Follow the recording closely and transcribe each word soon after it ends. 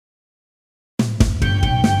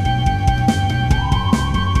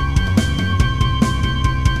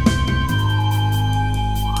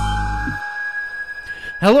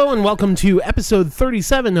Hello and welcome to episode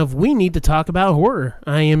 37 of We Need to Talk About Horror.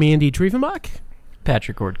 I am Andy Triefenbach.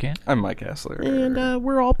 Patrick Ordcan. I'm Mike Hassler. And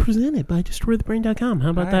we're all presented by DestroyTheBrain.com. How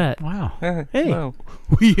about that? Wow. Hey, Hello.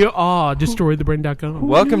 we are DestroyTheBrain.com.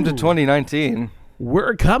 Welcome to 2019.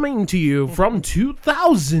 We're coming to you from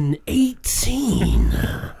 2018.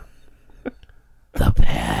 The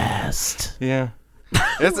past. Yeah.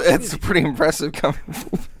 It's pretty impressive coming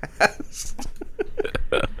fast.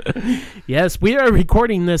 Yes, we are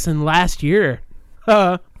recording this in last year.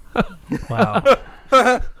 Wow.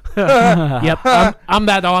 Yep, I'm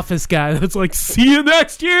that office guy that's like, see you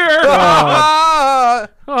next year.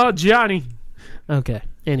 Oh, Johnny. Okay,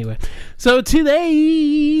 anyway. So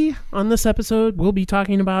today, on this episode, we'll be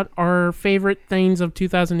talking about our favorite things of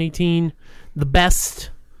 2018. The best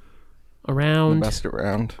around. The best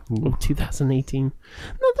around. Of 2018.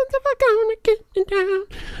 Nothing's ever gonna get me down.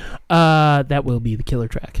 That will be the killer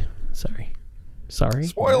track. Sorry.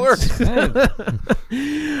 Spoiler.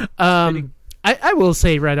 I will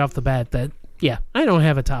say right off the bat that, yeah, I don't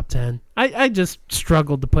have a top 10. I just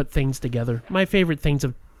struggled to put things together. My favorite things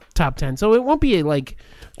of top 10. So it won't be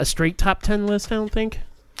a straight top 10 list, I don't think.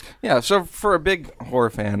 Yeah, so for a big horror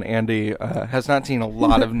fan, Andy has not seen a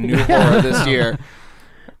lot of new horror this year.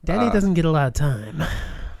 Daddy doesn't get a lot of time.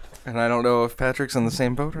 And I don't know if Patrick's in the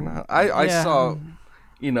same boat or not. I saw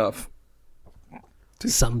enough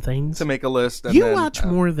Some things. to make a list. And You then, watch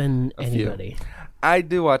more than a few. anybody. I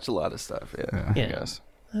do watch a lot of stuff, yeah. Yeah. I guess.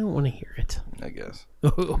 I don't want to hear it. I guess.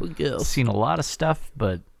 Oh, girl. Seen a lot of stuff,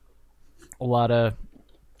 but a lot of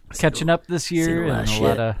catching up this seen year, a lot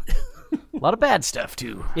and of a lot of bad stuff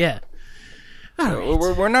too. Yeah. All So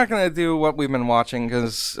right. we're not going to do what we've been watching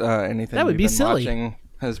because anything That would we've be been silly. watching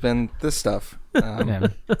has been this stuff. Yeah.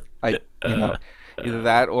 Either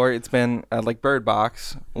that or it's been like Bird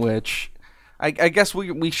Box, which I guess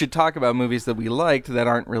we should talk about movies that we liked that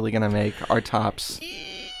aren't really going to make our tops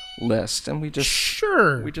list, and we just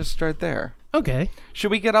start there. Okay.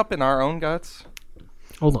 Should we get up in our own guts?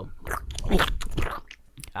 Hold on.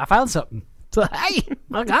 I found something. So, hey,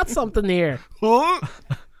 I got something here.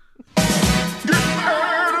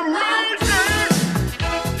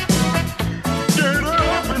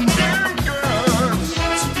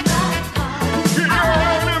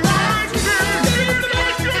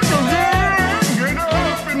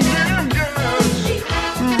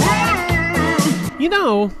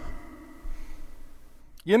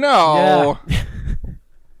 You know.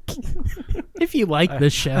 If you like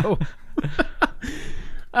this show,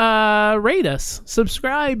 rate us,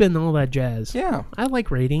 subscribe, and all that jazz. Yeah. I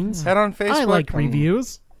like ratings. Head on Facebook. I like and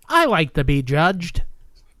reviews. I like to be judged.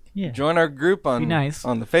 Yeah. Join our group on Be nice.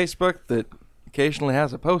 on the Facebook that occasionally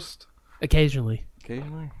has a post. Occasionally.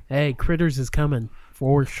 Hey, Critters is coming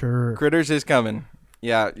for sure. Critters is coming.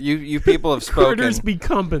 Yeah, you people have spoken. Critters be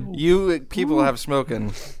coming. You people have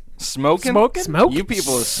spoken. Smoking? Smoke? You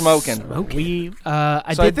people are smoking. We.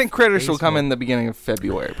 I think Critters will come in the beginning of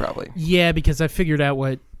February, probably. Yeah, because I figured out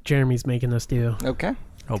what Jeremy's making us do. Okay.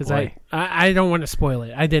 Oh Because boy. I don't want to spoil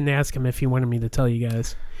it. I didn't ask him if he wanted me to tell you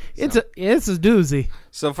guys. It's a doozy.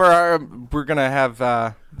 So we're gonna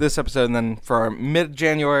have this episode, and then for our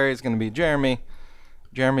mid-January is gonna be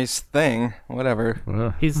Jeremy's thing,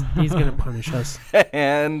 whatever, He's gonna punish us.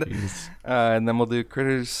 and then we'll do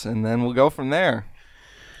Critters, and then we'll go from there.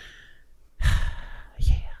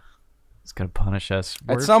 It's gonna punish us.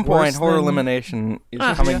 At some point, Worse Horror than- Elimination is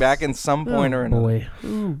coming back in some point or another. Boy.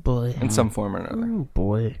 Oh boy. In some form or another. Oh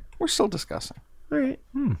boy. We're still discussing. All right.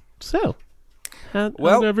 So, how'd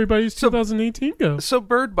Well, everybody's 2018 go? So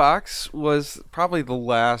Bird Box was probably the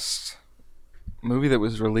last movie that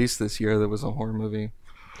was released this year that was a horror movie.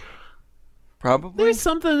 Probably. There's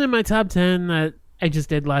something in my top 10 that I just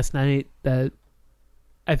did last night that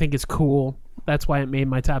I think is cool. That's why it made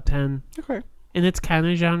my top 10. Okay. And it's kind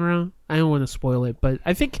of genre. I don't want to spoil it, but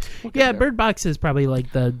I think, Bird Box is probably like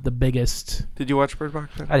the biggest. Did you watch Bird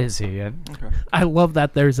Box? I didn't see it yet. Okay. I love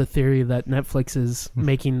that there's a theory that Netflix is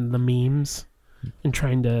making the memes and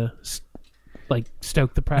trying to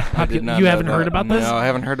stoke the I did not You know haven't that. heard about this? No, I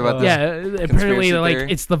haven't heard about this. Yeah, apparently Conspiracy like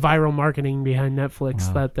theory? it's the viral marketing behind Netflix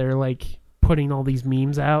Wow. that they're like putting all these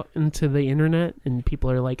memes out into the internet, and people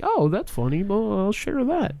are like, "Oh, that's funny. Well, I'll share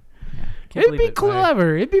that." Can't It'd be believe it.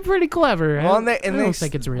 clever. It'd be pretty clever. Well, I and they don't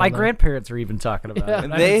think it's real. My though. grandparents are even talking about Yeah.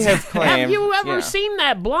 it. They have claimed. Have you ever yeah. seen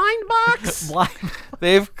that blind box?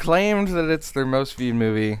 They've claimed that it's their most viewed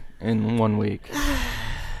movie in 1 week.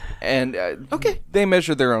 And Okay. they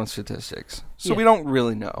measure their own statistics. So Yeah. we don't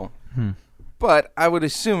really know. But I would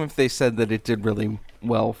assume if they said that it did really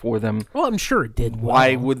well for them, Well, I'm sure it did.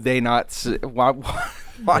 why well. would they not? Why?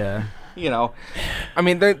 Yeah. You know, I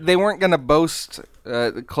mean, they weren't going to boast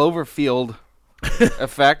the Cloverfield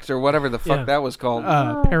effect or whatever the fuck Yeah. that was called.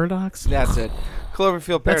 Paradox. That's it.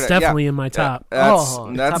 Cloverfield Paradox. That's definitely yeah. in my top.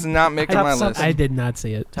 That's not making top my something. list. I did not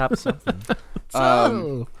see it. Top something.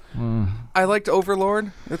 I liked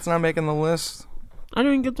Overlord. It's not making the list. I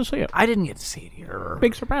didn't get to see it. I didn't get to see it here.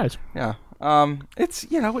 Big surprise. Yeah. It's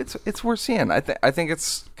it's worth seeing. I think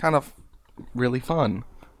it's kind of really fun.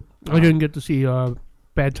 I didn't get to see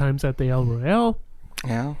Bad Times at the El Royale.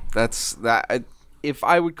 Yeah. That's that. If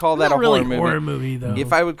I would call that Not a really horror movie, though.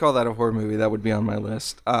 if I would call that a horror movie, that would be on my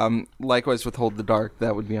list. Likewise with Hold the Dark,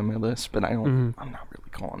 that would be on my list. But I'm not really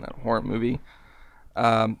calling that a horror movie.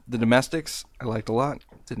 The Domestics, I liked a lot.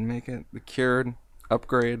 Didn't make it. The Cured,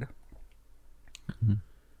 Upgrade,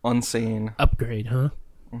 Unsane. Upgrade, huh?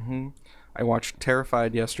 I watched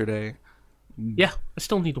Terrified yesterday. Yeah, I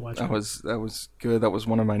still need to watch it. That was good. That was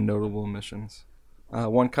one of my notable omissions.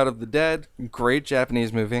 One Cut of the Dead, great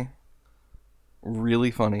Japanese movie. Really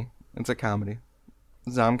funny. It's a comedy.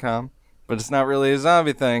 Zomcom. But it's not really a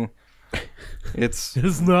zombie thing. It's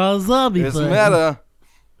not a zombie it's thing. meta.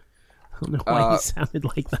 I don't know why he sounded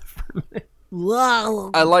like that for a minute. Wow.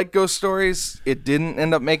 I like Ghost Stories. It didn't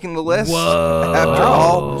end up making the list Whoa. after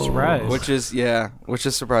all. Surprise. Which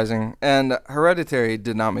is surprising. And Hereditary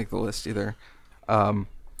did not make the list either. Though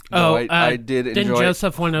I did enjoy. Didn't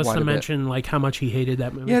Joseph want us quite to a bit. mention like how much he hated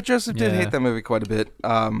that movie? Yeah, Joseph did Yeah. hate that movie quite a bit.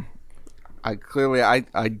 I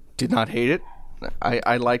did not hate it.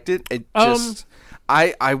 I liked it. It just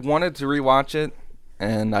I wanted to rewatch it,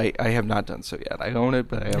 and I have not done so yet. I own it,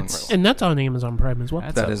 but I haven't. Rewatched. And that's on Amazon Prime as well.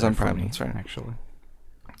 That's That up is there on for Prime, me, that's right. Actually.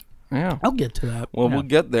 Yeah. I'll get to that. Well, Yeah. we'll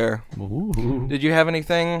get there. Ooh. Did you have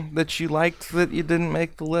anything that you liked that you didn't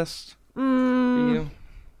make the list? For you?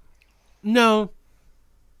 No.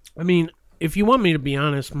 I mean, if you want me to be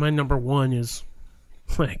honest, my number one is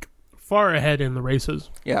like far ahead in the races.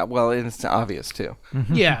 Yeah. Well, it's obvious too.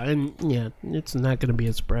 Yeah, and yeah, it's not going to be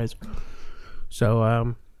a surprise.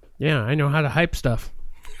 So, yeah, I know how to hype stuff.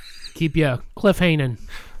 Keep you cliffhanging.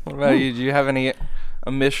 What about you? Do you have any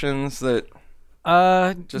omissions that? Just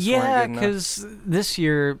weren't yeah, good enough. because this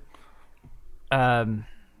year, I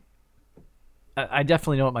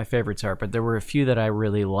definitely know what my favorites are, but there were a few that I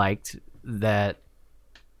really liked that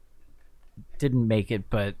didn't make it.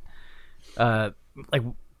 But like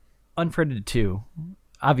Unfriended 2,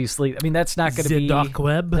 obviously, I mean that's not going to The be dark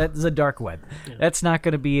web. That's the dark web. That's not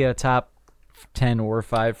going to be a top 10 or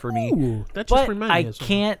 5 for me. Ooh, that just But reminded I me of something.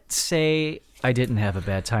 can't say I didn't have a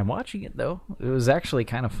bad time watching it, though. It was actually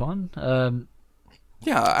kind of fun.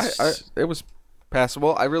 Yeah, it was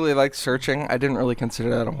passable. I really liked Searching. I didn't really consider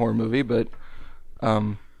that a horror movie, but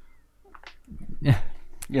Yeah.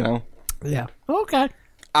 you know, Yeah. Okay.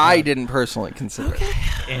 I didn't personally consider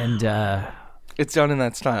it. And It's done in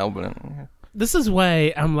that style, but This is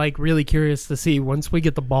why I'm like really curious to see once we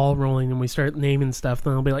get the ball rolling and we start naming stuff,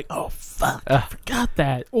 then I'll be like, oh fuck, I forgot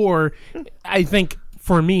that. Or I think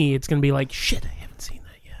for me, it's gonna be like, shit, I haven't seen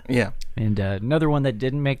that yet. yeah. and another one that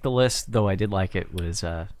didn't make the list, though I did like it, was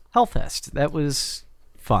Hellfest. That was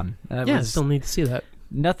fun. That Yeah, I was still need to see that.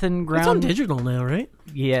 nothing It's on ground. digital now, right?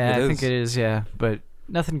 Yeah, It I think is. it is. Yeah, but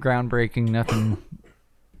nothing groundbreaking, nothing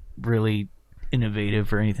really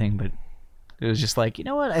innovative or anything. But it was just like, you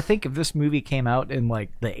know what? I think if this movie came out in like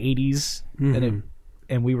the '80s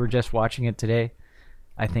and we were just watching it today,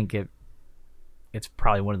 I think it's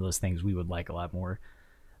probably one of those things we would like a lot more.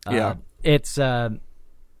 Yeah. It's.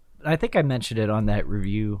 I think I mentioned it on that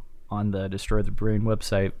review on the Destroy the Brain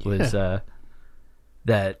website. Was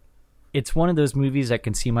that it's one of those movies I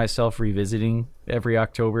can see myself revisiting every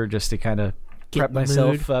October just to kind of Get prep in the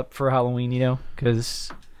myself mood. up for Halloween, you know,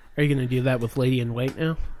 because Are you gonna do that with Lady in White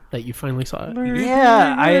now that you finally saw it?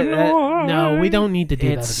 yeah, No, we don't need to do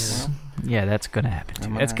that it's anymore. yeah, that's gonna happen. Too.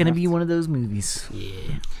 might That's gonna have be one of those movies.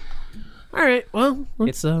 All right, well,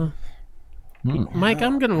 let's. Mike,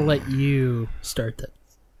 I'm gonna let you start that.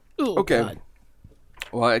 Oh, Okay. God.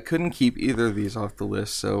 Well, I couldn't keep either of these off the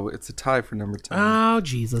list, so it's a tie for number 10. Oh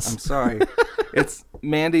Jesus. I'm sorry. It's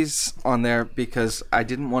Mandy's on there because I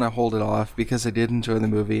didn't want to hold it off because I did enjoy the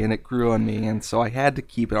movie and it grew on me, and so I had to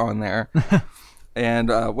keep it on there. And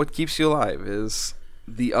What Keeps You Alive is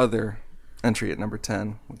the other entry at number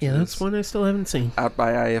 10. Which Yeah, is that's one I still haven't seen. out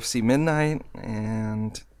by IFC Midnight,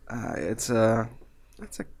 and it's a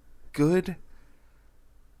good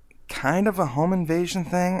kind of a home invasion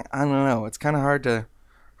thing. I don't know. It's kind of hard to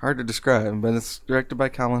describe, but it's directed by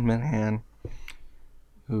Colin Minihan,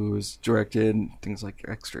 who's directed things like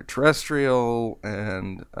Extraterrestrial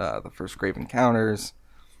and The First Grave Encounters.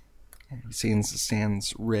 And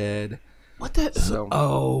Stands Red. What the? So-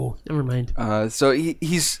 Oh, never mind. So he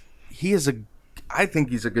is I think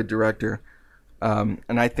he's a good director. And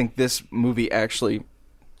I think this movie actually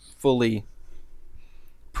fully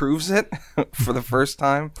proves it for the first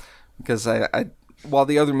time, because I while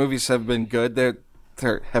the other movies have been good, they're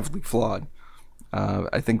heavily flawed.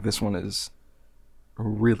 I think this one is a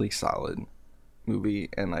really solid movie,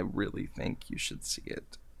 and I really think you should see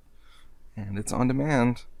it. And it's on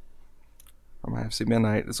demand from IFC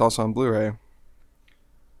Midnight. It's also on Blu-ray.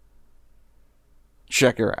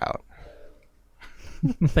 Check her out.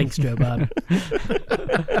 Thanks, Joe Bob.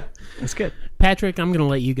 That's good. Patrick, I'm going to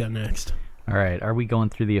let you go next. All right. Are we going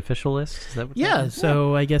through the official list? Is that what Yeah,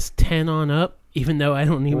 so I guess 10 on up, even though I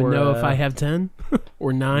don't even Or, know if I have 10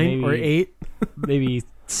 or 9 or maybe- 8. maybe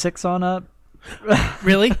 6 on up?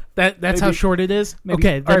 Really? That's how Maybe- short it is? Maybe,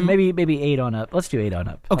 Okay. or Then, maybe 8 on up. Let's do 8 on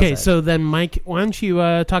up. How's okay, that? so then, Mike, why don't you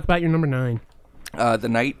talk about your number 9? The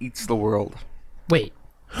Night Eats the World. Wait.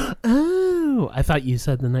 Oh, I thought you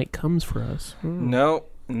said The Night Comes for Us. Nope,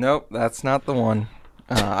 that's not the one.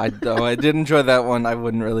 Though I did enjoy that one, I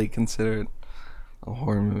wouldn't really consider it a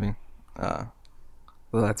horror movie. Well,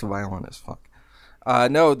 that's violent as fuck.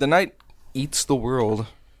 No, The Night Eats the World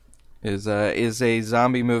is a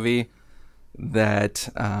zombie movie that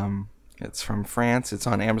it's from France. It's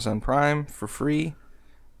on Amazon Prime for free.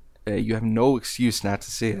 You have no excuse not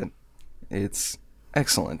to see it. It's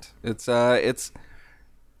excellent. It's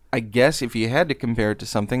I guess if you had to compare it to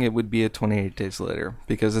something, it would be a 28 Days Later,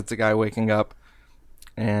 because it's a guy waking up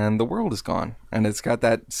and the world is gone, and it's got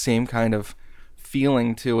that same kind of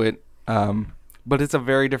feeling to it, but it's a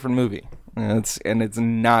very different movie, and it's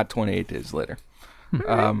not 28 Days Later.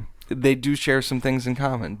 They do share some things in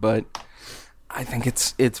common, but I think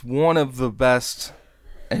it's one of the best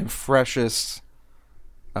and freshest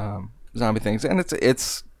zombie things, and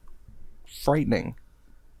it's frightening.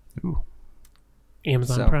 Ooh.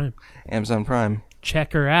 Amazon Prime. Amazon Prime.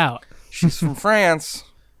 Check her out. She's from France.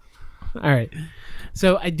 All right.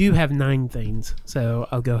 So I do have 9 things. So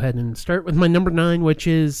I'll go ahead and start with my number 9, which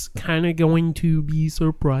is kind of going to be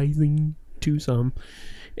surprising to some.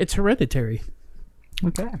 It's Hereditary.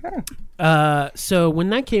 Okay. So when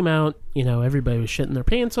that came out, everybody was shitting their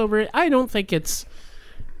pants over it. I don't think it's...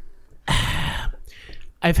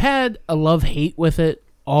 I've had a love-hate with it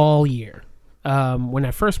all year. When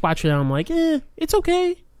I first watched it, I'm like, it's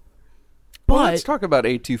okay. But Well, let's talk about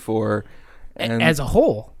A24 and as a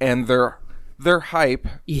whole, and their hype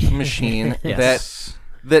machine Yes.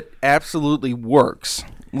 that absolutely works.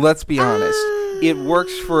 Let's be honest. It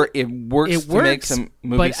works to make some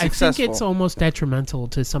movies but successful. I think it's almost detrimental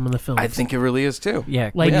to some of the films. I think it really is too.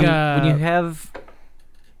 Yeah. Like, when you have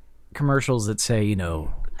commercials that say,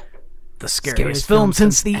 the scariest film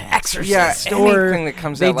since The Exorcist. Yeah, or anything that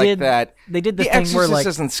comes they out like did- that. They did the The thing where Exorcist like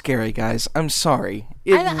isn't scary, guys. I'm sorry.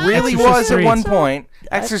 It I really Exorcist was at 3 one is- point.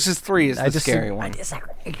 Exorcist 3 is the just- scary I one.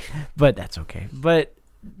 disagree. But that's okay. But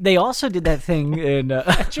they also did that thing in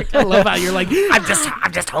I love how you're like, I'm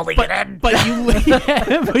just holding it in.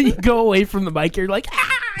 but you go away from the mic. You're like,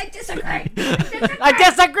 I disagree. I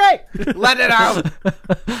disagree. Let it out.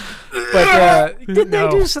 But didn't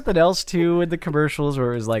No. they do something else too in the commercials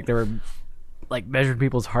where it was like they were like measured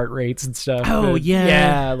people's heart rates and stuff? Oh, And- yeah.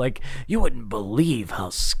 yeah. Like you wouldn't believe how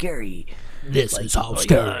scary. this is how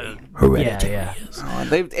scary Yeah.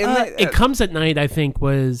 It Comes at Night, I think,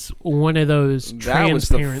 was one of those that was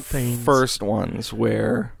the transparent things. first ones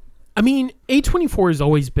where I mean, A24 has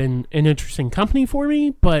always been an interesting company for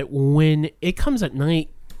me, but when It Comes at Night,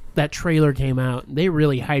 that trailer came out, they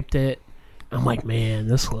really hyped it. I'm like, man,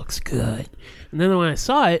 this looks good. And then when I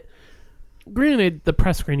saw it, granted, the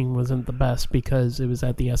press screening wasn't the best because it was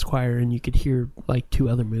at the Esquire and you could hear like 2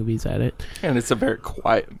 other movies at it. and it's a very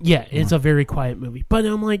quiet. Yeah, it's a very quiet movie. But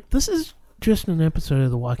I'm like, this is just an episode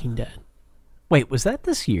of The Walking Dead. Wait, was that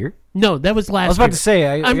this year? No, that was last I was about year. to say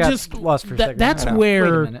I I'm got just lost for a second. That's I know. Wait a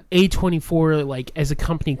where minute. A24, like as a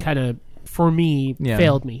company, kind of for me Yeah.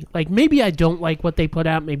 failed me. Like maybe I don't like what they put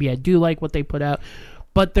out, maybe I do like what they put out,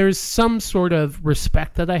 but there's some sort of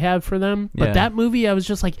respect that I have for them. But Yeah. that movie, I was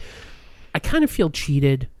just like, I kind of feel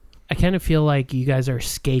cheated. I kind of feel like you guys are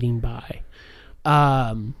skating by.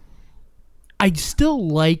 I still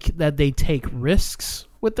like that they take risks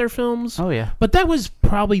with their films. Oh yeah. But that was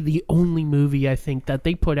probably the only movie I think that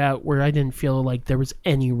they put out where I didn't feel like there was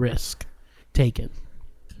any risk taken.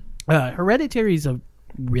 Hereditary is a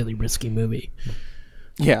really risky movie.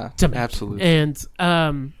 Yeah, to me. absolutely. And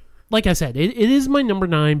like I said, it is my number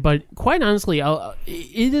 9, but quite honestly,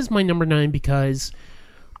 it is my number 9 because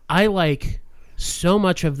I like so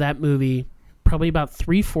much of that movie, probably about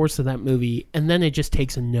 3/4 of that movie, and then it just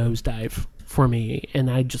takes a nosedive for me, and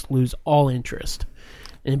I just lose all interest.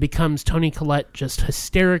 And it becomes Toni Collette just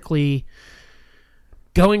hysterically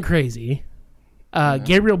going crazy,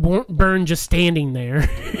 Gabriel Byrne just standing there,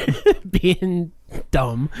 being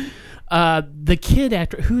dumb. The kid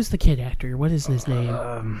actor. Who's the kid actor? What is his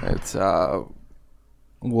name? It's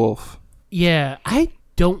Wolf. Yeah, I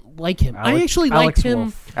don't like him. I actually liked Alex him.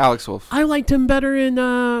 Wolff. Alex Wolf. I liked him better in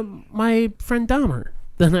My Friend Dahmer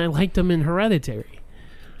than I liked him in Hereditary.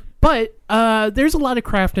 But there's a lot of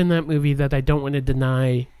craft in that movie that I don't want to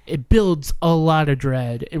deny. It builds a lot of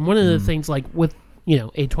dread. And one of the things, like with,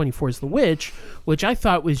 A24's The Witch, which I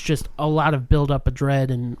thought was just a lot of build up of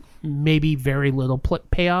dread and maybe very little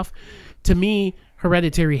payoff. To me,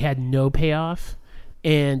 Hereditary had no payoff.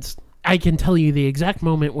 And I can tell you the exact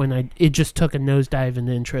moment when it just took a nosedive in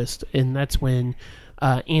interest. And that's when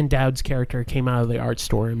Ann Dowd's character came out of the art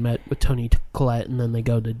store and met with Toni Collette, and then they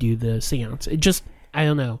go to do the seance. It just, I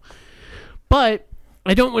don't know. But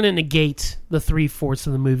I don't want to negate the 3/4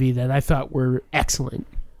 of the movie that I thought were excellent.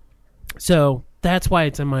 So that's why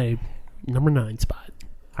it's in my number 9 spot.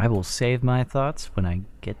 I will save my thoughts when I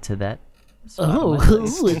get to that. It's on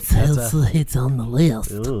the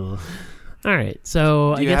list. Ooh. All right,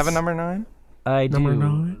 so Do you have a number 9? I Number do.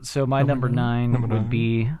 9? So my number 9 would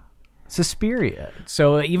be Suspiria.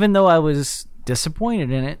 So even though I was disappointed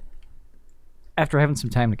in it, after having some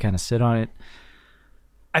time to kind of sit on it,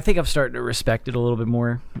 I think I'm starting to respect it a little bit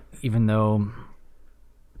more, even though,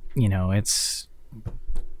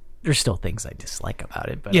 there's still things I dislike about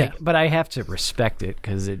it. But Yeah. but I have to respect it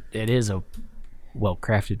because it is a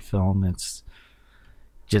well-crafted film. It's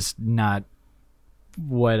just not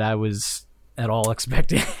what I was at all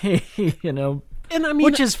expecting, And I mean,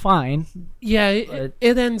 which is fine. yeah,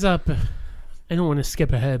 it ends up. I don't want to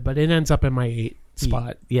skip ahead, but it ends up in my 8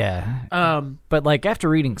 spot. Yeah. But like after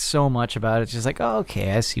reading so much about it, it's just like, oh,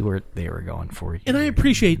 okay, I see where they were going for here. And I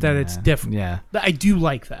appreciate that it's different. Yeah. I do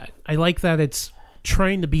like that. I like that it's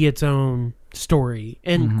trying to be its own story.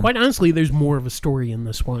 And quite honestly, there's more of a story in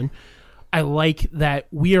this one. I like that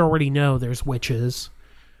we already know there's witches.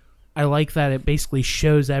 I like that it basically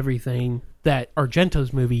shows everything that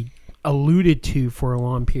Argento's movie alluded to for a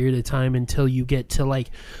long period of time until you get to like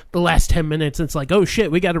the last 10 minutes. It's like, oh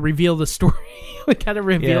shit, we got to reveal the story. We got to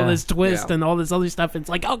reveal this twist and all this other stuff. It's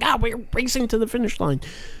like, oh god, we're racing to the finish line.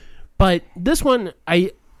 But this one,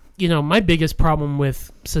 my biggest problem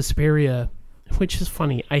with Suspiria, which is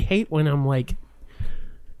funny, I hate when I'm like,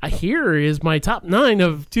 here is my top 9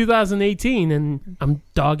 of 2018 and I'm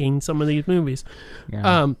dogging some of these movies.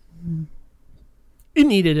 Yeah. It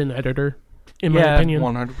needed an editor, in my opinion.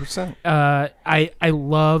 100%. I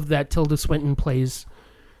love that Tilda Swinton plays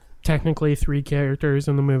technically 3 characters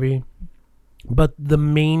in the movie, but the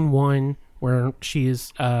main one where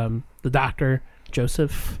she's the doctor,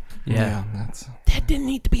 Joseph, Yeah. that didn't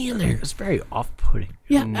need to be in there. It was very off-putting.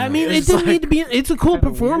 Yeah, I mean, it didn't need to be. It's a cool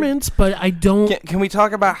performance, but I don't. Can we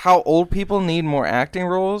talk about how old people need more acting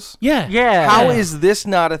roles? Yeah, Yeah. How is this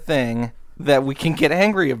not a thing that we can get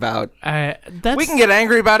angry about? that's We can get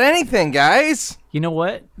angry about anything, guys. You know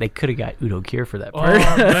what? They could have got Udo Kier for that Oh,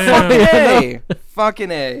 part. man.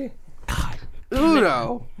 Fucking A.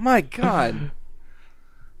 Udo. My God.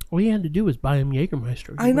 All you had to do was buy him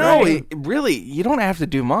Jägermeister. I know. Right. Really, you don't have to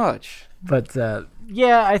do much. But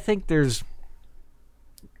yeah, I think there's,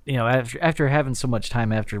 after having so much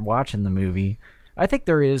time after watching the movie, I think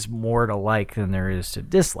there is more to like than there is to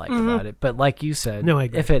dislike about it. But like you said, No, I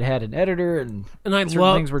agree. if it had an editor and And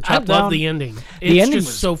certain things were chopped love down, the ending. The It's ending just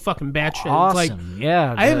was so fucking batshit. awesome. Like,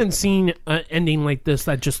 Yeah, I haven't seen an ending like this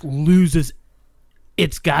that just loses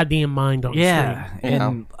its goddamn mind on Yeah, screen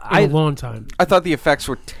and in a long time. I thought the effects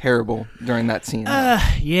were terrible during that scene.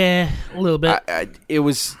 Yeah, a little bit. It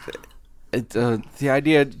was the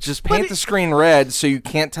idea, just paint the screen red so you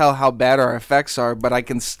can't tell how bad our effects are, but I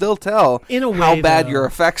can still tell In a how way, bad though. your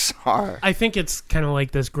effects are. I think it's kind of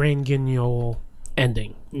like this Grand Guignol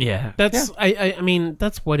ending. yeah. That's I mean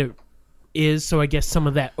that's what it is. So I guess some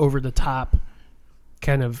of that over the top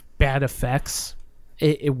kind of bad effects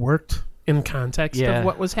it worked in context Yeah. of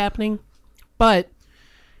what was happening. But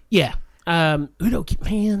yeah, Udo,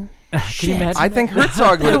 man, Can you imagine? I think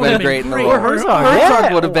Herzog would have been great in the role. Herzog, Herzog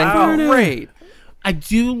yeah, would have been great. I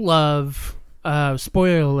do love.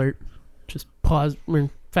 Spoiler alert. Just pause.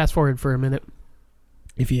 Fast forward for a minute.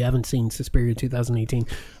 If you haven't seen Suspiria 2018,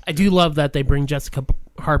 I do love that they bring Jessica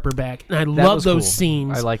Harper back, and I love was those cool.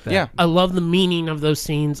 scenes. I like that. Yeah. I love the meaning of those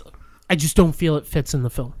scenes. I just don't feel it fits in the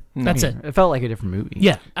film. That's it. It felt like a different movie.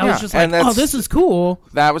 Yeah, I was Yeah, just like, and that's- oh, this is cool.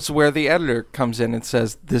 That was where the editor comes in and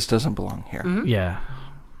says, this doesn't belong here. Yeah.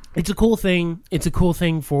 It's a cool thing. It's a cool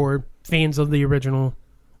thing for fans of the original,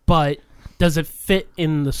 but does it fit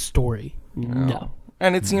in the story? No.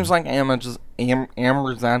 And it seems like Amazon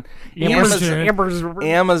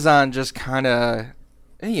just kind of,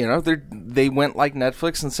 they went like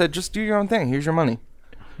Netflix and said, just do your own thing. Here's your money.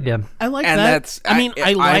 Yeah. I like And that.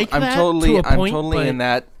 I like I'm that totally, to a point, I'm totally in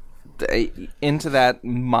that, into that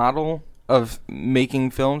model of making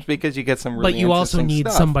films because you get some really but you also interesting need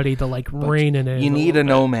stuff. somebody to like rein in it. You need a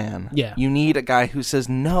little no man. Yeah. You need a guy who says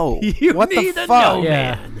no. You what need the a fuck? no Yeah.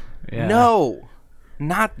 man. Yeah. No,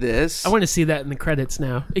 not this. I want to see that in the credits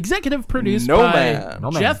now. Executive produced No by Man.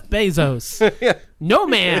 No Man. Jeff Bezos. Yeah. No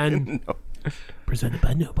Man. No, Presented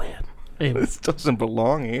by No Man. Anyway, this doesn't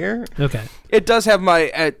belong here. okay. It does have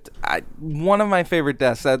my one of my favorite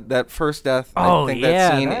deaths. That first death. Oh, I think yeah,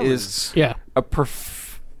 that scene that is Yeah. a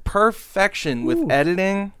perfection with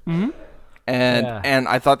editing, and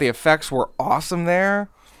I thought the effects were awesome there.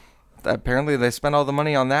 Apparently, they spent all the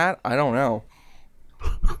money on that. I don't know,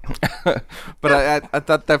 but I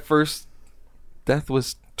thought that first death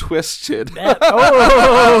was twisted.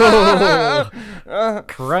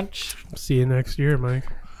 Crunch. See you next year, Mike.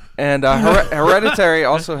 And Hereditary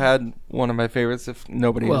also had one of my favorites. If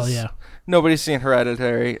nobody's seen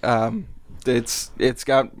Hereditary, it's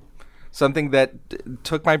got something that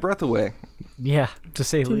took my breath away. Yeah, to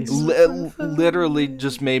say the least. Literally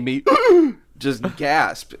just made me just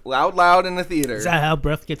gasp out loud in the theater. Is that how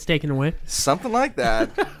breath gets taken away? Something like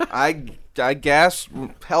that. I gasped,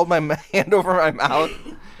 held my hand over my mouth,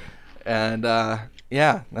 and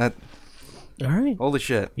that. All right. Holy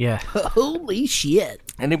shit! Yeah. Holy shit.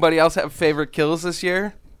 Anybody else have favorite kills this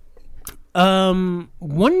year?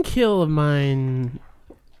 One kill of mine.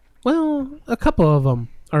 Well, a couple of them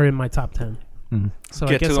are in my top 10. So I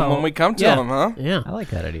Get guess to them I'll- when we come to yeah. them, huh? Yeah. I like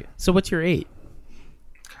that idea. So what's your 8?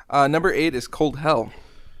 Number 8 is Cold Hell,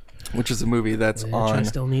 which is a movie that's Which I on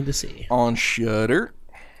still need to see. Shudder.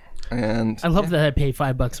 And I love that I pay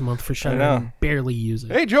 $5 a month for Shudder know. and barely use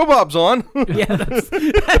it. hey, Joe Bob's on. Yeah,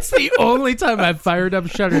 that's the only time I've fired up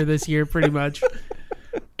Shudder this year, pretty much.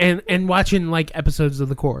 And watching like episodes of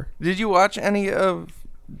The Core. Did you watch any of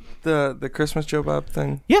the Christmas Joe Bob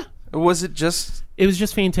thing? Yeah, Or was it just it was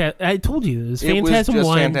just fantastic. I told you it was it was Phantasm just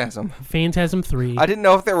 1, Phantasm? Phantasm 3. I didn't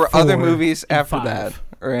know if there were other 4, movies and after 5. that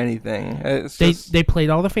or anything. It's They just, they played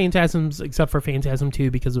all the Phantasms except for Phantasm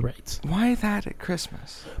 2 because of rights. why that at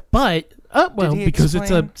Christmas? But he because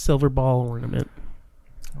it's a explain? silver ball ornament.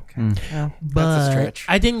 Okay, well, But that's a stretch.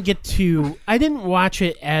 I didn't watch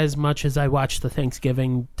it as much as I watched the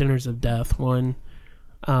Thanksgiving Dinners of Death one.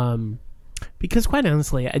 Because quite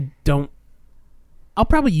honestly, I'll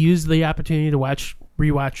probably use the opportunity to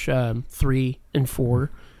rewatch 3 and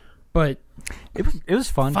 4, but It was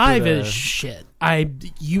fun. 5 for the- is shit.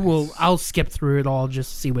 I'll skip through it all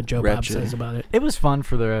just to see what Joe Bob Reggie. says about it. It was fun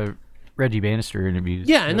for the Reggie Bannister interviews.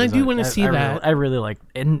 Yeah, and It I was do wanna see that. I really like,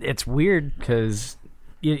 and it's weird because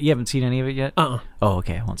you haven't seen any of it yet. Uh-uh. Oh,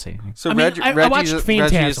 okay. I won't say anything. So I mean, Reggie, I watched Reggie's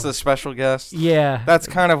Phantasm. the special guest. Yeah, That's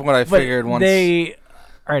kind of what I but figured. Once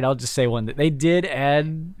all right, I'll just say one that they did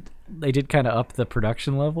kind of up the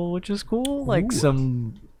production level, which is cool. Like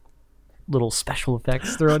some little special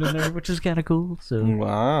effects thrown in there, which is kind of cool. So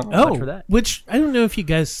wow. Oh, for that. which I don't know if you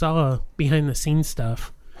guys saw behind the scenes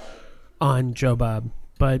stuff on Joe Bob,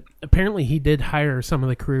 but apparently he did hire some of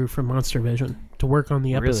the crew from Monster Vision to work on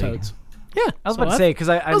the Really? episodes. Yeah, I was about to say because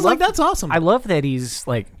I was love, like, that's awesome. I love that he's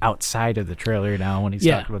like outside of the trailer now when he's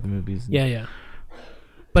Yeah. talking about the movies. Yeah.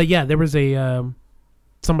 But yeah, there was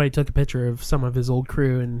somebody took a picture of some of his old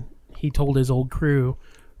crew, and he told his old crew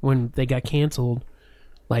when they got canceled,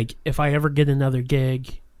 like, if I ever get another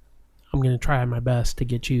gig, I'm gonna try my best to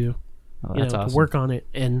get you, Oh, you know, that's awesome. to work on it,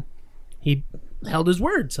 and he held his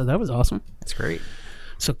word, so that was awesome. That's great.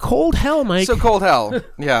 So Cold Hell, Mike. So Cold Hell.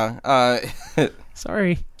 Yeah.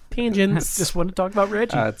 Sorry, tangents. Just want to talk about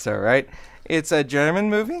Reggie. That's all right. It's a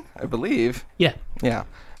German movie, I believe. Yeah. Yeah.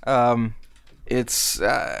 It's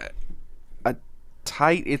a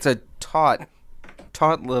taut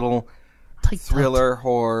little Tight. thriller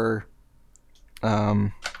horror.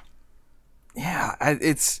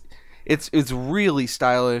 It's really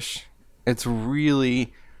stylish. It's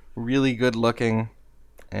really, really good looking,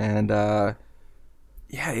 and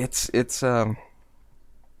it's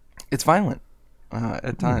violent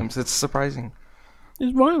at times. It's surprising.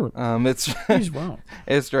 It's violent. It's Wow.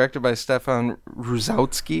 it's directed by Stefan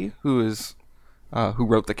Rusowski, who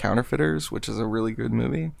wrote The Counterfeiters, which is a really good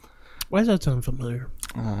movie. Why does that sound familiar?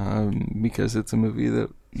 Because it's a movie that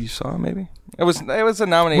you saw. Maybe it was a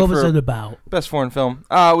nominee What was for it about? best foreign film.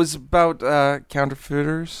 It was about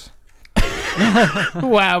counterfeiters.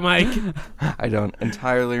 Wow, Mike. I don't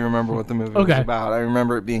entirely remember what the movie Okay. was about. I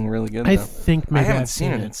remember it being really good. I though. think I maybe haven't I've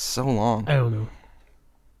seen seen it in so long. I don't know.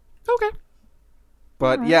 Okay.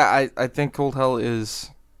 But yeah, I think Cold Hell is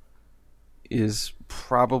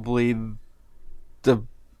probably the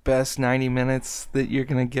best 90 minutes that you're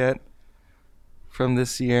gonna get from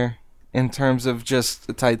this year in terms of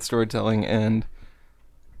just tight storytelling and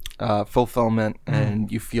fulfillment,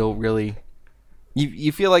 and you feel really,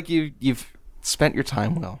 you feel like you've spent your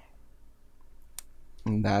time well.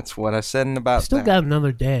 And that's what I said about Still that. got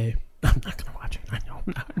another day. I'm not gonna watch it. I know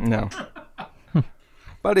I'm not. No.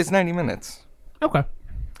 But it's 90 minutes. Okay,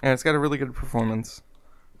 And it's got a really good performance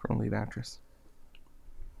from lead actress.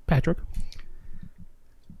 Patrick.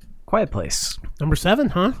 Quiet Place. Number 7,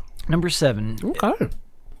 huh? Number 7. Okay.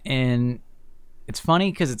 And it's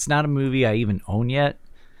funny because it's not a movie I even own yet.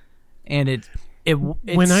 And it's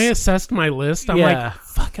When I assessed my list, I'm Yeah. like,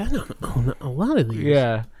 fuck, I don't own a lot of these.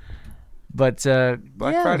 Yeah. But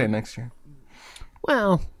Black yeah. Friday next year.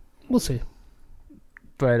 Well, we'll see.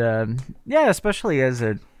 But yeah, especially as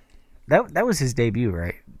a that was his debut,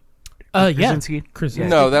 right? Yeah. Krasinski? Krasinski.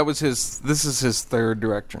 No, this is his third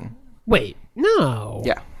direction. Wait, no.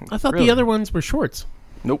 Yeah. I thought Really? the other ones were shorts.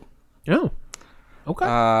 Nope. Oh. Okay.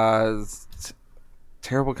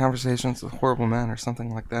 Terrible Conversations with Horrible Men or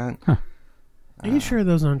something like that. Are you sure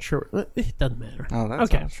those aren't short? It doesn't matter. No, that's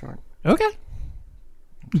Okay. not short. Okay.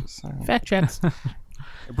 Just saying. Fact checks.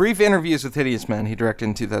 Brief Interviews with Hideous Men he directed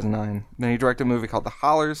in 2009. Then he directed a movie called The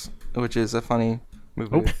Hollers, which is a funny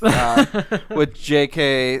movie with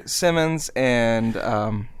J.K. Simmons and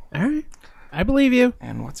All right. I believe you.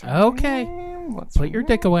 what's her Okay. name? What's Put your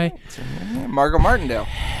dick away. her name? Margot Martindale.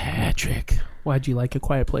 Patrick. Why'd you like A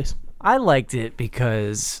Quiet Place? I liked it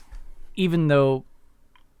because even though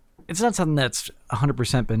it's not something that's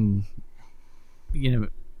 100% been,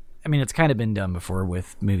 I mean, it's kind of been done before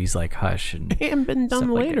with movies like Hush and And been stuff done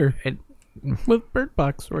like later that. with Bird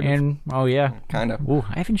Box. Sort of. And oh yeah, Kind of. oh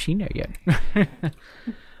I haven't seen that yet.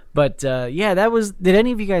 But yeah, that was. Did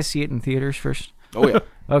any of you guys see it in theaters first? Oh, yeah.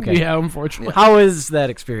 Okay. Yeah, unfortunately. How was that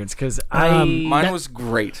experience? Because Mine was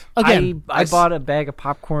great. Again, I bought a bag of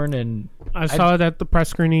popcorn and I saw it at the press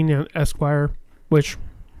screening at Esquire, which,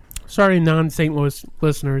 sorry, non-St. Louis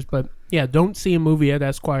listeners, but yeah, don't see a movie at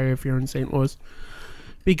Esquire if you're in St. Louis.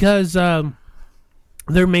 Because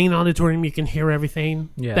their main auditorium, you can hear everything.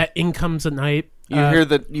 Yeah. That incomes at night. You hear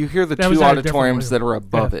the that was two at a different auditoriums one. that are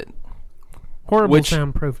above Yeah. it. Horrible which-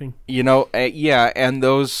 soundproofing. Yeah, and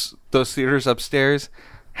those theaters upstairs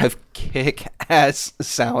have kick-ass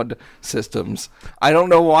sound systems. I don't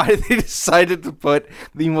know why they decided to put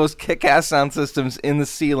the most kick-ass sound systems in the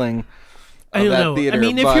ceiling I of don't that know. theater. I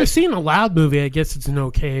mean, if but, you're seeing a loud movie, I guess it's an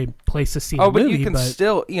okay place to see a but movie. you can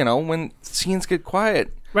still, when scenes get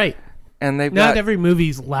quiet Right. and they've Not got every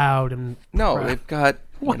movie's loud and proud. they've got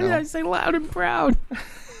Why did I say loud and proud?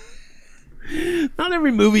 Not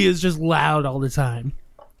every movie is just loud all the time.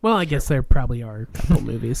 Well, I guess there probably are a couple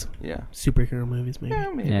movies. yeah. Superhero movies, maybe.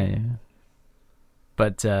 Maybe. yeah.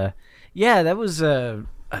 But yeah, that was a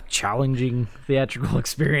challenging theatrical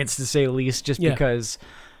experience to say the least. Just Yeah. because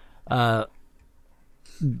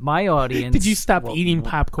my audience. Did you stop eating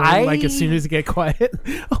popcorn like as soon as it get quiet?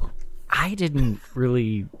 I didn't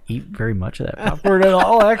really eat very much of that popcorn at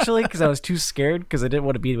all, actually, because I was too scared. Because I didn't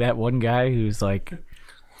want to be that one guy who's like,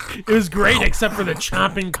 It was great, except for the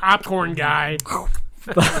chomping popcorn guy.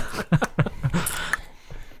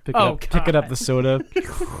 picking up the soda.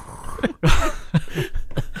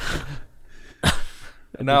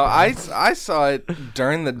 No, I saw it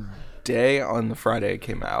during the day on the Friday it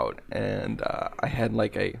came out, and I had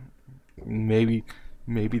like a maybe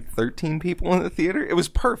 13 people in the theater. It was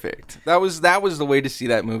perfect. That was the way to see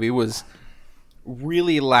that movie. It was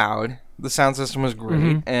really loud. The sound system was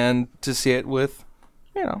great, and to see it with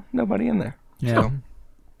nobody in there. Yeah. So,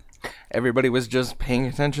 everybody was just paying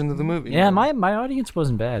attention to the movie. Yeah, my audience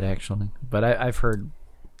wasn't bad, actually. But I've heard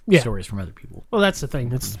Yeah. stories from other people. Well, that's the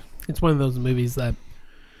thing. It's one of those movies that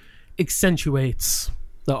accentuates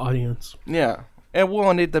the audience. Yeah.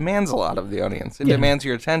 And it demands a lot of the audience. It Yeah. demands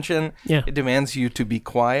your attention. Yeah. It demands you to be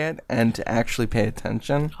quiet and to actually pay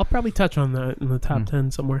attention. I'll probably touch on that in the top 10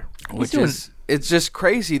 somewhere. It's just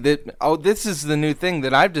crazy that this is the new thing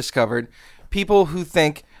that I've discovered. People who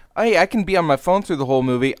think, hey, I can be on my phone through the whole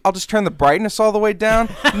movie. I'll just turn the brightness all the way down.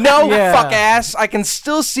 No, Yeah. fuck ass. I can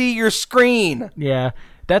still see your screen. Yeah,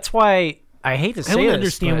 that's why I hate to say I don't this,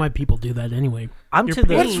 understand but why people do that anyway. I'm You're to the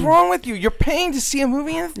paying- What's wrong with you? You're paying to see a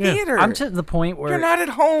movie in the Yeah. theater. I'm to the point where You're not at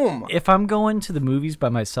home. if I'm going to the movies by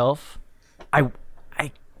myself, I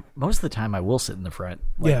most of the time I will sit in the front,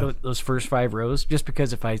 like Yeah. those first 5 rows, just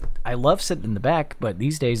because if I love sitting in the back, but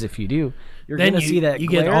these days if you do, you're Then gonna you- see that you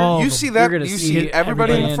get glare. all You of see them. that? You're gonna You see see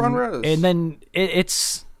everybody in the and- front rows. and then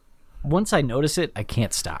it's once I notice it, I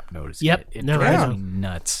can't stop noticing Yep. it. It No, I drives know. me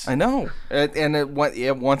nuts. I know.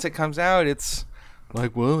 Once it comes out, it's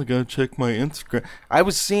like, well, I gotta check my Instagram. I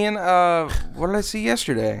was seeing, what did I see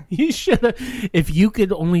yesterday? You should have. If you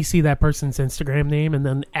could only see that person's Instagram name and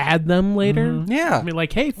then add them later. Yeah. I mean,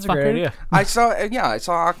 like, hey, That's a great idea. I saw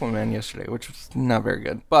Aquaman yesterday, which was not very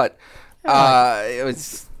good, but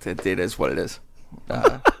it is what it is.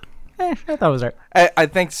 I thought it was right. I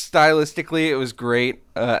think stylistically it was great.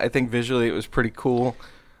 I think visually it was pretty cool,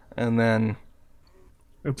 and then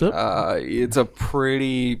Oops, up. it's a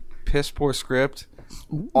pretty piss poor script.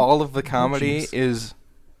 All of the comedy is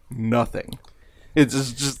nothing. It's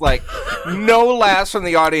just like no laughs from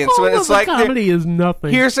the audience. All It's of the like comedy is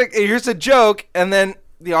nothing. here's a joke, and then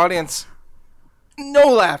the audience, no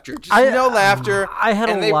laughter, just no laughter. I had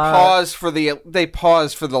and a they lot- pause for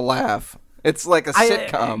the laugh. It's like a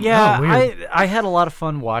sitcom. Yeah, Oh, weird. I had a lot of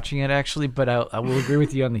fun watching it actually, but I will agree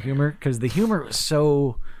with you on the humor because the humor was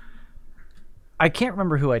so. I can't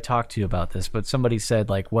remember who I talked to about this, but somebody said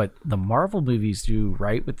like what the Marvel movies do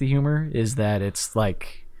right with the humor is that it's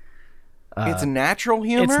like It's natural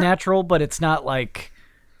humor. it's natural, but it's not like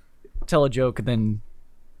tell a joke and then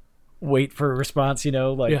wait for a response. You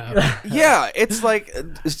know, like Yeah. Yeah, it's like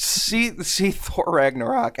see Thor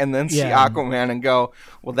Ragnarok and then see Yeah. Aquaman and go,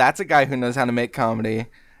 well, that's a guy who knows how to make comedy,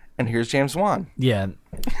 and here's James Wan. yeah.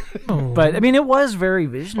 Oh. But I mean, it was very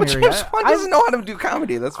visionary. James Wan doesn't know how to do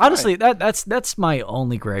comedy. That's fine. Honestly, that's my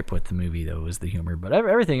only gripe with the movie though was the humor. But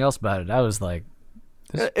everything else about it, I was like,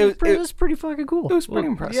 it was pretty fucking cool. was pretty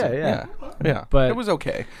impressive. Yeah. But- it was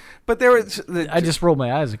okay. But there was I just rolled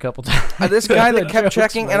my eyes a couple times. this guy that kept Jokes,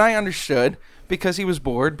 checking, but- and I understood because he was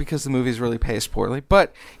bored because the movie's really paced poorly.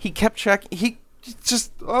 But he kept checking. He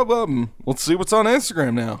just let's see what's on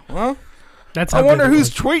Instagram now. Huh? That's I how wonder good it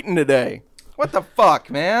who's was. tweeting today. What the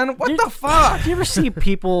fuck, man? What the fuck? Do you ever see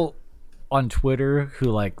people on Twitter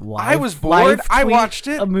who like live? I was bored. live I tweet watched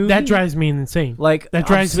it. A movie? That drives me insane. like that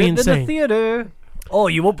drives me I'm sitting insane. in the theater. Oh,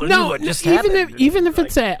 you won't believe No, what just even happened. if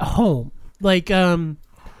it's at home, like Pay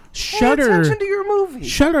Shudder. attention to your movie.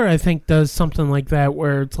 Shudder, I think, does something like that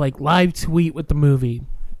where it's like live tweet with the movie.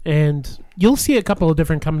 And you'll see a couple of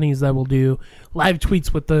different companies that will do live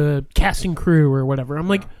tweets with the cast and crew or whatever. I'm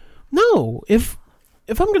like, no, if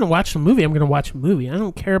I'm going to watch the movie, I'm going to watch a movie. I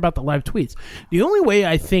don't care about the live tweets. The only way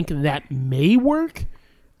I think that may work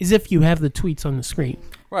is if you have the tweets on the screen.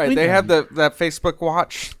 Right, We- they have that Facebook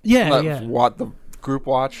watch. Yeah, yeah. What the group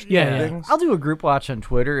watch? Yeah, yeah. things. I'll do a group watch on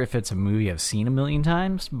Twitter if it's a movie I've seen a million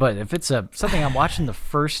times. But if it's something I'm watching the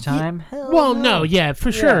first time, hell Well, no. no, yeah,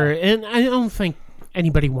 for sure. And I don't think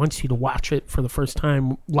anybody wants you to watch it for the first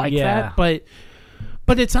time like Yeah. that.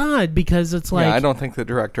 But it's odd because it's like Yeah, I don't think the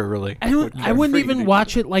director really. I would care wouldn't for you even to-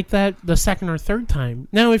 watch it like that the second or third time.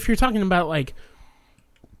 Now, if you're talking about like,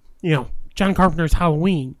 John Carpenter's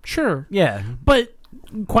Halloween, sure, Yeah, but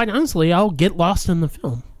quite honestly, I'll get lost in the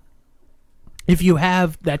film. If you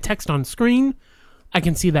have that text on screen, I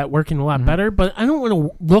can see that working a lot better. But I don't want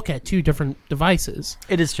to look at two different devices.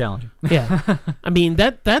 it is challenging. Yeah, I mean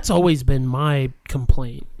that's always been my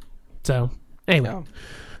complaint. So anyway, Yeah.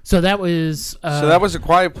 so that was So that was A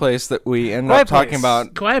Quiet Place that we ended Quiet up talking Place.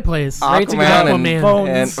 about. Quiet Place. Aquaman and, Aquaman.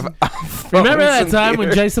 and Remember that phones time when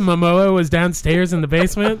and Jason Momoa was downstairs in the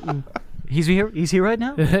basement? And- He's here. He's here right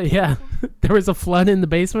now. yeah, there was a flood in the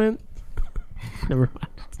basement. Never mind.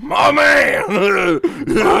 My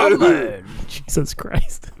man, Jesus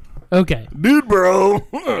Christ. Okay. dude, bro.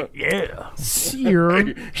 Yeah.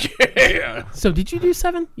 Sear. Yeah. So did you do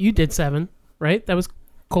 7? You did 7, right? That was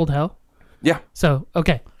Cold Hell. Yeah. So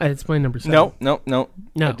okay, it's my number 7. No. No.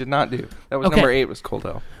 I did not do. That was Okay. number 8. Was Cold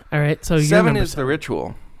Hell. All right. So your 7 number is The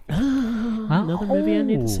Ritual, another movie I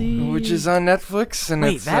need to see. which is on Netflix, and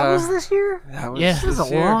Wait, it's that was this year? that was Yeah. this This is a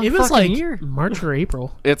year. long- It was fucking like year. March or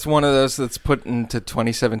April. It's one of those that's put into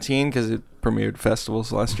 2017 because it premiered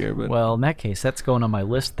festivals last year, but Well, in that case, that's going on my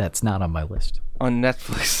list. That's not on my list. on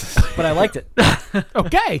Netflix. But I liked it.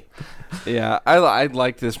 Okay. Yeah, I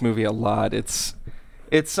like this movie a lot. It's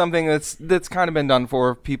something that's kind of been done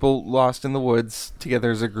for people lost in the woods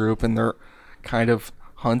together as a group, and they're kind of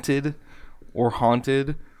hunted or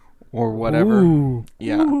haunted or whatever. Ooh.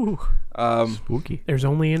 Yeah. Spooky. There's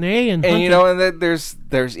only an A in And Hunted. you know, and that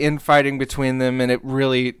there's infighting between them, and it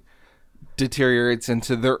really deteriorates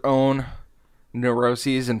into their own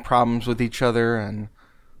neuroses and problems with each other, and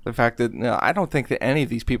the fact that I don't think that any of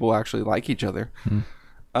these people actually like each other.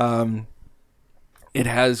 It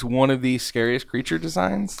has one of the scariest creature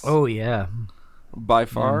designs Oh yeah. by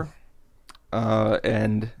far,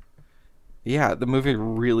 and yeah, the movie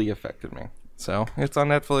really affected me. So it's on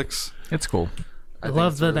Netflix. It's cool. I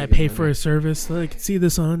love that I pay for a service that I can see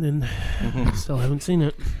this on, and still haven't seen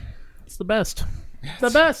it. It's the best. The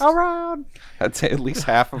best. Around. I'd say at least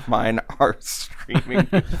half of mine are streaming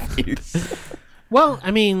movies. Well,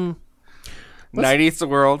 I mean, 90's the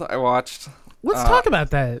World, I watched. let's talk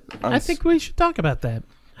about that. I think we should talk about that.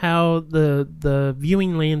 How the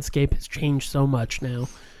viewing landscape has changed so much now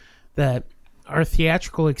that our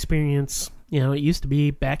theatrical experience, it used to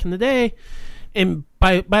be back in the day. And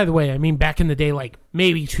by the way, I mean back in the day, like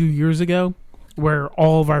maybe 2 years ago, where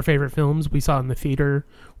all of our favorite films we saw in the theater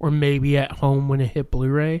or maybe at home when it hit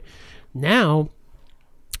Blu-ray. Now,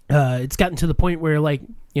 it's gotten to the point where, like,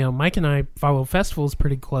 Mike and I follow festivals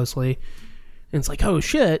pretty closely, and it's like, oh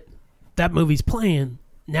shit, that movie's playing.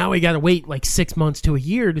 Now we got to wait like 6 months to a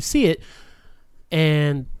year to see it,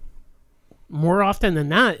 and more often than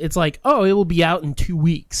not, it's like, oh, it will be out in 2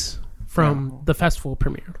 weeks from the festival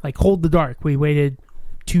premiere. Like Hold the Dark, we waited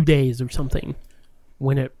 2 days or something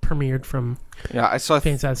when it premiered from I saw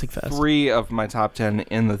Fantastic Fest. 3 of my top 10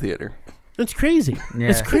 in the theater. It's crazy. Yeah.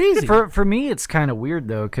 It's crazy. For me, it's kind of weird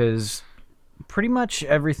though, because pretty much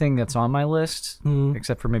everything that's on my list,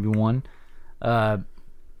 except for maybe one,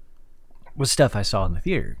 was stuff I saw in the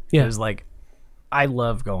theater. Yeah. It was like, I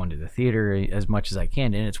love going to the theater as much as I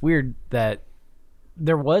can, and it's weird that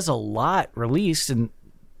there was a lot released in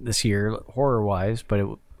this year, horror-wise, but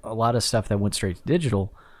a lot of stuff that went straight to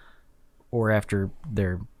digital or after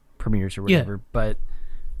their premieres or whatever. Yeah. But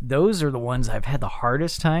those are the ones I've had the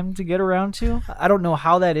hardest time to get around to. I don't know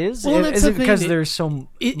how that is. Well, that's Is the it because thing. there's so much?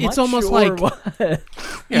 It's almost or like what?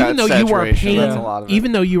 even though you are saturation, paying, that's a lot of it.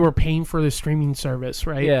 even though you were paying for the streaming service,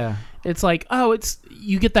 right? Yeah. It's like, oh,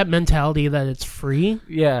 you get that mentality that it's free,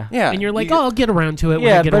 Yeah. and you're like, oh, I'll get around to it when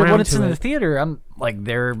I Yeah, get but around when it's to in it. the theater, I'm like,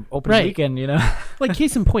 they're open Right. weekend, Like,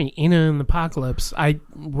 case in point, Anna and the Apocalypse, I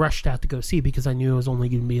rushed out to go see because I knew it was only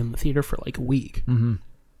going to be in the theater for like a week. Mm-hmm.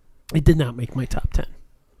 It did not make my top 10.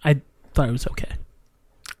 I thought it was okay.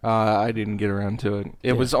 I didn't get around to it.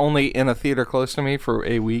 It was only in a theater close to me for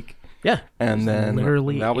a week, Yeah. and then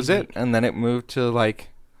literally that was a it. week. And then it moved to like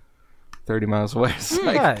 30 miles away. It's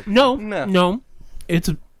like, Yeah. No.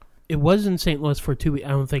 It was in St. Louis for 2 weeks. I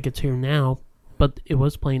don't think it's here now, but it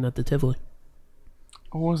was playing at the Tivoli.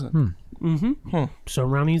 what was it? So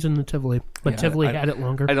Ronnie's in the Tivoli, but Yeah, Tivoli I- had it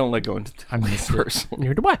longer. I don't like going to I missed it. personally.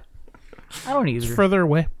 Near to what? I don't It's either. further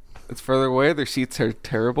away. It's further away. Their seats are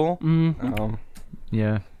terrible.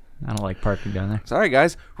 Yeah. I don't like parking down there. Sorry,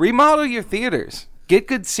 guys. Remodel your theaters. Get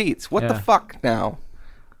good seats. What the Yeah. fuck now?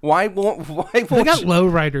 Why won't They got you-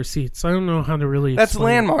 lowrider seats. I don't know how to really. That's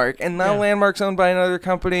explain it. Landmark, and now Yeah. Landmark's owned by another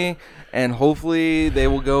company, and hopefully they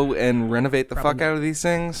will go and renovate the fuck out of these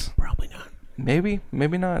things. Probably not. Maybe,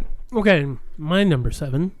 maybe not. Okay, my number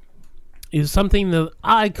 7 is something that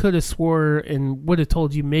I could have swore and would have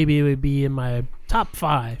told you maybe it would be in my top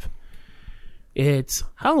 5. It's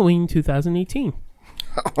Halloween 2018.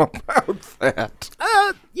 How about that?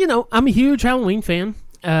 I'm a huge Halloween fan,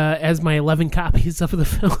 as my 11 copies of the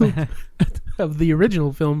film, of the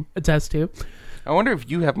original film, attest to. I wonder if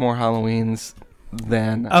you have more Halloweens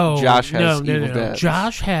than Oh, Josh has no. Evil Dead.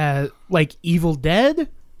 Josh has, like, Evil Dead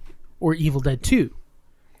or Evil Dead 2.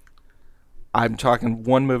 I'm talking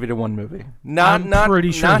one movie to one movie. I'm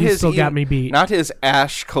pretty sure not he his still got me beat. Not his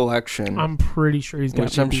Ash collection, I'm pretty sure he's got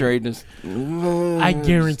which me I'm beat. sure he just. I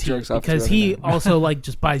guarantee jerks it, off because to he everything. also like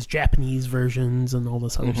just buys Japanese versions and all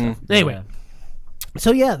this other Mm-hmm. stuff. Anyway,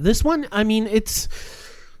 so yeah, this one, I mean, it's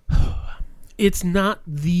not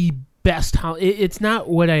the best. It's not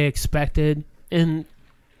what I expected, and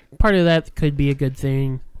part of that could be a good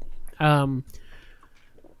thing. Some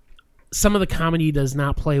of the comedy does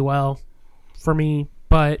not play well for me,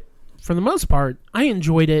 but for the most part, I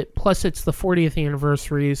enjoyed it. Plus, it's the 40th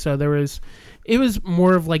anniversary, so it was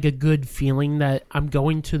more of like a good feeling that I'm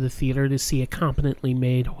going to the theater to see a competently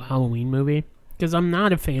made Halloween movie. Because I'm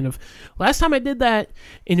not a fan of. Last time I did that,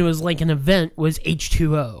 and it was like an event, was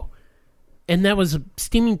H2O. And that was a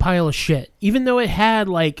steaming pile of shit. Even though it had,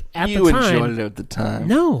 like, at You the time. enjoyed it at the time.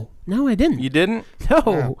 No, I didn't. You didn't?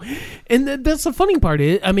 No. And that's the funny part.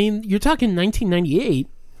 I mean, you're talking 1998,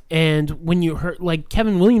 and when you heard, like,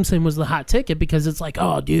 Kevin Williamson was the hot ticket because it's like,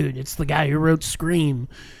 oh, dude, it's the guy who wrote Scream.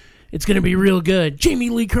 It's going to be real good. Jamie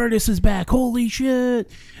Lee Curtis is back. Holy shit.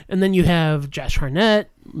 And then you have Josh Hartnett,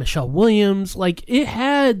 Michelle Williams. Like, it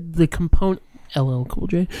had the component... LL Cool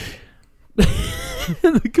J.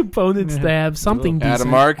 The components to have something decent.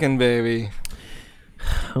 Adam Arkin, baby.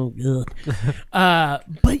 Oh, good.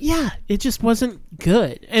 But yeah, it just wasn't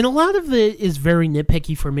good. And a lot of it is very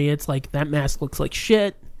nitpicky for me. It's like, that mask looks like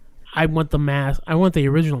shit. I want the mask. I want the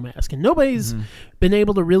original mask, and nobody's been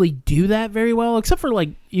able to really do that very well, except for like,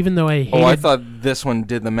 even though I hated, I thought this one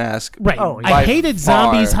did the mask. right. Oh, I by hated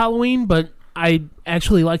far. Zombies Halloween, but I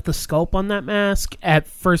actually liked the sculpt on that mask at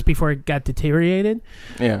first before it got deteriorated.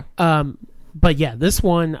 Yeah. But yeah, this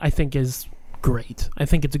one I think is great. I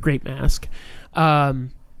think it's a great mask.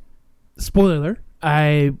 Spoiler: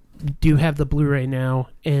 I do have the Blu-ray now,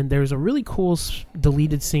 and there's a really cool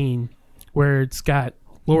deleted scene where it's got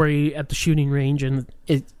Laurie at the shooting range, and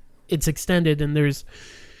it's extended, and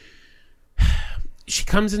she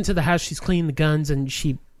comes into the house, she's cleaning the guns, and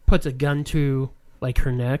she puts a gun to like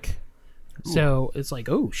her neck. So it's like,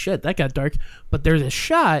 oh shit, that got dark. But there's a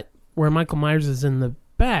shot where Michael Myers is in the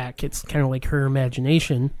back. It's kind of like her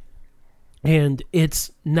imagination, and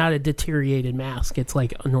it's not a deteriorated mask. It's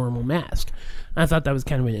like a normal mask. I thought that was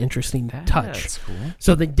kind of an interesting touch. That's cool.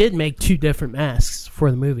 So they did make 2 different masks for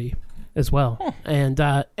the movie as well. And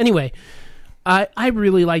anyway, I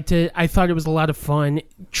really liked it. I thought it was a lot of fun.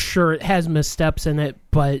 Sure, it has missteps in it,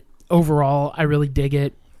 but overall, I really dig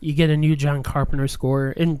it. You get a new John Carpenter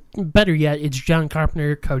score, and better yet, it's John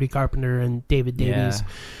Carpenter, Cody Carpenter, and David Davies.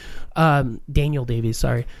 Daniel Davies,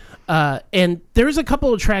 sorry. And there's a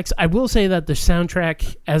couple of tracks. I will say that the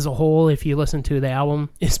soundtrack as a whole, if you listen to the album,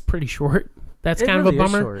 is pretty short. That's kind of a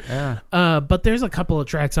bummer. Short, yeah. But there's a couple of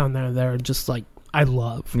tracks on there that are just like, I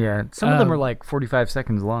love. Yeah, some of them are like 45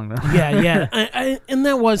 seconds long, though. Yeah. And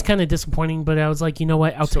that was kind of disappointing, but I was like, you know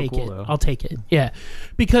what? I'll So take cool, it. though. I'll take it. Yeah.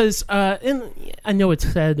 Because, and I know it's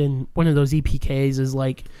said in one of those EPKs is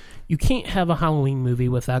like, you can't have a Halloween movie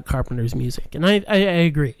without Carpenter's music. And I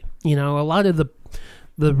agree. You know, a lot of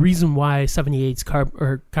the reason why 78's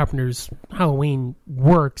Carpenter's Halloween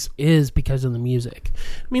works is because of the music.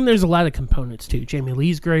 I mean, there's a lot of components too. Jamie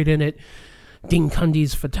Lee's great in it. Dean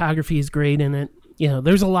Cundy's photography is great in it. You know,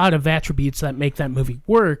 there's a lot of attributes that make that movie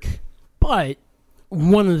work, but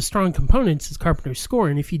one of the strong components is Carpenter's score,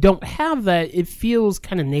 and if you don't have that, it feels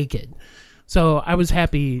kind of naked. So I was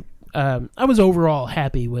happy. I was overall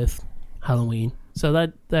happy with Halloween. So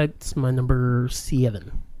that's my number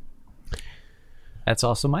 7. That's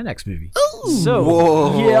also my next movie.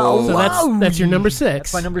 Whoa. So that's your number 6.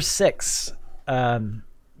 That's my number 6.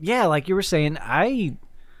 Yeah, like you were saying, I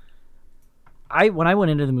when I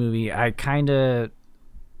went into the movie, I kind of,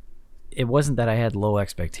 it wasn't that I had low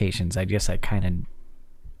expectations. I guess I kind of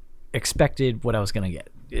expected what I was going to get,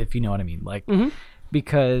 if you know what I mean. Like,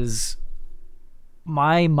 because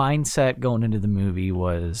my mindset going into the movie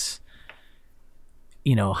was,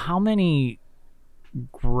 you know, how many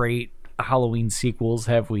great Halloween sequels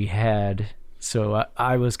have we had? So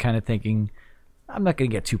I was kind of thinking, I'm not going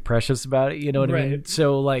to get too precious about it, you know what I mean?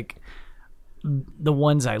 So, like, the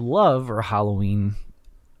ones I love are Halloween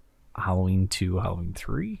 2, Halloween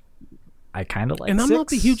 3. I kind of like And I'm 6. not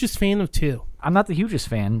the hugest fan of 2. I'm not the hugest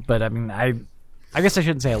fan, but I mean, I guess I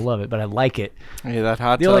shouldn't say I love it, but I like it. Hey, that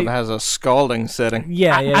hot The tub only- has a scalding setting.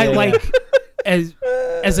 Yeah, I like, as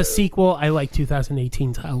a sequel, I like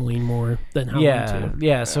 2018's Halloween more than Halloween 2.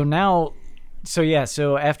 Yeah.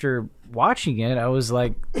 So after watching it, I was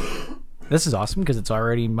like, this is awesome because it's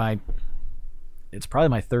already it's probably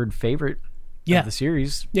my 3rd favorite of the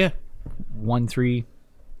series. Yeah. 1, 3,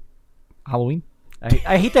 Halloween.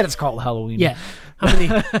 I hate that it's called Halloween. Yeah. How many?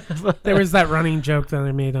 There was that running joke that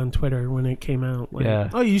I made on Twitter when it came out. Like,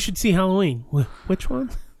 Yeah. oh, you should see Halloween. Which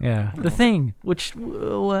one? Yeah. The Thing, which the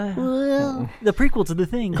prequel to The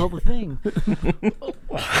Thing called The Thing.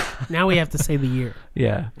 Now we have to say the year.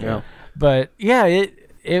 Yeah. Yeah. But yeah,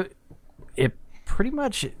 it pretty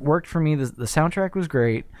much worked for me. The soundtrack was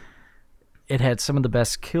great. It had some of the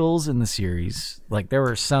best kills in the series. Like, there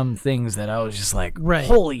were some things that I was just like, Right.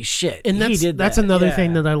 holy shit. And he did that's that. another Yeah.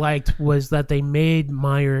 thing that I liked was that they made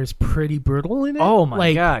Myers pretty brutal in it. Oh my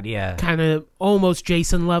like, god, yeah. Kind of almost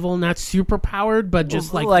Jason level, not super powered, but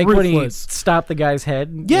just like when he ruthless. stopped the guy's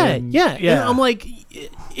head. Yeah. and- And I'm like,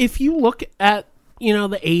 if you look at, you know,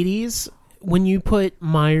 the 80s, when you put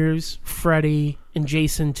Myers, Freddy, and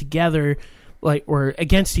Jason together, like, or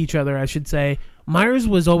against each other, I should say, Myers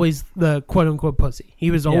was always the quote unquote pussy. He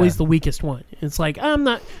was always the weakest one. It's like, I'm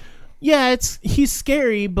not, he's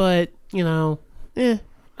scary, but, you know,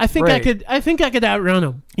 I think I could outrun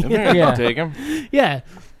him. I'll take him. Yeah.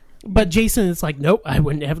 But Jason is like, nope, I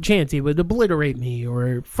wouldn't have a chance. He would obliterate me.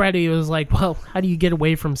 Or Freddy was like, well, how do you get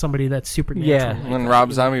away from somebody that's supernatural? Yeah. And then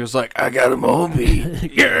Rob Zombie was like, I got him, Obi.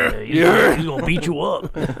 Yeah. He's gonna beat you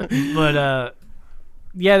up. But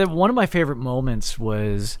one of my favorite moments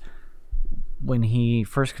was when he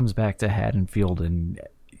first comes back to Haddonfield and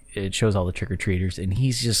it shows all the trick-or-treaters and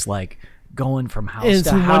he's just like going from house It's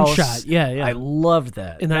to in house. one shot. Yeah, yeah. I loved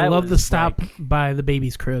that. And I That love the was stop like- by the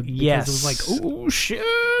baby's crib. Because Yes. it was like, oh, shit.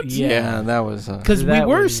 Yeah, that was. Because we That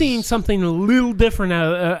were was- seeing something a little different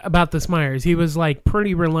about this Myers. He was like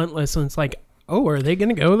pretty relentless, and it's like, oh, are they going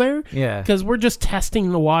to go there? Yeah. Because we're just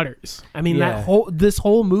testing the waters. I mean, Yeah. this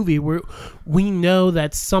whole movie, we know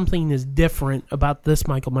that something is different about this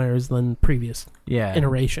Michael Myers than previous Yeah.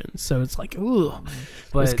 iterations. So it's like, ooh,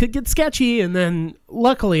 But this could get sketchy. And then,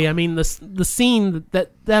 luckily, I mean, the scene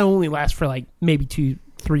that only lasts for like maybe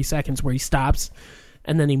 2-3 seconds, where he stops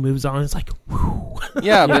and then he moves on. It's like, whew.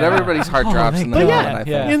 Yeah, but everybody's heart drops in thank that But moment.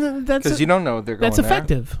 yeah, I think yeah. and that's because you don't know if they're going that's there.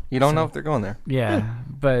 effective. You don't know if they're going there. yeah,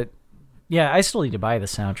 but yeah, I still need to buy the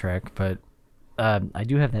soundtrack, but I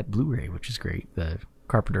do have that Blu-ray, which is great. The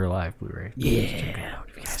Carpenter Alive Blu-ray. Yeah,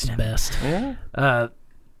 it's the best. Yeah.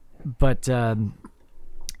 But the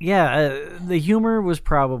humor was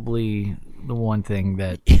probably the one thing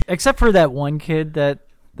that, except for that one kid that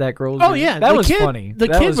girl. Oh yeah, that the was kid, funny. The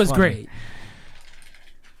That kid was funny. great.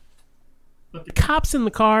 But the cops in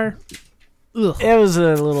the car, ugh. It was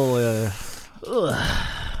a little. It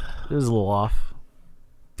was a little off,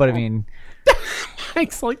 but I mean,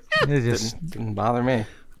 Mike's like, it just Didn't bother me.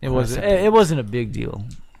 it wasn't a big deal.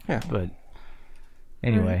 Yeah. But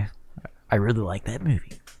anyway, I really like that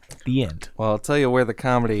movie. The end. Well, I'll tell you where the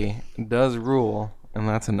comedy does rule, and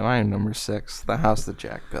that's in my number 6, The House That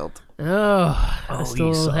Jack Built. oh, I you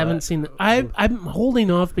still saw haven't it. seen. I'm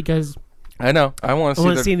holding off because I know. I want to I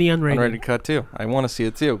want to see the unrated. cut too. I want to see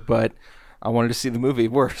it too, but I wanted to see the movie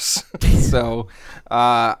worse. So,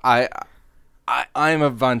 I'm a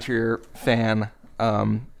Von Trier fan.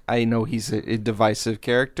 I know he's a divisive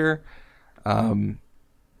character. And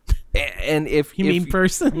if You mean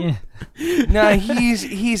person? Yeah. no,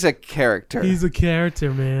 he's a character. He's a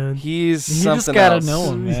character, man. He's You something just gotta else.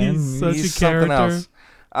 know him, man. He's such He's a character. something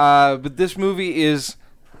else. But this movie is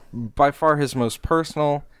by far his most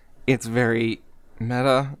personal. It's very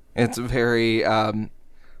meta. It's very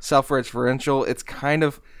self-referential. It's kind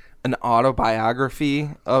of an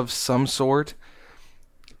autobiography of some sort.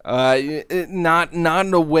 Not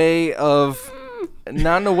in a way of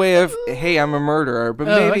hey, I'm a murderer, but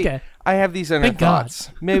Oh, maybe okay. I have these inner Thank God. thoughts.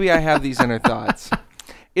 Maybe I have these inner thoughts.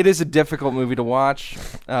 It is a difficult movie to watch.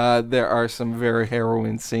 There are some very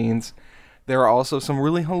harrowing scenes. There are also some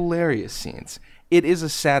really hilarious scenes. It is a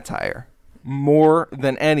satire. More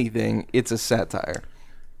than anything, it's a satire.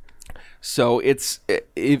 So it's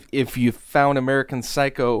if you found American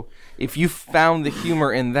Psycho, if you found the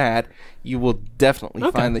humor in that, you will definitely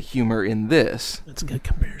Okay. find the humor in this. That's a good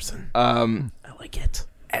comparison. I like it.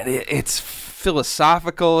 And it's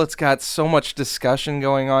philosophical. It's got so much discussion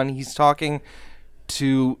going on. He's talking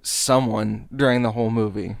to someone during the whole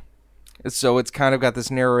movie. So it's kind of got this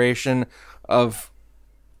narration of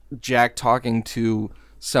Jack talking to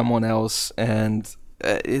someone else, and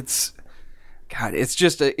it's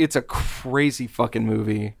a crazy fucking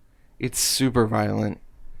movie. It's super violent.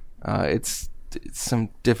 It's some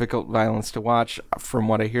difficult violence to watch. From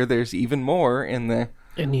what I hear, there's even more in the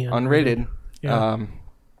In the unrated. Yeah.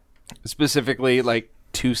 Specifically, like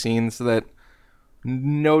 2 scenes that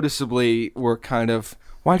noticeably were kind of,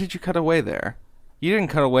 why did you cut away there? You didn't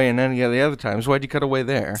cut away in any of the other times. Why'd you cut away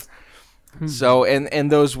there? So,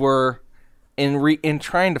 and those were in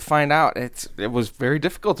trying to find out. It was very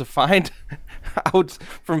difficult to find out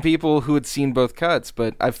from people who had seen both cuts.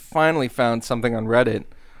 But I finally found something on Reddit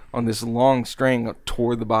on this long string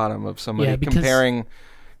toward the bottom of somebody Yeah, because-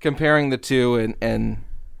 comparing the two, and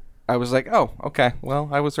I was like, oh, okay, well,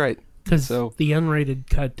 I was right. Because So- the unrated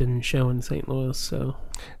cut didn't show in St. Louis, so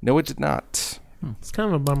No, it did not. it's kind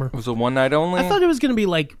of a bummer. It was a one night only. I thought it was going to be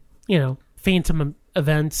like, Phantom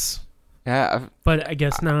events, Yeah, but I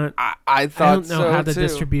guess not. I thought I don't know so how the too.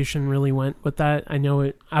 distribution really went with that. I know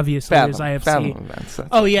it obviously Fathom, is IFC. Fathom events. That's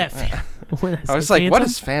Oh it. yeah, When I was like, what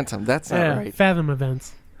is Phantom? That's not right. Fathom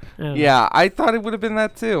events? I don't know. Yeah, I thought it would have been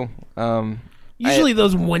that too. Usually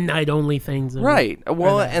those one night only things. Right.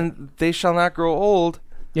 Well, that. and They Shall Not Grow Old.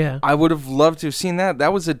 Yeah. I would have loved to have seen that.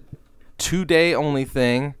 That was a 2-day only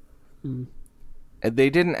thing. And they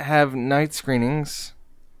didn't have night screenings.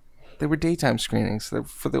 They were daytime screenings. They're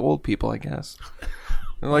for the old people, I guess.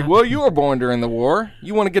 They're like, well, you were born during the war.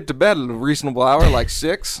 You want to get to bed at a reasonable hour, like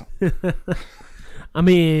 6. I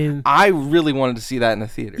mean, I really wanted to see that in the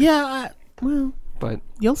theater. yeah. Well, But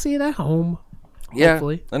you'll see it at home. yeah,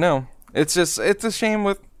 Hopefully. I know. It's a shame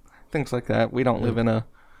with things like that. We don't live in a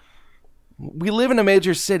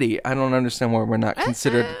major city. I don't understand why we're not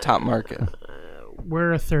considered a top market.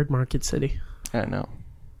 We're a third market city. I know.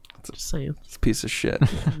 Just saying. It's a piece of shit.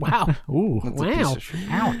 Wow. Ooh. It's a piece Wow. of shit.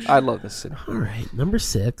 Ouch. I love this city. All right, number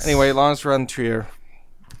 6. Anyway, Lawrence Frontier.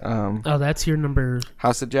 Oh, that's your number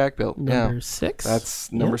House that Jack built. number Yeah. 6?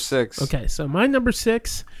 That's number 6. Okay, so my number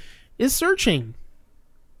 6 is Searching.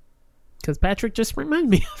 Because Patrick just reminded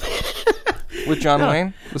me of it. With John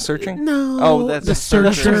Wayne? The Searching? No. Oh, that's The the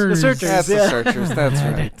Searchers. Searchers. The Searchers. That's the Yeah. Searchers. That's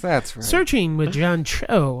right. That's right. Searching with John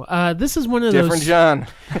Cho. This is one of Different those. John.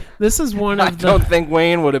 This is one I of the. don't think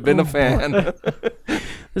Wayne would have been a fan.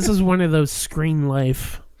 This is one of those Screen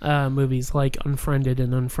Life movies like Unfriended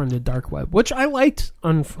and Unfriended Dark Web, which I liked.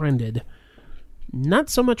 Unfriended, not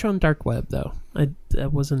so much on Dark Web though. I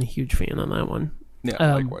wasn't a huge fan on that one.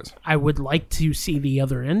 Yeah, likewise. I would like to see the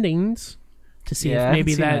other endings to see Yeah, I if haven't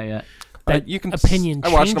maybe seen that yet. that You can. opinion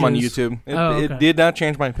I watched them on changes. YouTube. It, Oh, okay. it did not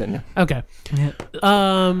change my opinion. Okay. Yeah.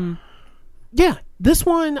 Yeah, this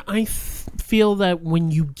one I feel that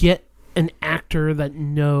when you get an actor that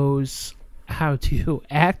knows how to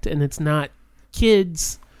act and it's not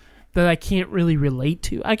kids that I can't really relate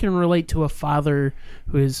to. I can relate to a father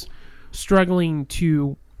who is struggling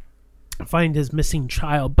to find his missing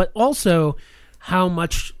child, but also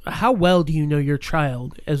how well do you know your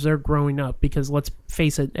child as they're growing up? Because let's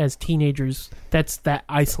face it, as teenagers, that's that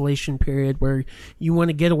isolation period where you want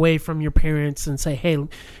to get away from your parents and say, hey,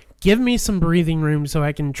 give me some breathing room so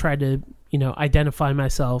I can try to, identify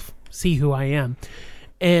myself, see who I am.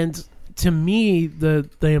 And to me, the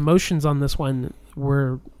emotions on this one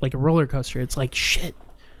were like a roller coaster. It's like, shit,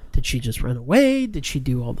 did she just run away? Did she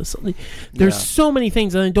do all this? There's so many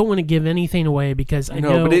things, and I don't want to give anything away because I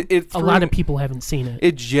know but it a lot of people haven't seen it.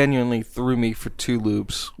 It genuinely threw me for 2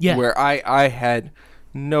 loops. Yeah. Where I had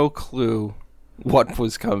no clue what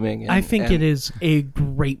was coming. I think it is a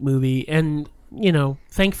great movie, and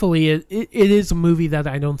thankfully it is a movie that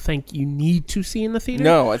I don't think you need to see in the theater.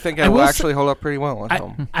 No, I think I it will will actually hold up pretty well at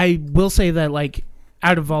home. I will say that, like,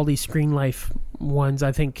 out of all these Screen Life ones,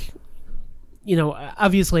 I think,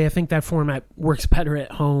 obviously I think that format works better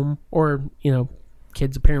at home, or,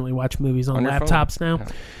 kids apparently watch movies on your phone. laptops now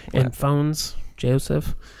and phones,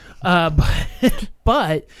 Joseph.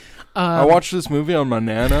 But I watched this movie on my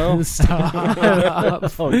Nano. stop. Oh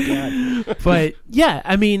god. But yeah,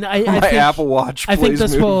 I mean, I My think, Apple Watch I think plays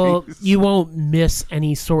this movies. you won't miss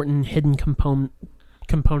any sort of hidden component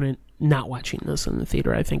not watching this in the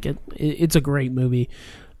theater. I think it's a great movie.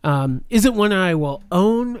 Is it one I will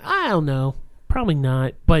own? I don't know. Probably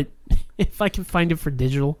not. But if I can find it for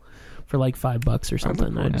digital for like $5 or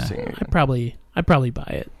something, forward to seeing it. I'd probably buy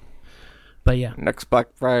it. But yeah. Next Black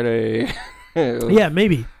Friday. Yeah,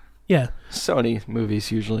 maybe. Yeah. Sony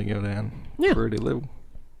movies usually go down Yeah. pretty low.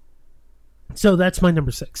 So that's my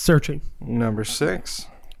number 6, Searching. Number 6.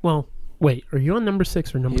 Well, wait, are you on number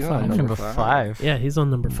 6 or number He's on 5? number Number 5. 5. Yeah, he's on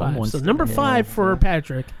number 5. Almost. So number Yeah. 5 for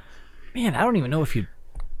Patrick. Man, I don't even know if you'd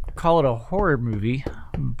call it a horror movie,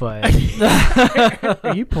 but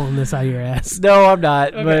Are you pulling this out of your ass? no, I'm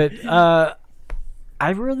not. But I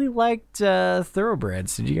really liked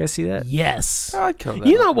Thoroughbreds. Did you guys see that? Yes. I'd call that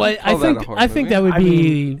You know what? I call that a think horror I think movie. that would I be.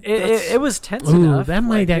 mean, it was tense Ooh, enough. that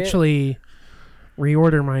might Like, actually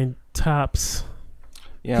reorder my tops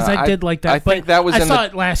Yeah, because I did like that. I think but that was I in saw the.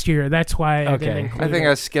 it last year. That's why. I Okay. didn't I include think it.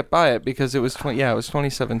 I skipped by it because it was it was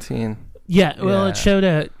 2017. Yeah, well, Yeah. it showed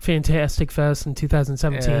at Fantastic Fest in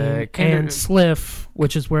 2017 it came and to- Sliff,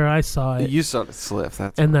 which is where I saw it. You saw the Sliff.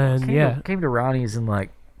 That's And then came to Ronnie's in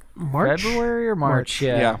like March. February or March.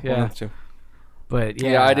 yeah, Yeah. one of the two. But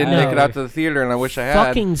Yeah, I didn't No. make it out to the theater, and I wish I had.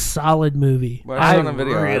 Fucking solid movie. But I saw it on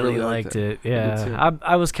video. I really liked it. I did Yeah, too.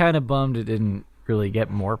 I was kind of bummed it didn't really get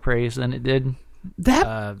more praise than it did.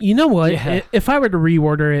 That you know what? yeah. If I were to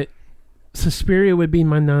reorder it, Suspiria would be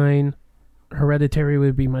my 9, Hereditary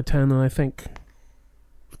would be my 10, and I think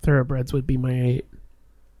Thoroughbreds would be my 8.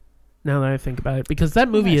 Now that I think about it, because that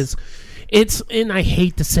movie Nice. and I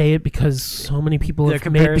hate to say it because so many people have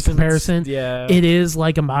made the comparison. Yeah, It is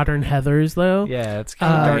like a modern Heathers, though. yeah, it's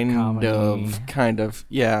kind of dark comedy. Kind of,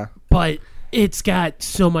 yeah. But it's got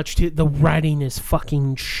so much to the writing is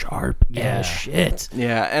fucking sharp Yeah. as shit.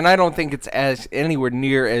 Yeah, and I don't think it's as anywhere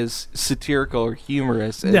near as satirical or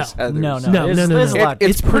humorous as No. Heathers. No, No, there's, no, there's no. a lot. It's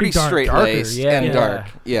It's pretty pretty dark. straight laced Darker, yeah. and Yeah. dark.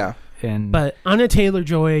 Yeah. and But Anna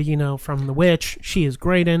Taylor-Joy, from The Witch, she is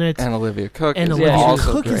great in it. And Olivia Cook And is Olivia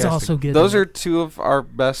also Cook is great. also good. Those in are it. two of our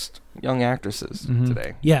best young actresses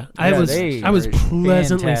today. Yeah, I Yeah, was they I was are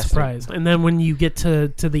pleasantly fantastic. surprised. And then when you get to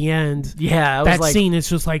the end, yeah, I was that like, scene is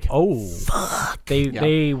just like, oh,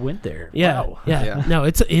 they went there. yeah, Wow. yeah, no,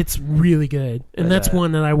 it's really good, and But, that's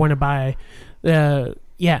one that I want to buy.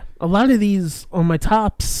 Yeah, a lot of these on my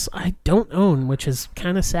tops I don't own, which is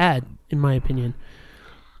kind of sad in my opinion.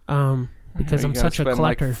 because You I'm gotta such a spend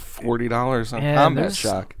collector. like $40 on Yeah, Combat there's-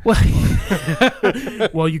 Shock.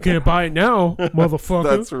 Well, you can't buy it now, motherfucker.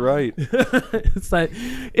 That's right. It's like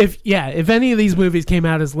if any of these movies came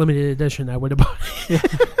out as limited edition, I would have bought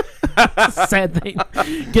it. Sad thing.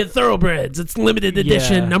 Get Thoroughbreds. It's limited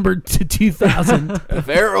edition, Yeah. numbered to 2000. If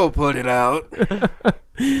Arrow put it out.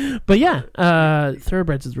 But yeah,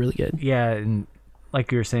 Thoroughbreds is really good. Yeah, and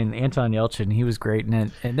like you were saying, Anton Yelchin, he was great in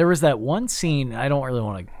it. And there was that one scene, I don't really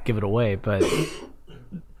want to give it away, but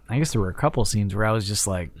I guess there were a couple scenes where I was just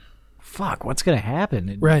like, fuck, what's going to happen?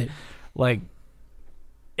 And, Right. Like,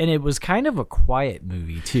 and it was kind of a quiet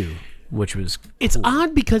movie, too, which was It's cool.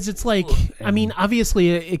 odd because it's like, I mean,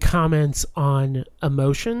 obviously it comments on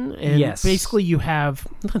emotion, and Yes. basically you have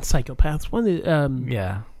not psychopaths.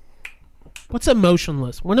 Yeah. What's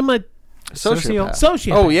emotionless? One of my Sociopath.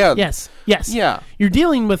 sociopaths. Oh, yeah. Yes. Yeah. You're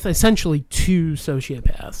dealing with essentially two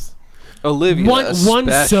sociopaths. Olivia, One so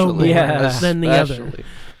especially. Yeah. than the other. Especially.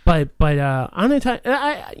 But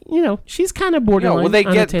Anna, she's kind of borderline. No, well, they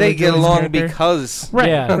Anna get Taylor-Joy's along character. because right,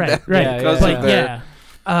 Yeah. right. Yeah, because But of their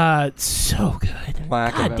so good.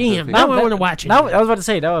 lack of God damn! empathy. Now I want to watch it. Now, I was about to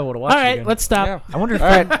say, now I want to watch All it right, again. let's stop. Yeah. I wonder if, All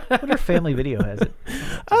right. I wonder if Family Video has it.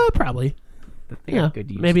 Probably. They Yeah, got good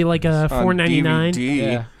use. maybe like a On $4.99. DVD,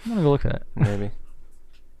 Yeah. I'm going to go look at that. maybe.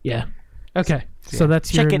 Yeah. Okay. So that's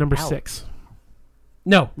Check your it number out. 6.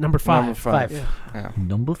 No, number 5. Number 5. Yeah.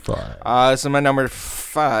 Number 5. So my number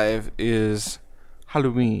 5 is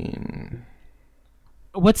Halloween.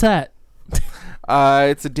 What's that?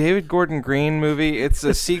 It's a David Gordon Green movie. It's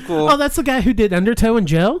a sequel. Oh, that's the guy who did Undertow and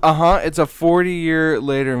Joe? It's a 40-year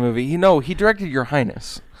later movie. He directed Your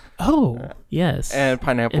Highness Oh, yes. and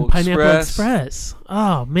Pineapple And Pineapple Express. Express.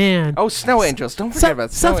 Oh, man. Oh, Snow Angels. Don't forget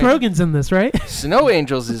about Snow Seth Angels. Rogen's in this, right? Snow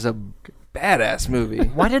Angels is a badass movie.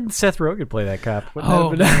 Why didn't Seth Rogen play that cop? Wouldn't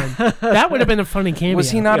Oh, that have been- man. That would have been a funny cameo.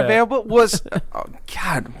 Was he not Yeah. available? Oh,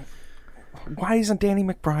 God. Why isn't Danny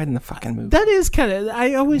McBride in the fucking movie? That is kind of...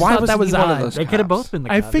 I always Why thought was that he was one of odd. those They could have cops? both been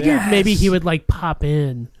the I cops. figured maybe he Yes. would, like, pop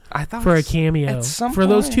in I thought for a s- cameo at some for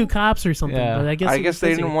those point. two cops or something. Yeah. But I guess I he guess was they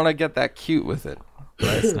busy. didn't want to get that cute with it.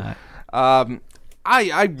 It's not.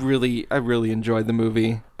 I really enjoyed the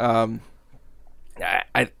movie.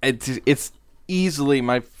 It's easily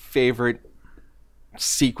my favorite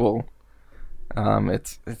sequel.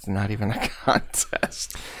 It's not even a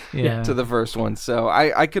contest Yeah. to the first one. So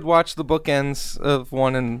I could watch the bookends of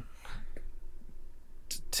 1 and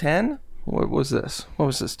 10. What was this?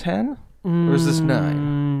 10? Or is this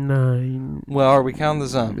 9? 9. Well, are we counting the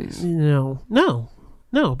zombies?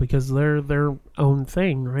 No, because they're their own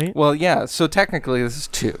thing, right? Well, yeah. So technically, this is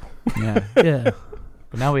 2. Yeah. Yeah.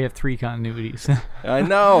 But now we have 3 continuities. I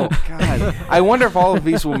know. God. I wonder if all of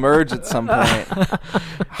these will merge at some point.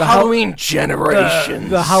 Halloween Generations.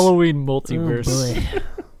 the Halloween Oh, multiverse. boy.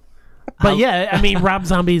 But yeah, I mean, Rob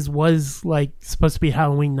Zombies was like supposed to be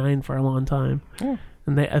Halloween 9 for a long time,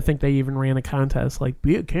 and I think they even ran a contest like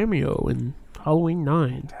be a cameo in Halloween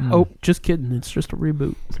 9. Oh, just kidding! It's just a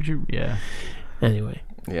reboot. Yeah. Anyway,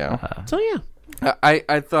 Yeah. so yeah,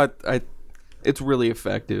 I thought it's really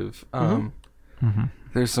effective.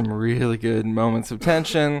 There's some really good moments of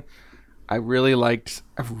tension. I really liked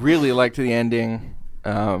the ending.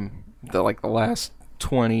 The last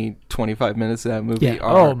 20-25 minutes of that movie Yeah.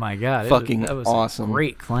 are Oh my god. fucking that was awesome. A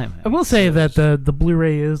great climax. I will say that the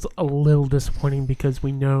Blu-ray is a little disappointing because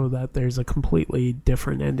we know that there's a completely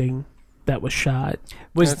different ending that was shot.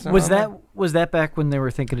 That's Was not was that back when they were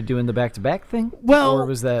thinking of doing the back-to-back thing? Well, or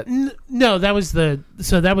was that No, that was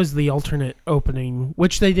the alternate opening,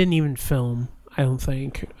 which they didn't even film, I don't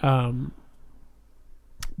think.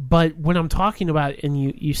 But when I'm talking about, and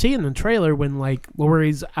you see in the trailer when like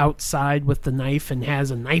Laurie's outside with the knife and has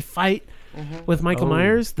a knife fight with Michael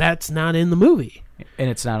Myers, that's not in the movie, and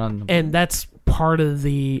it's not on the and that's part of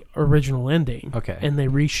the original ending. Okay. and they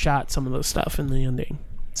reshot some of the stuff in the ending,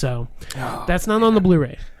 so that's not on the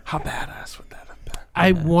Blu-ray. How badass would that have been?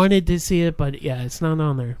 I wanted to see it, but yeah, it's not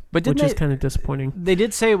on there, But which didn't is they- kind of disappointing. They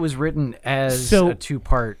did say it was written as So- a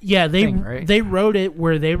 2-part. Yeah, they thing, right? they wrote it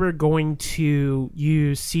where they were going to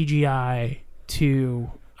use CGI to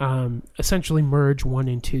essentially merge 1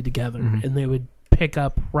 and 2 together, and they would pick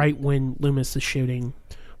up right when Loomis is shooting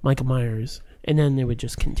Michael Myers, and then they would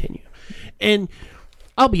just continue. And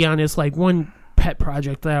I'll be honest, like one pet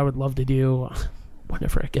project that I would love to do,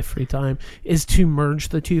 whenever I get free time, is to merge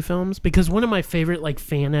the 2 films, because one of my favorite like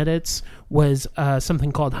fan edits was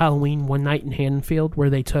something called Halloween One Night in Haddonfield, where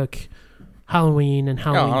they took Halloween and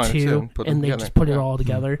Halloween Halloween 2 2, put them and they together, just put it yeah. all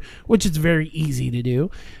together, which is very easy to do.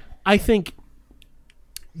 I think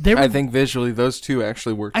I think visually those two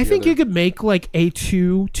actually work. I think together. you could make like a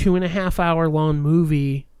 2.5 hour long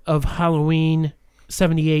movie of Halloween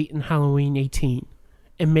 78 and Halloween 18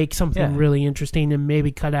 and make something really interesting and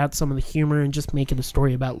maybe cut out some of the humor and just make it a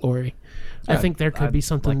story about Laurie. I think there could be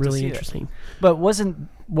something like to really see it. interesting. But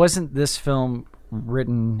wasn't this film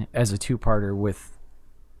written as a two-parter with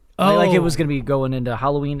like it was going to be going into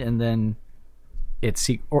Halloween and then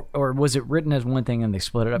or was it written as one thing and they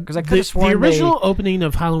split it up? Because I could have sworn the original opening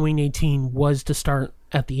of Halloween 18 was to start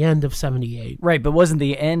at the end of 78. Right, but wasn't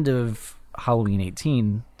the end of Halloween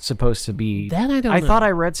 18 supposed to be... That I don't know. thought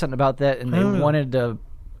I read something about that, and they don't know. wanted to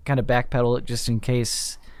kind of backpedal it just in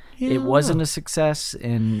case Yeah, I it don't wasn't know. a success.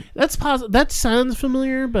 And That's that sounds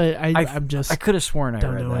familiar, but I'm just... I could have sworn I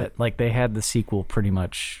don't read know that. it. Like, they had the sequel pretty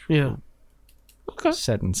much Yeah. Okay.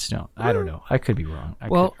 set in stone. I don't know. I could be wrong.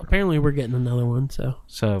 Well, apparently we're getting another one, so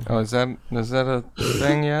so Oh, is that a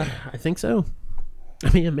thing yet? I think so.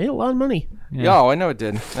 I mean, it made a lot of money. Yeah, I know it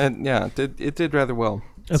did. It did rather well.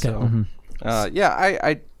 Okay. So,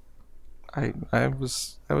 I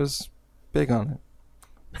was big on it.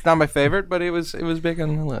 It's not my favorite, but it was big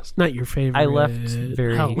on the list. Not your favorite. I left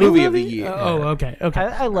very- Halloween Movie of the year. Oh, okay.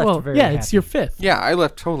 I left well, very yeah, it's happy. your fifth. Yeah, I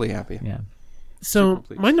left totally happy. Yeah. So Super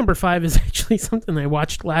pleased. my number 5 is actually something I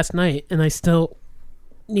watched last night, and I still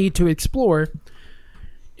need to explore,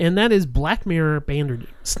 and that is Black Mirror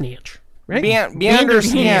Bandersnatch. Right?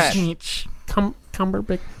 Bandersnatch.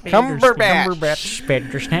 Cumberbatch. Cumberbatch.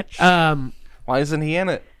 Bandersnatch. Why isn't he in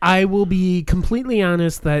it? I will be completely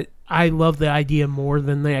honest that I love the idea more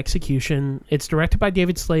than the execution. It's directed by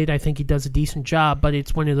David Slade. I think he does a decent job, but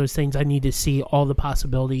it's one of those things I need to see all the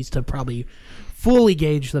possibilities to probably fully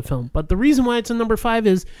gauge the film. But the reason why it's a number 5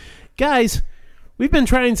 is, guys, we've been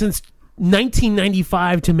trying since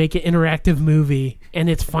 1995 to make an interactive movie, and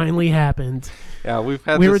it's finally happened. Yeah, we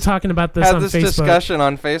Were talking about this on Facebook. discussion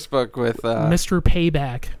on Facebook with Mr.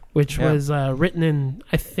 Payback, which Yeah. was written and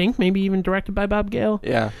I think maybe even directed by Bob Gale.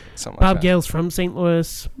 yeah, something Bob like that. Gale's from St.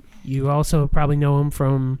 Louis. You also probably know him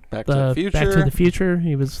from Back to the Future. Back to the Future.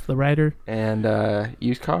 He was the writer. And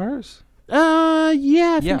used cars.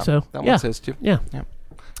 Yeah, I think so. That yeah. one says too. Yeah. Yep.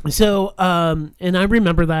 So, and I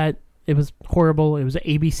remember that it was horrible. It was an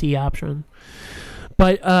ABC option.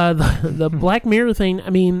 But the Black Mirror thing, I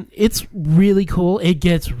mean, it's really cool. It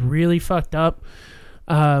gets really fucked up.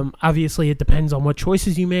 Obviously, it depends on what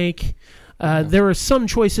choices you make. There are some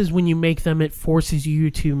choices when you make them, it forces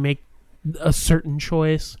you to make a certain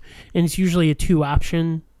choice, and it's usually a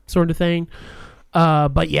 2-option sort of thing.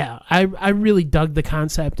 But yeah, I really dug the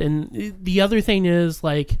concept. And the other thing is,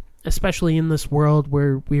 like, especially in this world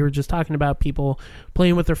where we were just talking about people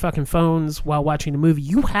playing with their fucking phones while watching a movie,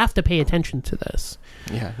 you have to pay attention to this.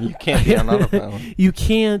 Yeah, you can't be on autopilot. You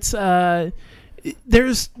can't.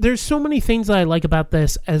 There's so many things that I like about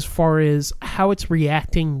this as far as how it's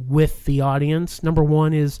reacting with the audience. Number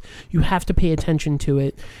one is you have to pay attention to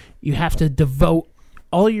it. You have to devote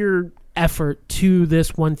all your effort to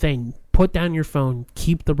this one thing. Put down your phone.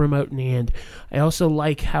 Keep the remote in hand. I also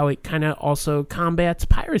like how it kind of also combats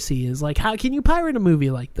piracy. Is like, how can you pirate a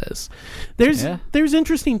movie like this? There's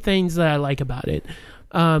interesting things that I like about it.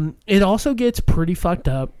 It also gets pretty fucked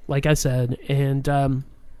up, like I said, and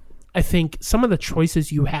I think some of the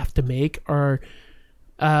choices you have to make are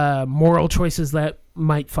moral choices that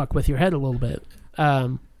might fuck with your head a little bit.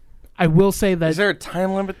 I will say that Is there a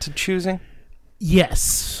time limit to choosing?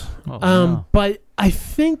 yes. Oh, no. But I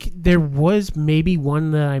think there was maybe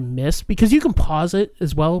one that I missed because you can pause it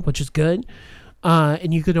as well, which is good.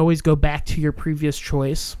 And you can always go back to your previous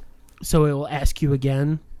choice. So it will ask you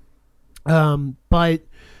again. But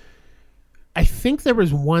I think there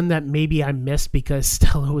was one that maybe I missed because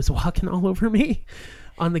Stella was walking all over me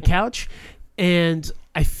on the couch. And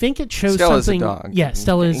I think it shows Stella's something. a dog. Yeah,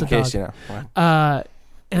 Stella is in a case dog. you know.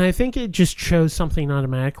 And I think it just chose something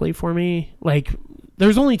automatically for me. Like,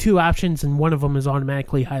 there's only 2 options, and one of them is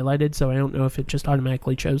automatically highlighted, so I don't know if it just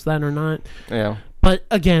automatically chose that or not. Yeah. But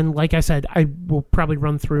again, like I said, I will probably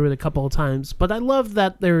run through it a couple of times. But I love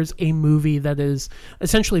that there's a movie that is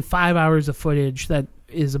essentially 5 hours of footage that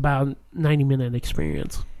is about 90-minute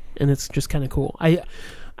experience, and it's just kind of cool.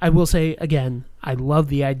 I will say, again, I love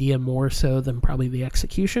the idea more so than probably the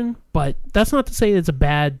execution, but that's not to say it's a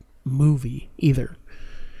bad movie either.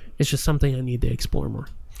 It's just something I need to explore more.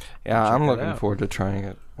 Yeah, I'm it looking out. forward to trying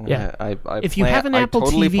it. Yeah. I If you have an Apple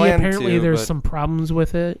totally TV, plan apparently to, there's but some problems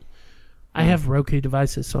with it. I have Roku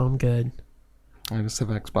devices, so I'm good. I just have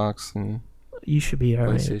Xbox and You should be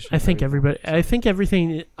alright. PlayStation, I think everything. I think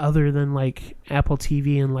everything other than like Apple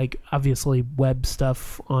TV and like obviously web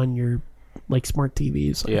stuff on your like smart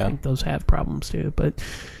TVs, I Yeah. think those have problems too. But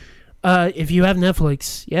if you have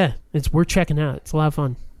Netflix, yeah, it's worth checking out. It's a lot of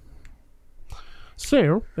fun.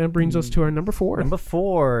 So that brings us to our number 4. Number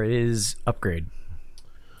 4 is Upgrade.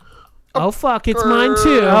 Oh fuck, it's mine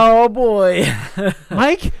too. Oh boy.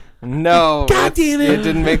 Mike, No, God damn it. it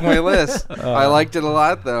didn't make my list. I liked it a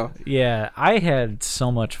lot, though. Yeah, I had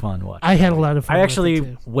so much fun watching. I had a lot of fun. I with actually it,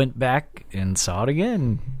 too. went back and saw it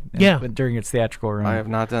again. Yeah. During its theatrical run. I have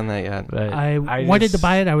not done that yet. But I wanted to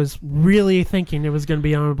buy it. I was really thinking it was going to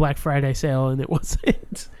be on a Black Friday sale, and it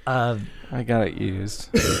wasn't. I got it used.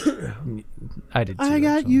 I did. Too, I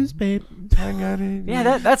got actually. used, babe. I got it.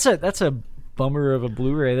 Yeah, that's a bummer of a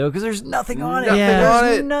Blu-ray though, because there's nothing on it. Nothing Yeah. on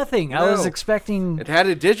There's it. nothing. I was No. expecting It had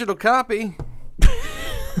a digital copy.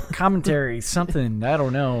 commentary, something. I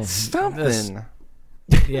don't know. Something.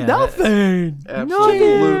 Yeah, Nothing.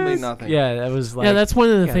 Absolutely nothing. Yeah, that was like. Yeah, that's one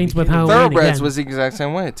of the gotta things be with kidding me. Halloween. Thoroughbreds again. was the exact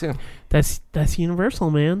same way, too. That's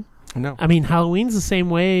Universal, man. No. I mean, Halloween's the same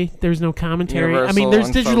way. There's no commentary. I mean, there's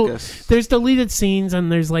Universal, digital. Unfocus. There's deleted scenes and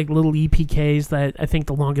there's like little EPKs that I think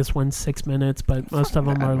the longest one's 6 minutes, but most of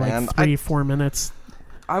them that, are like man. 3-4 minutes.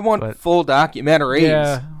 I want But- full documentaries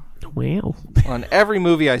Yeah. Wow. on every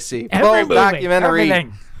movie I see. Every Full movie. documentary.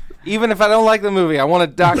 Everything. Even if I don't like the movie, I want a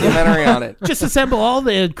documentary on it. Just assemble all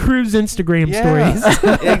the cruise Instagram stories.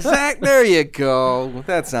 Exact. There you go.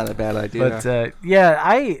 That's not a bad idea. But yeah,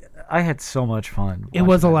 I had so much fun. It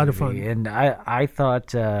was watching a that lot of movie, fun. and I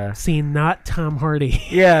thought Seeing not Tom Hardy.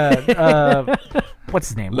 yeah. What's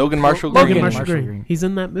his name? Logan Marshall Logan Green. Marshall Green. He's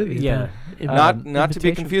in that movie. Yeah. Not to be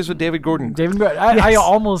Invitation. confused with David Gordon. David Gordon. I Yes.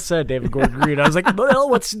 almost said David Gordon Green. I was like, well,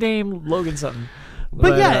 what's his name? Logan something.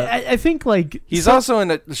 But yeah, I think like He's also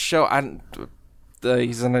in a show.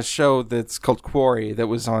 He's in a show that's called Quarry that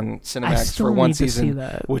was on I Cinemax still for one need to see season,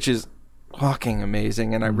 that. which is fucking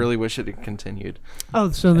amazing, and I really wish it had continued. Oh,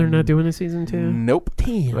 so they're not doing a season 2? Nope.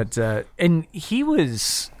 Damn. But and he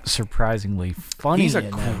was surprisingly funny. He's a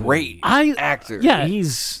in that great I actor. yeah.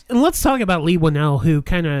 He's And let's talk about Lee Winnell, who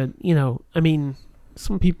kind of, I mean,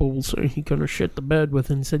 some people will say he kind of shit the bed with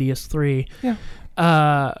Insidious 3. Yeah.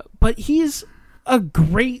 But he's a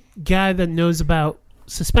great guy that knows about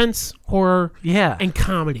suspense, horror, yeah. and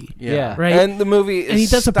comedy. Yeah. Right? And the movie is And he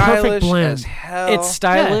does a perfect stylish blend. as hell. It's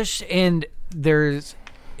stylish and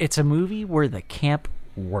it's a movie where the camp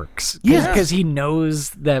works. Yeah. Because he knows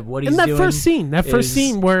that what he's And that doing. first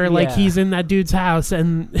scene where like yeah. he's in that dude's house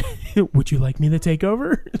and would you like me to take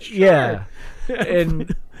over? Yeah.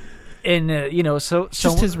 and so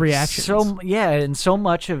Just his reactions. And so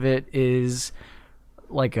much of it is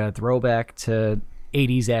like a throwback to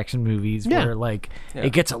 80s action movies Yeah. where like Yeah. it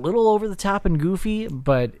gets a little over the top and goofy,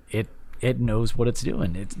 but it knows what it's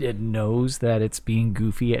doing. It knows that it's being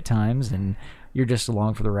goofy at times, and you're just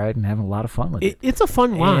along for the ride and having a lot of fun with it. It's a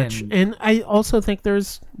fun watch, And- and I also think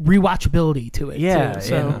there's rewatchability to it. Yeah, too,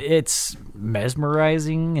 so. and it's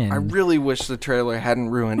mesmerizing. And I really wish the trailer hadn't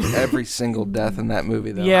ruined every single death in that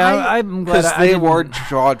movie, though. yeah, I'm glad Because I they didn't- were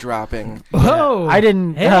jaw dropping. Oh, I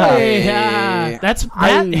didn't. Hey, Hey. that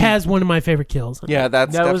I- has one of my favorite kills. Yeah,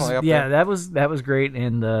 that's that was definitely up there. that was great.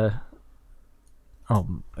 And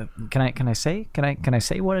can I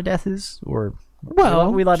say what a death is, or Well, are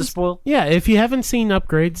we allowed to just- spoil? Yeah, if you haven't seen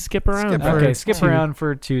Upgrade, skip around. Skip for Okay, skip two- around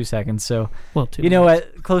for 2 seconds. So 2 you know minutes.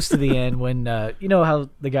 what? Close to the end, when you know how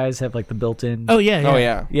the guys have like the built-in. Oh yeah, Oh,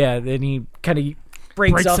 yeah. yeah. Then he kind of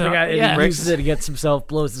breaks off the up, guy and yeah. he uses it against himself,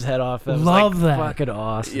 blows his head off. I was Love like, that. Fucking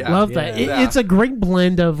awesome. Yeah. Love that. Yeah. It's a great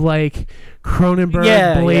blend of like Cronenberg,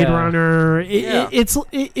 Yeah, Blade yeah. Runner. Yeah.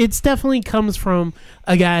 It's definitely comes from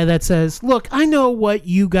a guy that says, "Look, I know what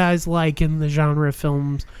you guys like in the genre of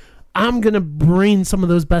films. I'm gonna bring some of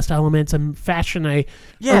those best elements and fashion a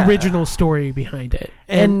Yeah. original story behind it."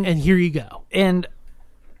 And here you go. And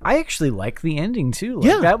I actually like the ending too. Like,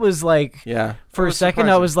 Yeah. that was like Yeah. for It a was second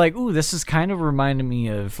I surprising. was like, ooh, this is kind of reminding me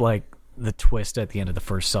of like the twist at the end of the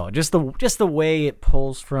first Saw. Just the way it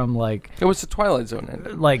pulls from like It was the Twilight Zone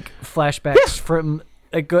ending. flashbacks from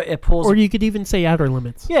it pulls Or you could even say Outer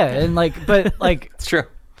Limits. yeah, and like but like It's true.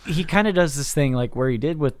 he kind of does this thing like where he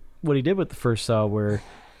did with what he did with the first Saw, where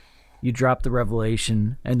you drop the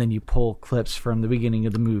revelation and then you pull clips from the beginning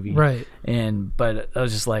of the movie. Right. But I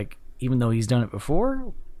was just like, even though he's done it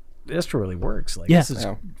before, this really works. Like Yeah. this is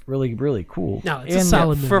Yeah. really, really cool. No, it's a And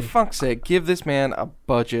solid movie. For fuck's sake, give this man a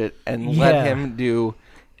budget and Yeah. let him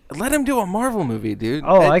do a Marvel movie, dude.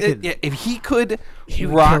 Oh, I could- yeah, if he could He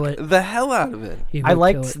would rock kill it. the hell out of it. He I would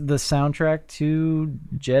liked kill it. the soundtrack to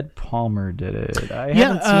Jed Palmer did it. I Yeah,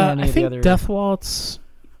 haven't seen any I of the think other. Death Waltz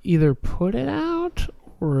either put it out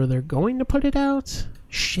or they're going to put it out.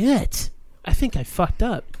 Shit. I think I fucked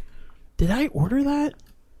up. Did I order that?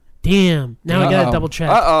 Damn. Now I gotta double check.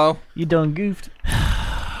 Uh-oh. You done goofed.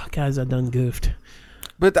 Guys, I done goofed.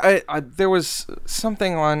 But there was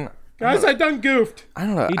something on Guys, I done goofed. I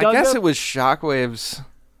don't know. He I dug guess up? it was Shockwave's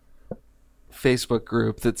Facebook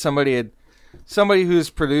group that somebody who's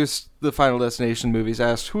produced the Final Destination movies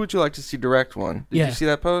asked, "Who would you like to see direct one?" Did Yeah. you see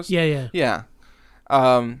that post? Yeah. Yeah.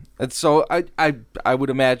 And so I would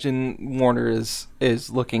imagine Warner is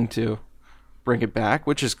looking to bring it back,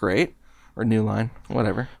 which is great, or New Line,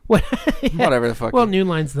 whatever, What? whatever the fuck. Well, New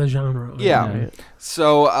Line's the genre. Yeah.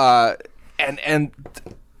 So, and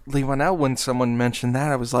Lee Wanell, when someone mentioned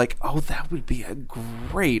that, I was like, oh, that would be a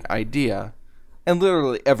great idea. And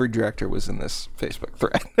literally every director was in this Facebook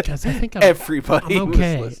thread. Guys, I think I'm Everybody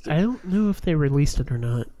okay. was listed. I don't know if they released it or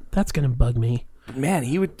not. That's gonna bug me. Man,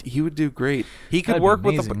 he would do great. He could That'd be work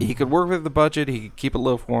with amazing. he could work with the budget. He could keep it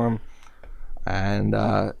low for him. And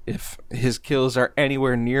if his kills are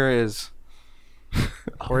anywhere near as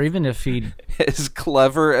Or even if he, as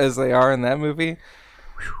clever as they are in that movie,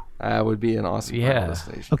 would be an awesome Yeah. Final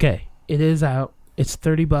Destination. Okay, it is out. It's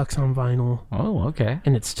 $30 on vinyl, oh, okay.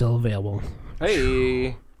 and it's still available.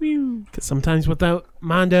 Hey. Because sometimes without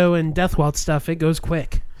Mondo and Death Waltz stuff, it goes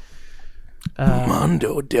quick.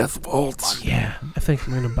 Mondo Death Waltz. Yeah, I think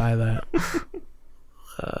I'm gonna buy that.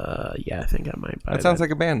 Yeah, I think I might buy that. That sounds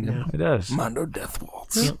like a band name. Yeah. It does. Mondo Death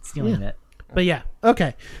Waltz. Stealing it. But yeah,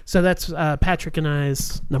 okay. So that's Patrick and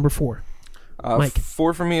I's number 4. Mike.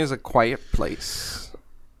 4 for me is A Quiet Place.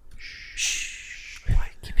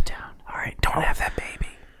 Keep it down. All right. Don't have that baby.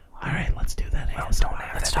 All right, let's do that. Let's talk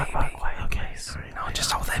about Quiet Place. All right, No,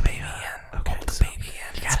 just hold that baby in. Okay, Hold the so- baby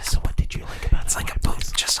in. So what did you like about it? It's like a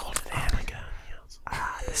boot. Just hold it in. Oh my god.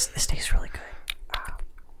 Yes. This tastes really good.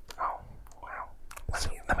 Oh, wow.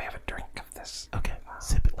 Let me have a drink of this. Okay,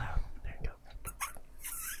 sip it loud. There you go.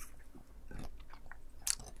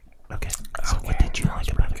 Okay, so what did you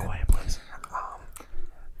like about A Quiet Place? I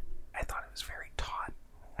thought it was very taut.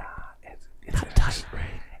 It's Not tight, right?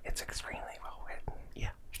 It's extremely well written. Yeah.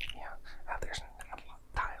 Yeah. There's not a lot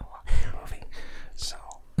of dialogue in the movie. So,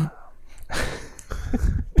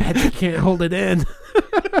 Patrick can't hold it in.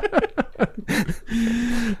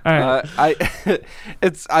 All right.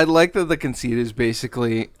 I like that the conceit is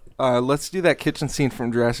basically, let's do that kitchen scene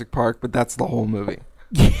from Jurassic Park, but that's the whole movie.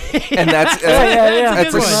 And that's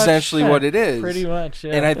That's good one. essentially what it is. Pretty much.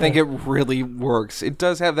 Yeah. And I think it really works. It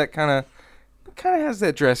does have that kind of has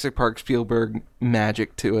that Jurassic Park Spielberg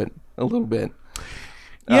magic to it a little bit.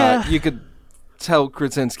 Yeah. You could tell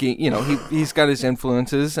Krasinski, he's got his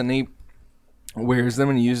influences and he wears them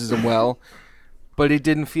and he uses them well. But it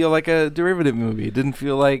didn't feel like a derivative movie. It didn't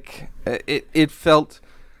feel like it felt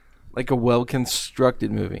like a well-constructed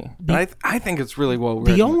movie. I think it's really well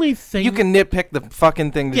written. The only thing You can nitpick the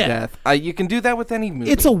fucking thing to Yeah. death. You can do that with any movie.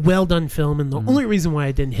 it's a well done film, and the only reason why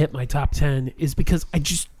I didn't hit my top 10 is because I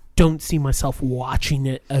just don't see myself watching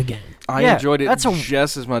it again. I Yeah, enjoyed it that's a-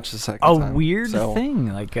 just as much the second a time. weird So,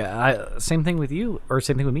 thing. Like same thing with you, or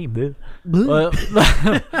same thing with me. Bleh.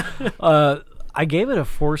 I gave it a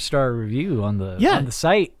 4-star review on the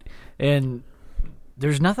site, and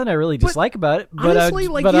there's nothing I really dislike about it. But Honestly,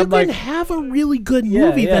 but you I'm can have a really good Yeah,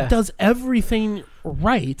 movie yeah. that does everything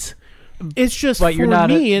right. It's just but for you're not.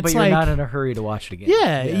 me, But it's you're like not in a hurry to watch it again.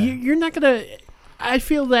 yeah, you're not gonna. I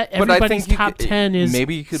feel that But I everybody's think you top could- 10 is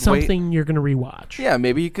maybe you could something you're gonna rewatch. yeah,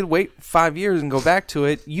 maybe you could wait 5 years and go back to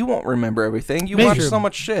it. You won't remember everything. You Maybe. watch so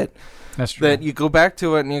much shit That's true. that you go back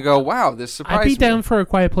to it and you go, "Wow, this surprised I'd be me." down for A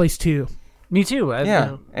Quiet Place too. Me too.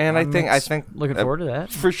 Yeah, and I think looking forward to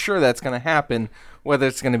that. for sure that's going to happen. Whether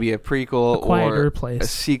it's going to be a prequel Quieter or Place. a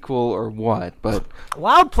sequel or what, but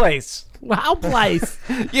Loud Place. Wow, Place.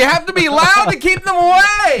 you have to be loud to keep them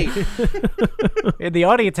away. And the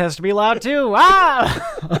audience has to be loud too.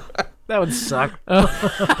 Ah, that would suck.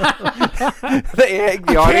 They egg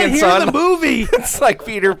the audience hear on the movie. It's like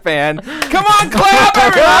Peter Pan. Come on, clap,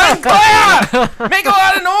 everyone, clap! Make a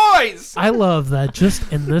lot of noise. I love that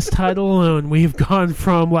just in this title alone, we've gone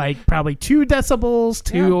from like probably 2 decibels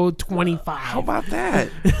to 25. How about that?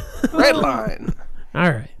 Red line. All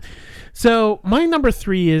right. So my number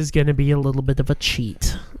 3 is going to be a little bit of a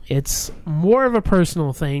cheat. It's more of a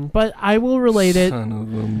personal thing, but I will relate it. Son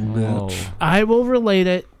of a bitch. I will relate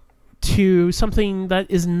it to something that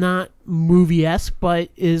is not movie-esque, but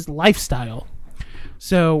is lifestyle.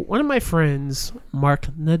 So one of my friends, Mark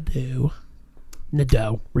Nadeau,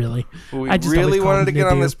 really. We I just really always call wanted him to get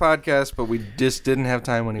on Nadeau. this podcast, but we just didn't have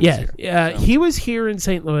time when he was Yeah, here. yeah. He was here in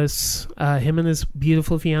St. Louis. Him and his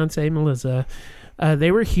beautiful fiancee Melissa.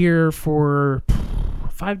 They were here for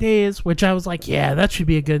 5 days, which I was like, yeah, that should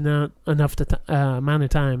be a good enough amount of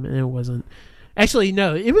time, and it wasn't. Actually,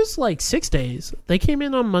 no, it was like 6 days. They came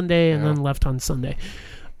in on Monday and then left on Sunday.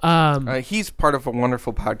 He's part of a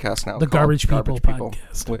wonderful podcast now. The called Garbage People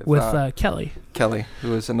podcast with Kelly,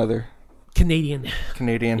 who is another Canadian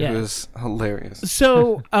who is hilarious.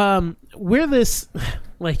 So,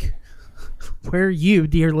 where you,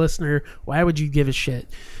 dear listener, why would you give a shit?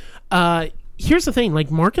 Here's the thing, like,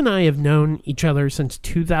 Mark and I have known each other since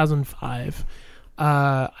 2005.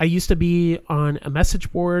 I used to be on a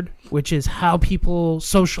message board, which is how people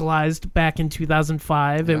socialized back in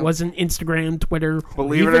 2005. It wasn't Instagram, Twitter,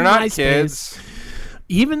 Believe it or not, kids.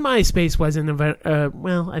 Even MySpace wasn't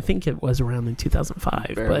well, I think it was around in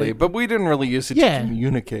 2005. Barely, but we didn't really use it to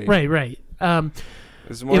communicate. Right.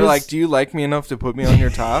 It's more like, do you like me enough to put me on your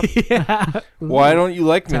top? Yeah. Why don't you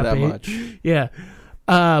like me that 8. much? Yeah.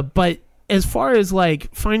 But as far as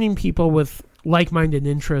like finding people with like-minded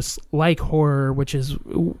interests like horror, which is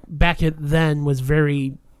back then was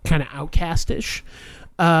very kind of outcastish,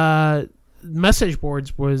 message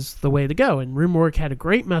boards was the way to go. And Roomwork had a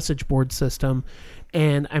great message board system.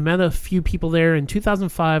 And I met a few people there. In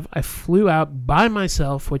 2005, I flew out by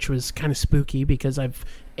myself, which was kind of spooky because I've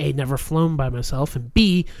A, never flown by myself, and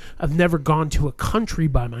B, I've never gone to a country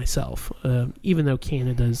by myself, even though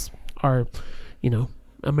Canada's our,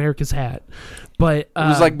 America's hat. But it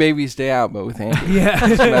was like Baby's Day Out, but with Andy. Yeah.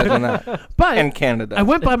 Just imagine that. But in Canada. I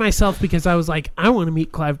went by myself because I was like, I want to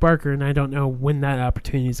meet Clive Barker, and I don't know when that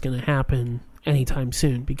opportunity is going to happen anytime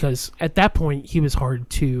soon, because at that point, he was hard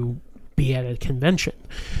to be at a convention.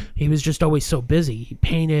 He was just always so busy. He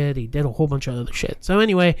painted, he did a whole bunch of other shit. So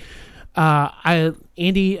anyway,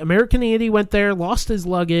 American Andy went there, lost his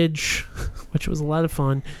luggage, which was a lot of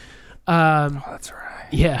fun. That's right.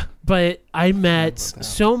 Yeah, but I met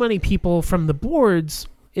so many people from the boards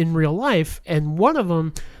in real life, and one of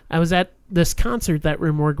them, I was at this concert that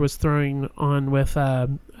Roomwork was throwing on with a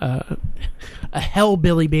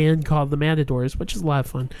hellbilly band called the Matadors, which is a lot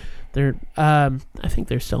of fun. They're, I think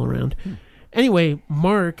they're still around. Anyway,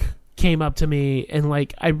 Mark came up to me and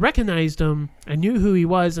like I recognized him. I knew who he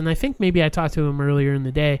was, and I think maybe I talked to him earlier in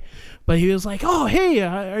the day. But he was like, "Oh, hey,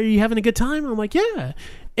 are you having a good time?" I'm like, "Yeah,"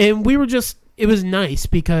 and we were just. It was nice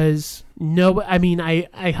because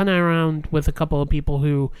I hung around with a couple of people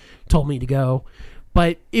who told me to go,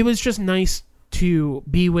 but it was just nice to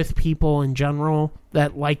be with people in general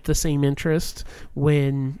that liked the same interest,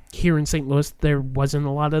 when here in St. Louis there wasn't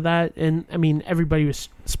a lot of that. And I mean, everybody was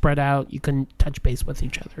spread out. You couldn't touch base with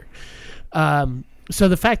each other. So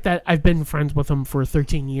the fact that I've been friends with them for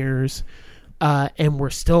 13 years, and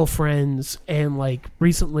we're still friends, and like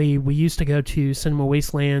recently we used to go to Cinema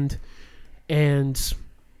Wasteland, and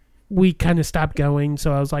we kind of stopped going.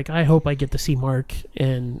 So I was like, I hope I get to see Mark,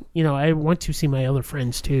 and I want to see my other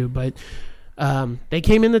friends too, but they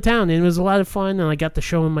came into town, and it was a lot of fun, and I got to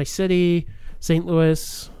show them my city, St.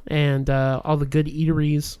 Louis, and all the good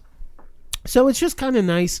eateries. So it's just kind of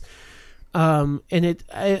nice. And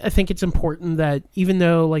I think it's important that even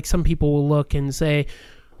though like some people will look and say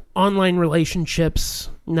online relationships,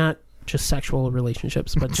 not just sexual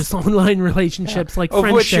relationships, but just online relationships, like of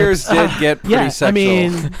friendships. Which yours did get pretty sexual. I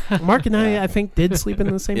mean, Mark and I think, did sleep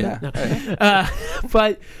in the same bed. No.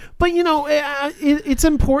 But it's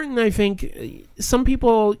important. I think some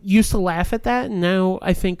people used to laugh at that, and now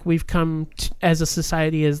I think we've come as a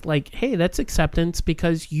society as like, hey, that's acceptance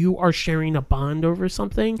because you are sharing a bond over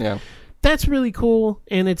something. Yeah, that's really cool,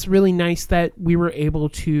 and it's really nice that we were able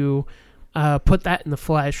to put that in the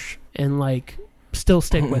flesh and like. Still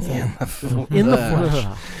stick with it in the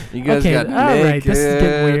flesh. You guys got naked. All right, this is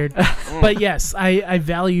getting weird. But yes, I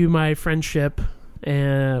value my friendship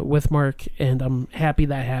with Mark, and I'm happy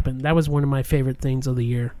that happened. That was one of my favorite things of the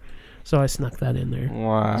year, so I snuck that in there.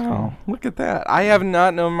 Wow, look at that! I have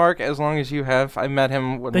not known Mark as long as you have. I met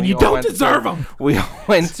him when then you don't deserve him. We all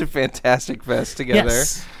went to Fantastic Fest together.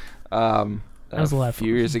 Yes. That was a lot of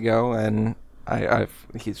few years ago, and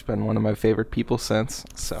he's been one of my favorite people since.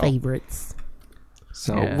 So favorites.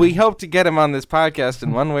 So we hope to get him on this podcast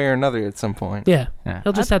in one way or another at some point. Yeah.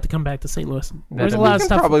 He'll just have to come back to St. Louis. There's a lot of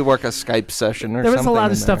stuff. Probably work a Skype session or something. There was a lot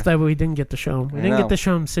of stuff that we didn't get to show him. We didn't get to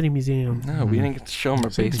show him City Museum. No, we didn't get to show him our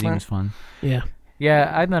City Museum was basement. fun. Yeah.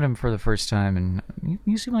 Yeah, I met him for the first time, and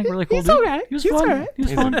you seem like a really cool He's dude. all right. He was He's fun. all right. He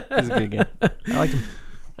was fun. He's a good guy. I liked him.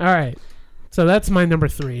 All right. So that's my number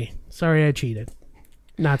 3. Sorry I cheated.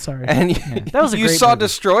 Not sorry. And That was a you great saw movie.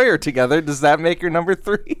 Destroyer together. Does that make your number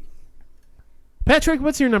 3? Patrick,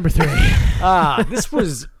 what's your number 3? This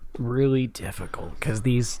was really difficult because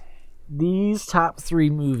these top 3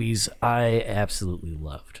 movies I absolutely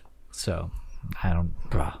loved. So I don't.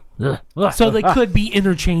 So they could be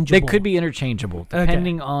interchangeable. They could be interchangeable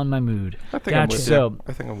depending on my mood. I think Gotcha. I'm with you. So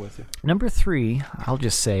I think I'm with you. number 3, I'll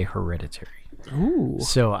just say Hereditary. Ooh.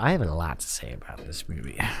 So I have a lot to say about this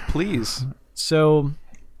movie. Please. So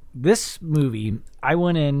this movie, I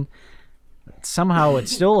went in, somehow it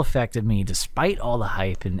still affected me despite all the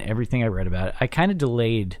hype and everything I read about it. I kind of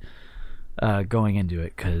delayed going into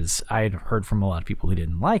it because I had heard from a lot of people who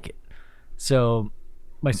didn't like it. So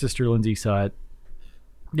my sister Lindsay saw it,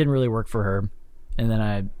 didn't really work for her, and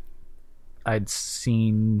then I'd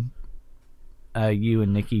seen you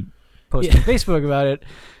and Nikki post on Facebook about it,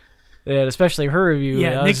 and especially her review.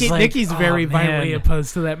 Yeah, Nikki's very violently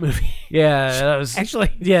opposed to that movie. Yeah, that was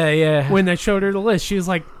Actually, yeah. when I showed her the list, she was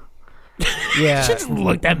like, Yeah, she just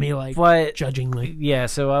looked at me like but judgingly. yeah.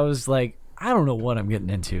 So I was like, I don't know what I'm getting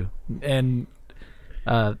into, and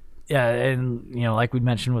and like we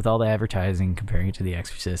mentioned with all the advertising, comparing it to The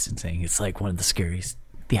Exorcist and saying it's like one of the scariest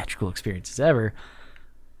theatrical experiences ever.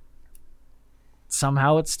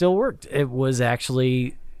 Somehow it still worked. It was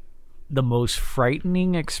actually the most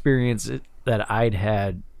frightening experience that I'd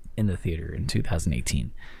had in the theater in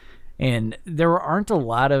 2018. And there's a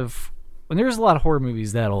lot of horror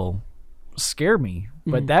movies that'll scare me,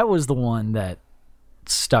 but that was the one that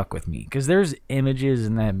stuck with me because there's images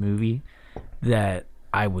in that movie that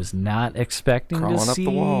I was not expecting Crawling to up see.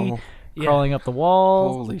 the wall. Crawling up the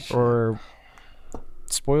wall. Holy shit. Or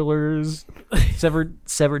spoilers,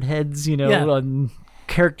 severed heads, Yeah. on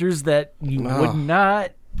characters that you would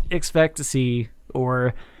not expect to see,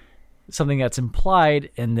 or something that's implied,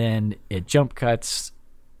 and then it jump cuts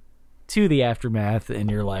to the aftermath,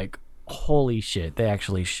 and you're like, holy shit, they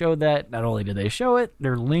actually showed that. Not only did they show it,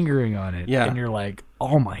 they're lingering on it. Yeah. And you're like,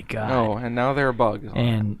 oh my god. Oh, and now there are bugs. on it.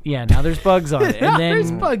 And now there's bugs on it. And then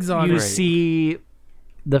There's bugs on you it. see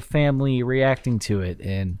the family reacting to it,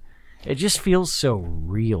 and it just feels so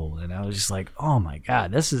real. And I was just like, oh my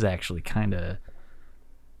god, this is actually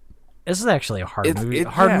a hard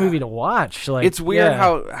movie to watch. Like, It's weird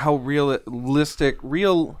how real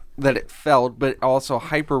that it felt, but also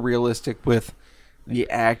hyper realistic with the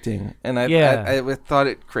acting. And I thought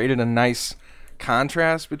it created a nice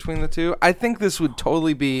contrast between the two. I think this would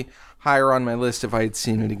totally be higher on my list if I had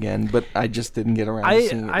seen it again, but I just didn't get around to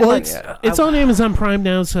seeing it. Well, it's on Amazon Prime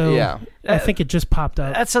now, so Yeah. I think it just popped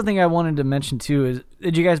up. That's something I wanted to mention too. Is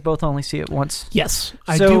did you guys both only see it once? Yes,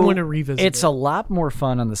 I So do want to revisit It's it. a lot more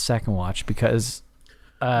fun on the second watch because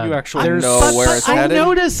you actually there's- know But where it's I headed.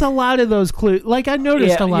 noticed a lot of those clues. Like, I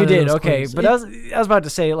noticed a lot you of did those okay, clues. but I was about to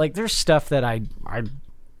say, like, there's stuff that I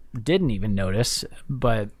didn't even notice,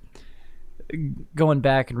 but going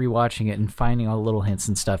back and rewatching it and finding all the little hints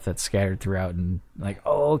and stuff that's scattered throughout, and like,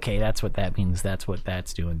 oh, okay, that's what that means. That's what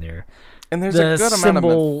that's doing there. And there's The a good amount of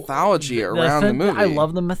symbol- mythology around the movie. I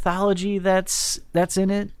love the mythology that's in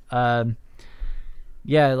it.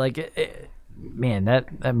 Man,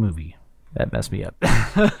 that movie that messed me up.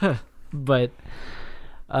 But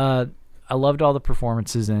I loved all the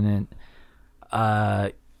performances in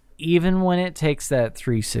it. Even when it takes that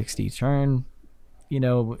 360 turn,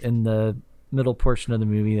 in the middle portion of the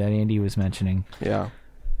movie that Andy was mentioning, Yeah.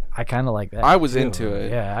 I kind of like that. I was too. into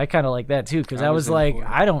it. Yeah, I kind of like that too because I I was was like, into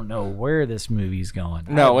it. I don't know where this movie's going.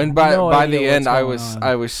 No, I and have by no by idea the what's end, I going was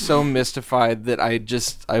on. so mystified that I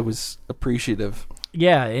was appreciative.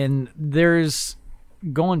 Yeah, and there's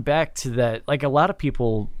going back to that. Like, a lot of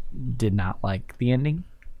people did not like the ending.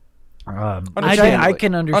 Which I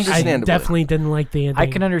can understand. I Understandably. definitely didn't like the ending. I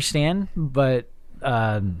can understand, but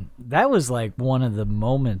that was like one of the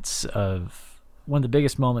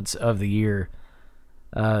biggest moments of the year,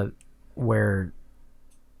 where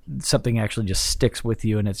something actually just sticks with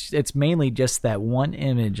you, and it's mainly just that one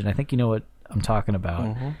image, and I think you know what I'm talking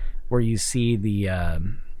about, where you see the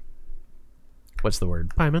what's the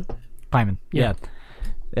word? Pyman. Yeah.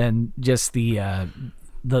 And just the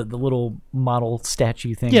little model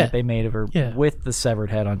statue thing Yeah. that they made of her with the severed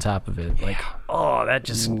head on top of it. Like, oh, that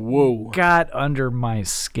just got under my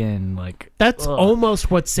skin. Like, That's ugh. almost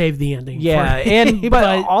what saved the ending. Yeah, for me,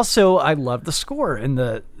 but also I love the score and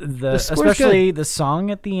the score's especially the song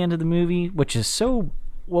at the end of the movie, which is so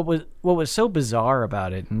what was so bizarre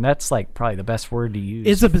about it, and that's like probably the best word to use.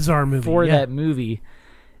 it's a bizarre movie for yeah. that movie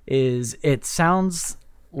is it sounds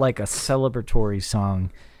like a celebratory song,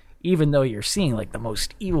 even though you're seeing like the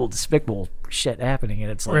most evil, despicable shit happening, and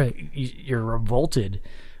it's like Right. you're revolted,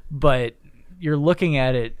 but you're looking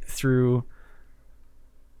at it through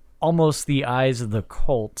almost the eyes of the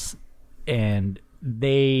cult, and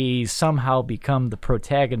they somehow become the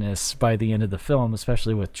protagonists by the end of the film,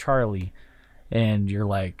 especially with Charlie. And you're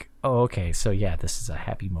like, oh, okay, so yeah, this is a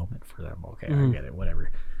happy moment for them. Okay, I get it, whatever.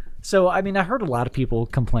 So, I mean, I heard a lot of people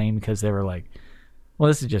complain because they were like, well,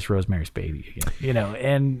 this is just Rosemary's Baby again,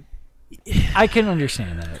 and I can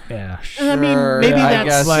understand that. Yeah. I mean, Sure, maybe I that's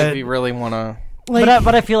guess what, if you really want to. like,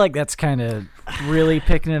 But I feel like that's kind of really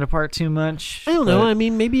picking it apart too much. I don't know. But- I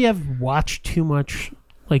mean, maybe I've watched too much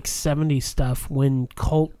like 70s stuff when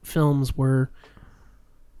cult films were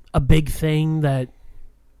a big thing that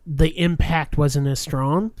the impact wasn't as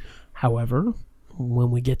strong. However,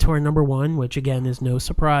 when we get to our number one, which again is no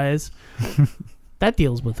surprise, that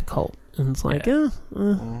deals with the cult. And it's like,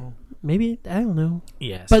 maybe, I don't know.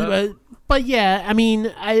 Yeah. But yeah, I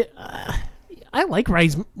mean, I like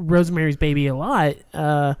Rosemary's Baby a lot.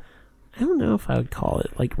 I don't know if I would call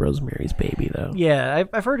it like Rosemary's Baby though. yeah,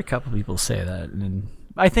 I've heard a couple people say that, and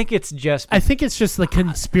I think it's just I think it's just the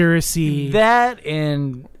conspiracy. that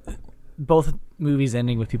and both movies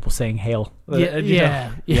ending with people saying "hail." yeah, You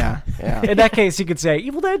know? yeah. Yeah. In that case, you could say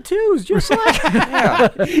 "Evil Dead 2" is just like. Yeah.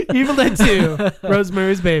 Evil Dead 2,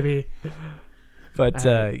 Rosemary's Baby. But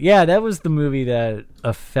yeah, that was the movie that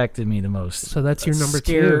affected me the most. So that's your number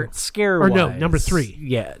Scare, two. Scare Or no, wise. number three.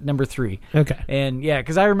 Yeah, number 3. Okay. And yeah,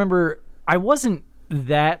 because I remember I wasn't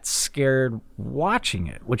that scared watching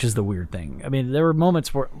it, which is the weird thing. I mean, there were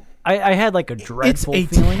moments where I had like a dreadful a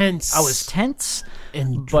feeling. tense I was tense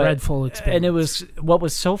And but- dreadful experience. And it was what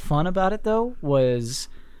was so fun about it though was,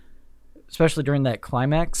 especially during that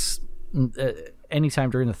climax, anytime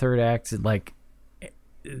during the third act, like,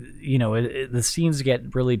 you know, the scenes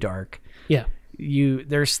get really dark. Yeah.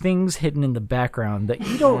 There's things hidden in the background that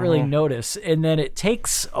you don't really notice, and then it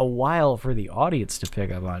takes a while for the audience to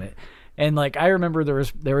pick up on it. And like I remember there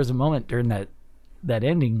was a moment during that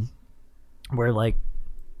ending where, like,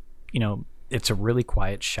 you know, it's a really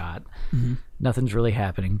quiet shot, nothing's really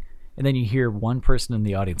happening, and then you hear one person in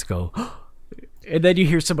the audience go, and then you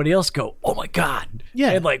hear somebody else go, "Oh my god!"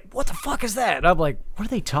 Yeah. and like, what the fuck is that? And I'm like, what are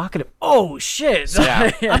they talking about? Oh shit!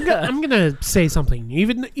 Yeah. I'm gonna say something,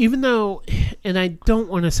 even though, and I don't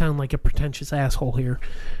want to sound like a pretentious asshole here,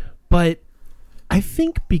 but I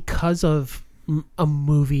think because of a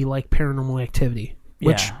movie like Paranormal Activity,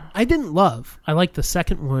 which Yeah. I didn't love, I like the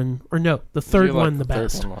second one, or no, the third You like one the third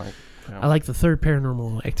best. one, like, yeah. I like the third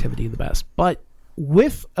Paranormal Activity the best, but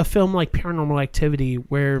with a film like Paranormal Activity,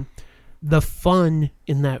 where the fun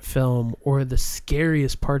in that film or the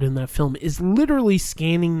scariest part in that film is literally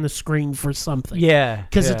scanning the screen for something. Yeah,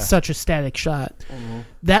 Because yeah. it's such a static shot.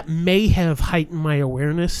 That may have heightened my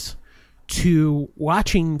awareness to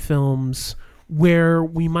watching films where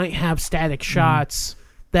we might have static shots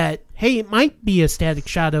that, hey, it might be a static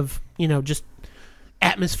shot of, you know, just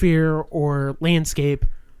atmosphere or landscape,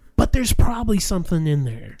 but there's probably something in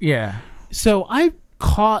there. yeah. So I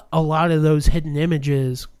caught a lot of those hidden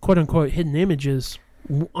images, quote unquote hidden images,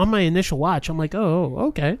 on my initial watch. I'm like, oh,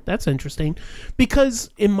 okay, that's interesting. Because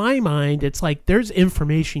in my mind, it's like there's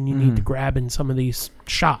information you need to grab in some of these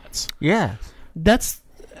shots. Yeah.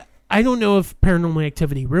 I don't know if Paranormal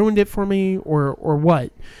Activity ruined it for me or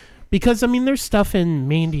what. Because, I mean, there's stuff in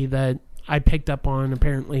Mandy that I picked up on,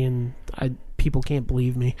 apparently, and people can't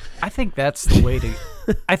believe me. I think that's the way to.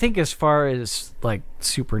 I think as far as like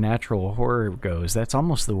supernatural horror goes, that's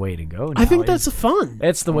almost the way to go. Now. I think that's fun.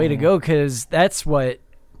 That's the way to go because that's what.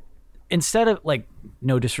 Instead of like,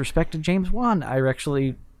 no disrespect to James Wan, I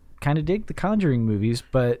actually kind of dig the Conjuring movies,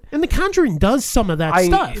 but And The Conjuring does some of that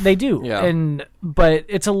stuff. they do, Yeah. but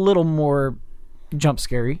it's a little more jump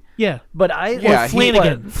scary. Yeah. But I Yeah,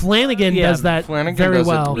 Flanagan Yeah, does that Flanagan very does it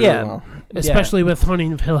well. really Yeah. well. Especially with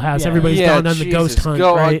Haunting of Hill House. Yeah. Everybody's gone on the ghost Jesus, hunt,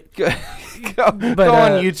 go right? On, go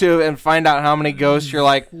on YouTube and find out how many ghosts. You're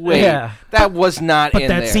like, wait, Yeah. that was not But in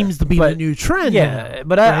that there. seems to be the But- new trend. Yeah, now,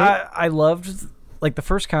 but right? I loved like the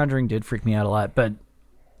first Conjuring did freak me out a lot, but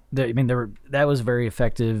that was very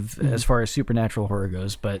effective as far as supernatural horror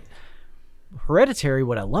goes. But Hereditary,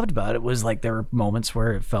 what I loved about it was like there were moments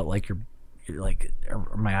where it felt like you're like,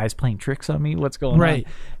 are my eyes playing tricks on me? What's going Right.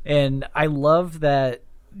 on? And I love that.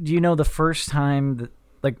 Do you know the first time that,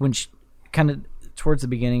 like when she kind of towards the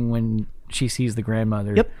beginning when she sees the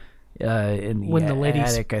grandmother? Yep. In the, When the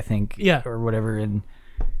ladies- attic, I think. Yeah. Or whatever,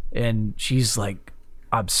 and she's like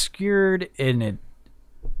obscured, and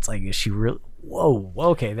it's like, is she real? Whoa,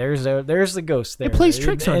 okay, there's the ghost there. It plays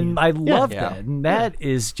tricks on and you. I Yeah. love Yeah. that. And that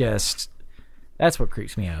is just that's what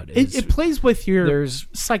creeps me out. it plays with your there's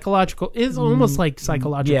psychological. It's almost like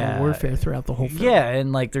psychological yeah. warfare throughout the whole film. yeah,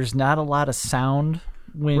 and like there's not a lot of sound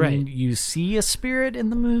when Right. you see a spirit in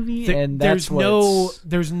the movie, There- and that's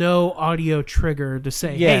there's no audio trigger to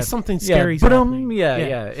say, yeah, hey, something scary's Ba-dum, happening.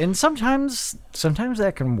 yeah. And sometimes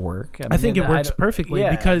that can work. I think mean, it works don't- perfectly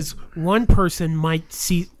yeah. because one person might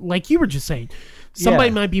see, like you were just saying, somebody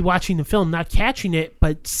Yeah. might be watching the film, not catching it,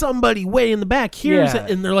 but somebody way in the back hears Yeah.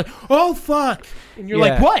 it, and they're like, "Oh fuck!" And you're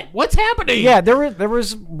Yeah. like, "What? What's happening?" Yeah, there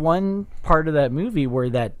was one part of that movie where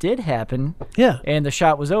that did happen, yeah. and the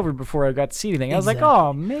shot was over before I got to see anything. I was like, Exactly.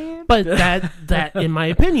 "Oh man!" But that, in my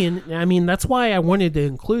opinion, I mean, that's why I wanted to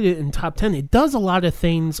include it in top 10. It does a lot of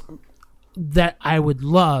things that I would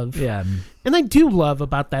love, yeah, and I do love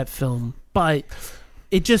about that film, but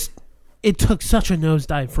it took such a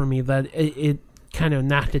nosedive for me that it kind of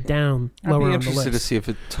knocked it down I'd lower be on the interested to list. see if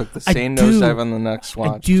it took the I same do- nosedive on the next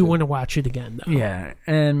watch. I do too. want to watch it again, though. yeah,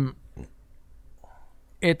 and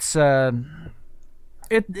it's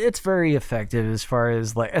it's very effective as far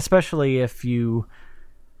as like, especially if you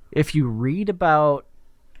read about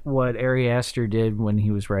what Ari Aster did when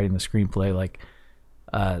he was writing the screenplay, like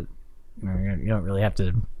you don't really have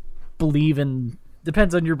to believe in,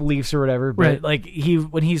 depends on your beliefs or whatever, but Right. like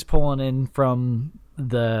when he's pulling in from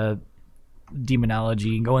the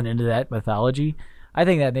demonology and going into that mythology, I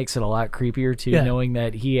think that makes it a lot creepier too, Yeah. knowing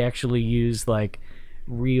that he actually used like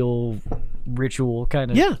real ritual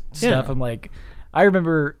kind of Yeah, stuff. yeah. I'm like, I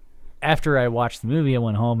remember after I watched the movie, I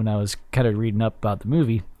went home and I was kind of reading up about the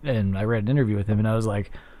movie, and I read an interview with him, and I was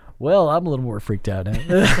like, well, I'm a little more freaked out now.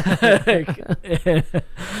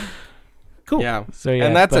 Cool. Yeah. So, yeah,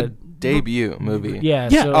 and that's a but- debut movie. Yeah,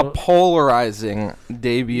 Yeah. so, A polarizing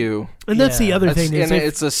debut. And that's the Yeah. other thing is And if-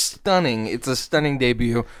 it's a stunning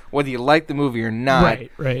debut, whether you like the movie or not.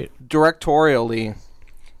 right. Directorially,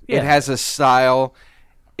 Yeah. it has a style.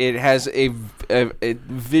 It has a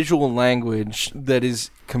visual language that is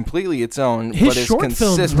completely its own, His but is short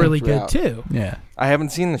consistent film's really throughout. good too. yeah, I haven't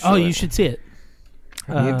seen the short. Oh, you should see it.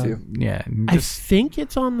 I need to. yeah. I Just, think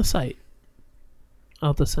it's on the site. I'll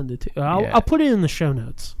have to send it to you. Yeah. I'll put it in the show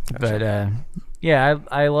notes. but yeah,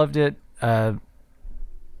 I loved it.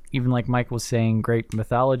 Even like Mike was saying, great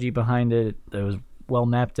mythology behind it. It was well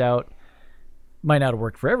mapped out. Might not have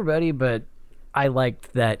worked for everybody, but I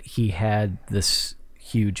liked that he had this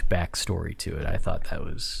huge backstory to it. I thought that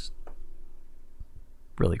was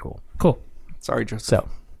really cool. Cool. Sorry, Joseph.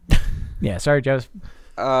 So, yeah, sorry, Joseph.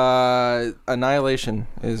 Annihilation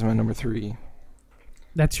is my number 3.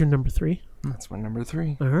 That's your number 3. That's my number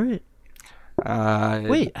 3. All right.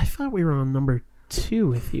 Wait, I thought we were on number 2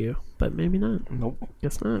 with you, but maybe not. Nope,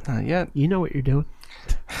 Guess not. not yet. You know what you're doing.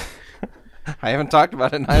 I haven't talked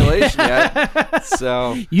about Annihilation yet.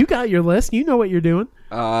 So, You got your list. You know what you're doing.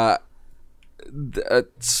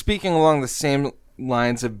 speaking along the same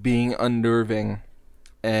lines of being unnerving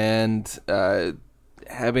and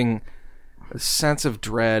having a sense of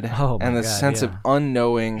dread Oh my and a God, sense of yeah.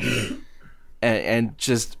 unknowing and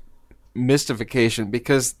just mystification,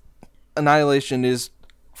 because Annihilation is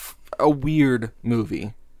a weird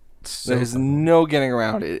movie. There's no getting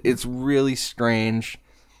around it. It's really strange.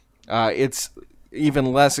 It's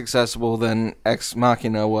even less accessible than Ex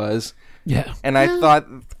Machina was. Yeah. And I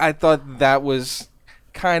thought that was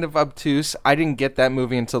kind of obtuse. I didn't get that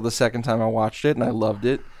movie until the second time I watched it, and I loved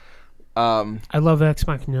it. I love Ex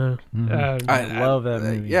Machina. I love that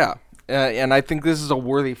movie. Yeah, and I think this is a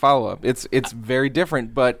worthy follow-up. It's very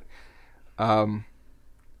different, but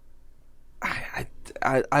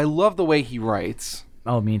I love the way he writes.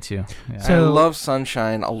 Oh, me too. Yeah. So- I love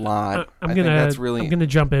Sunshine a lot. I'm I think gonna that's really I'm gonna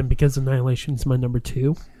jump in because Annihilation's my number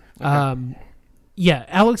 2. Yeah,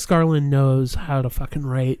 Alex Garland knows how to fucking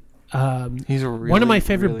write. he's a really, One of my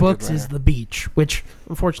favorite really good books is writer. The Beach, which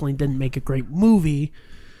unfortunately didn't make a great movie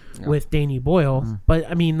with Danny Boyle. But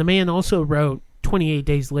I mean, the man also wrote 28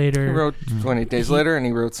 Days Later. He wrote 28 Days Later, and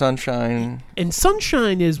he wrote Sunshine. And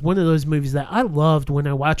Sunshine is one of those movies that I loved when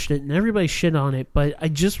I watched it, and everybody shit on it. But I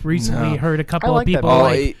just recently No. heard a couple I of like that people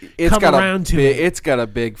movie. It's come got around to big, it. It's got a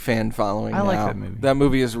big fan following. I like now. that movie. That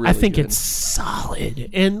movie is really. I think good. it's solid.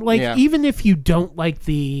 And like Yeah. even if you don't like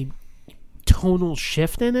the tonal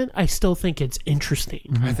shift in it, I still think it's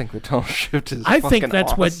interesting. I think the tonal shift is. I think fucking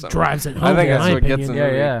that's awesome. what drives it home. I think in that's my what gets opinion.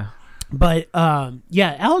 in the Yeah. But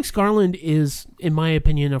yeah, Alex Garland is, in my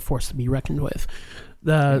opinion, a force to be reckoned with.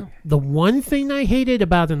 The one thing I hated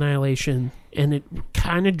about Annihilation, and it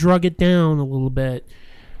kind of drug it down a little bit,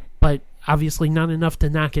 but obviously not enough to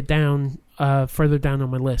knock it down further down on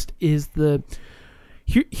my list, is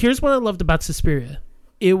here's what I loved about Suspiria.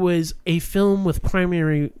 It was a film with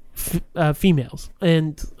primary females,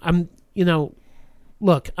 and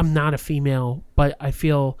look, I'm not a female, but I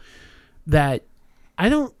feel that I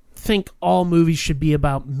don't think all movies should be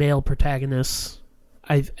about male protagonists.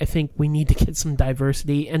 I think we need to get some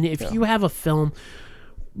diversity, and if you have a film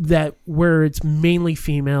where it's mainly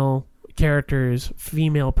female characters,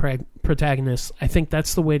 female protagonists, I think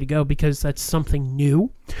that's the way to go because that's something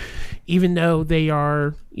new. Even though they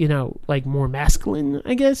are, like more masculine,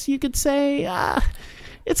 I guess you could say.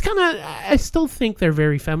 It's kind of, I still think they're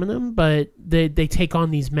very feminine, but they take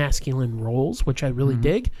on these masculine roles, which I really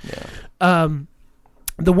dig. Yeah.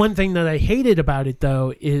 The one thing that I hated about it,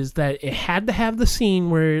 though, is that it had to have the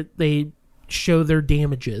scene where they show their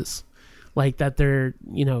damages. Like that they're,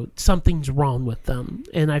 something's wrong with them.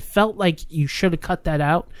 And I felt like you should have cut that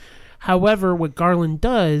out. However, what Garland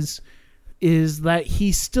does is that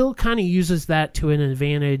he still kind of uses that to an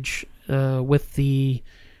advantage with the,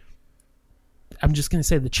 I'm just going to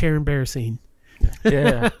say the chair and bear scene.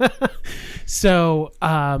 Yeah. So,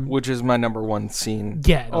 which is my number one scene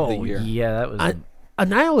yeah. of the year. Yeah, that was...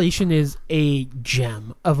 Annihilation is a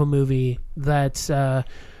gem of a movie that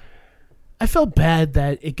I felt bad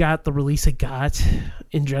that it got the release it got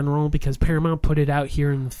in general because Paramount put it out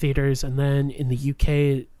here in the theaters and then in the UK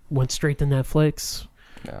it went straight to Netflix.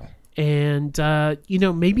 Yeah. And,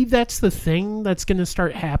 maybe that's the thing that's going to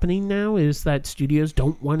start happening now is that studios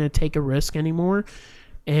don't want to take a risk anymore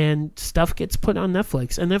and stuff gets put on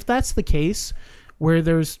Netflix. And if that's the case where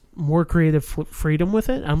there's more creative freedom with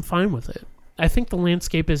it, I'm fine with it. I think the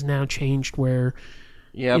landscape has now changed where,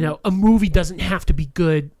 a movie doesn't have to be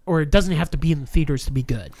good or it doesn't have to be in the theaters to be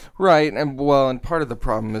good. Right. And part of the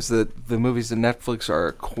problem is that the movies that Netflix are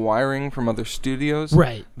acquiring from other studios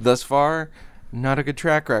Right. thus far, not a good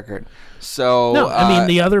track record. So no, I mean,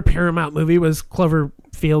 the other Paramount movie was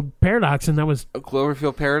Cloverfield Paradox, and that was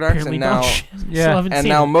Cloverfield Paradox apparently and now dog shit. Still haven't and seen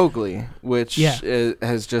now it. Mowgli, which Yeah.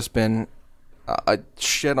 has just been a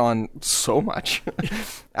shit on so much.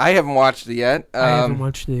 I haven't watched it yet. I haven't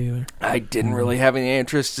watched it either. I didn't really have any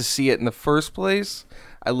interest to see it in the first place.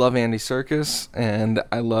 I love Andy Serkis and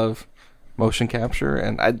I love motion capture,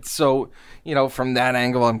 and from that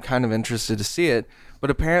angle, I'm kind of interested to see it. But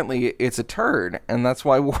apparently, it's a turd, and that's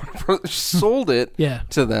why Warner Brothers sold it Yeah.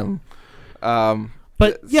 to them.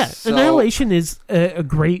 But yeah, so- Annihilation is a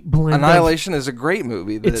great blend. Annihilation is a great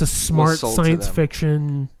movie. It's a was smart sold to science them.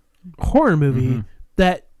 fiction horror movie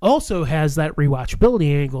that also has that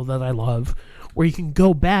rewatchability angle that I love, where you can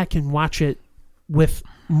go back and watch it with,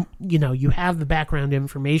 you have the background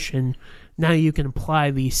information. Now you can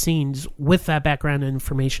apply these scenes with that background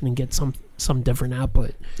information and get some different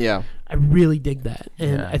output. Yeah. I really dig that,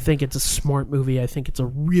 and Yeah. I think it's a smart movie. I think it's a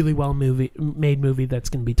really made movie that's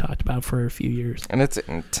going to be talked about for a few years. And it's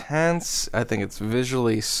intense. I think it's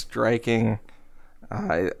visually striking.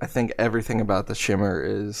 I think everything about The Shimmer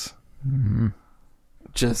is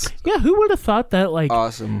just Yeah, who would have thought that? Like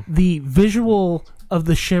awesome. the visual of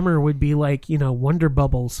The Shimmer would be like wonder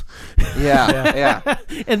bubbles, Yeah.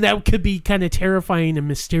 and that could be kind of terrifying and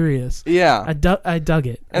mysterious. Yeah. I dug it. I And dug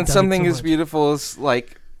it something so as much. beautiful as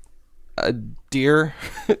like a deer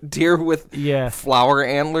with Yeah. flower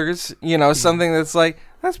antlers, something that's like,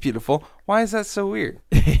 that's beautiful. Why is that so weird?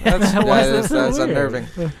 That's, Why is that so that's weird? unnerving.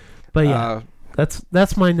 But yeah,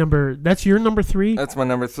 that's my number. That's your number 3, That's my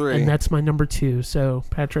number 3. and that's my number 2. So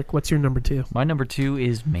Patrick, what's your number 2? My number 2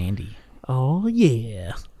 is Mandy. Oh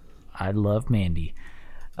yeah. I love Mandy.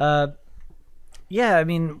 Yeah, I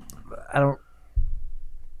mean, I don't...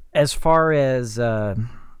 As far as... I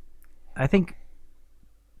think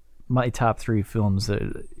my top 3 films,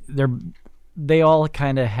 they all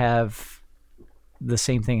kind of have the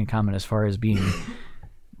same thing in common as far as being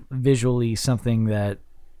visually something that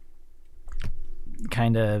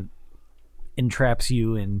kind of entraps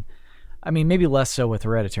you. And I mean, maybe less so with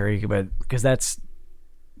Hereditary, but because that's...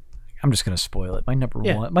 I'm just going to spoil it. My number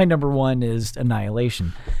one is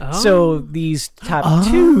Annihilation. Oh. So these top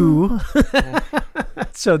two,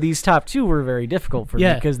 were very difficult for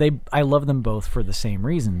me because I love them both for the same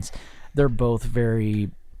reasons. They're both very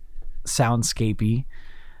soundscapey.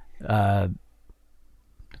 What's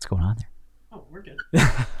going on there? Oh, we're good.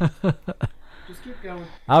 Just keep going.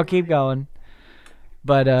 I'll keep going.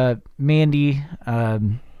 But Mandy,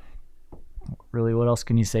 really, what else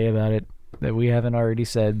can you say about it that we haven't already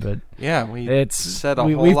said? But Yeah, we it's said a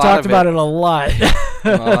whole we've lot talked of about it a lot.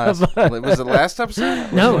 Was it last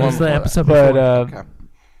episode? No, it was the episode before. But Okay.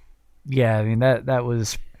 yeah, I mean that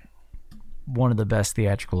was one of the best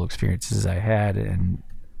theatrical experiences I had, and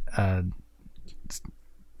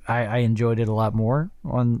I enjoyed it a lot more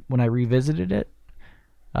when I revisited it.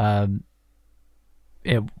 I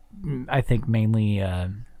think mainly I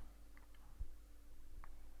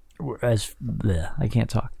can't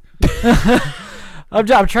talk. I'm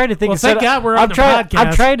trying to think. Well, of thank something. God we're on the podcast.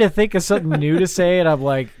 I'm trying to think of something new to say, and I'm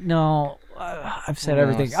like, no, I've said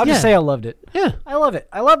everything. I'll just say I loved it. Yeah. I love it.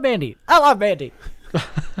 I love Mandy. I love Mandy.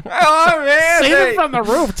 Oh man! Sing it from the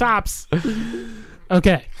rooftops.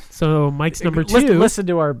 Okay. So Mike's number 2. Listen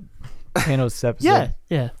to our Thanos episode.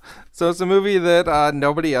 Yeah. So it's a movie that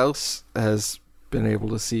nobody else has been able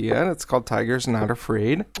to see yet. It's called Tigers Not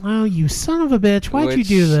Afraid. Oh, you son of a bitch! Why'd you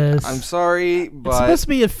do which this? I'm sorry, It's but supposed to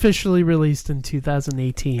be officially released in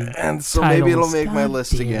 2018. and so maybe it'll titles. make my God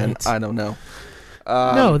list damn again. it. I don't know.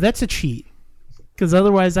 No, that's a cheat. Because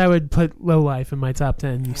otherwise, I would put Low Life in my top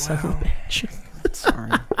 10. You son of a bitch.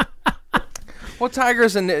 Sorry. Well,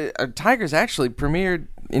 Tigers actually premiered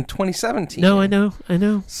in 2017. No, I know.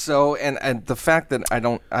 So and the fact that I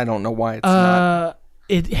don't know why it's not.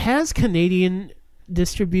 It has Canadian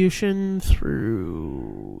distribution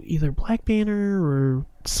through either Black Banner or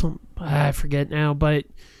some. I forget now, but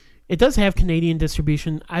it does have Canadian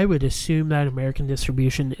distribution. I would assume that American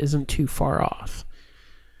distribution isn't too far off.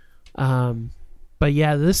 But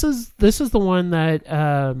yeah, this is the one that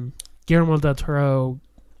Guillermo del Toro,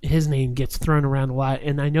 his name gets thrown around a lot,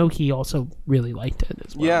 and I know he also really liked it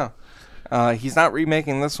as well. Yeah. He's not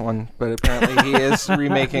remaking this one, but apparently he is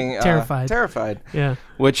remaking Terrified. Terrified. Yeah.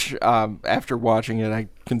 Which, after watching it, I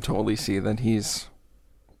can totally see that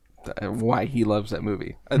why he loves that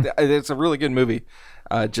movie. It's a really good movie.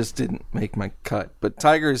 Just didn't make my cut. But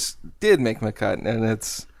Tigers did make my cut, and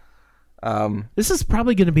it's... This is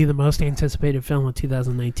probably going to be the most anticipated film of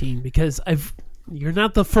 2019 because you're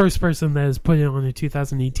not the first person that has put it on the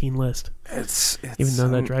 2018 list. It's Even though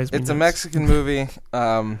that drives me It's a nuts. Mexican movie.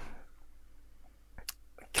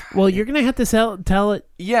 Well, you're going to have to tell it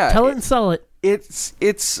and sell it.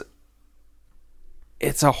 It's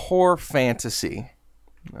a horror fantasy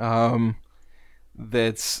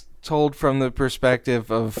that's told from the perspective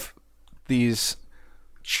of these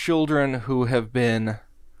children who have been,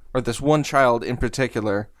 or this one child in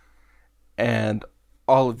particular, and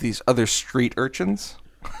all of these other street urchins,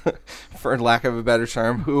 for lack of a better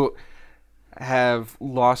term, who have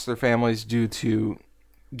lost their families due to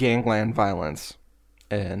gangland violence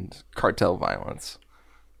and cartel violence,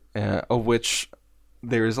 of which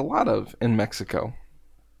there is a lot of in Mexico.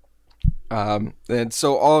 And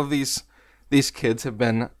so all of these kids have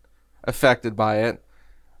been affected by it.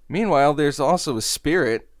 Meanwhile, there's also a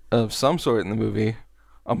spirit of some sort in the movie,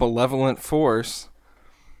 a malevolent force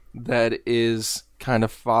that is kind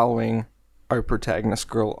of following our protagonist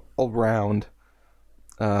girl around.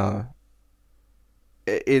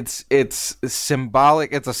 It's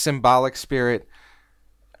symbolic. It's a symbolic spirit,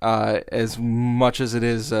 as much as it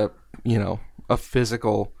is a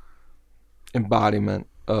physical embodiment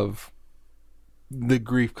of the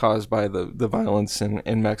grief caused by the violence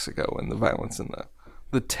in Mexico and the violence and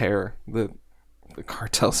the terror that the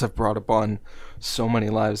cartels have brought upon so many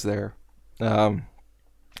lives there.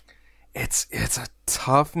 It's a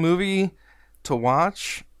tough movie to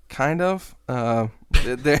watch, kind of. There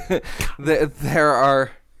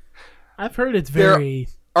are. I've heard it's very.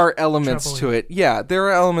 Are elements troubling. to it. Yeah, there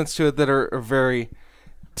are elements to it that are very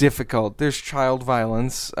difficult. There's child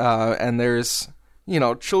violence, and there's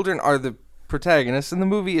children are the protagonists, and the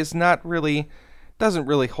movie is doesn't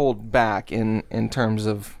really hold back in terms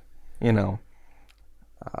of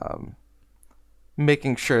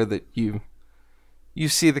making sure that you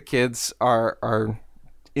see the kids are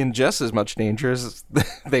in just as much danger as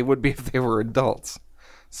they would be if they were adults.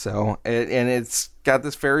 So and it's got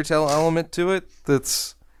this fairy tale element to it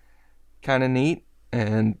that's kind of neat,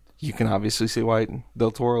 and you can obviously see why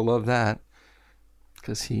Del Toro loved that,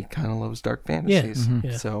 because he kind of loves dark fantasies. Yeah,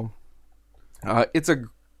 yeah. So it's a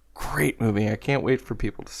great movie. I can't wait for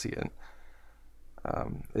people to see it.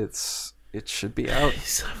 It should be out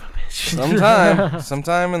Son of a bitch.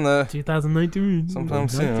 sometime in the 2019. sometime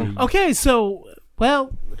soon. Okay, so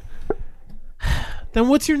then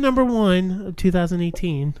what's your number one of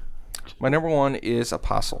 2018? My number one is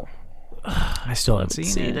Apostle. I still haven't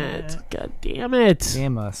Seen it. God damn it.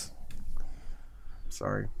 Damn us.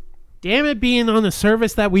 Sorry, Damn it being on a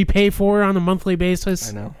service that we pay for on a monthly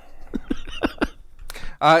basis. I know.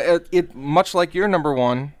 It much like your number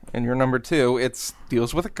one and your number two, it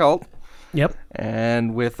deals with a cult. Yep.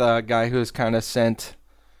 And with a guy who is kind of sent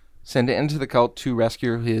into the cult to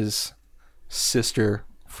rescue his sister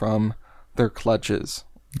from their clutches.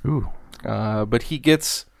 Ooh. But he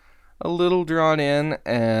gets a little drawn in,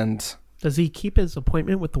 and Does he keep his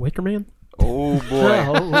appointment with the Wicker Man? oh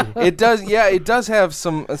boy, it does. Yeah, it does have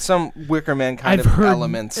some Wicker Man kind I've of heard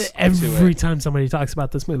elements to every it. time somebody talks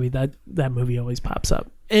about this movie, that movie always pops up.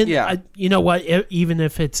 And Yeah. you know what? Even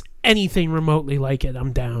if it's anything remotely like it,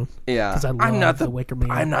 I'm down. Yeah, 'Cause I I'm not love the Wicker Man.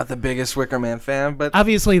 I'm not the biggest Wicker Man fan, but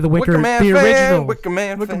Obviously, the Wicker Man the fan, original, Wicker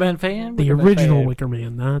Man Wicker fan. Man fan? the Wicker Man original fan. Wicker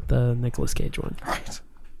Man, not the Nicolas Cage one. Right.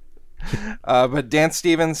 But Dan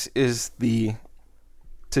Stevens is the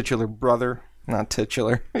titular brother not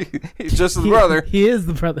titular. He's just the brother. He is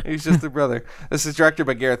the brother. He's just the brother. This is directed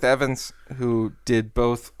by Gareth Evans, who did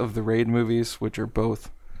both of the Raid movies, which are both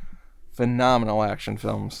phenomenal action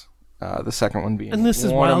films. The second one being And this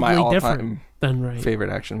is one of my wildly all-time different than Raid. favorite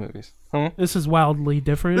action movies. This is wildly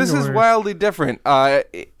different. This is or- wildly different.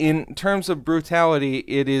 In terms of brutality,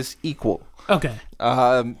 it is equal. Okay.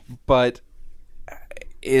 But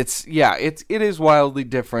it is wildly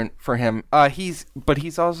different for him.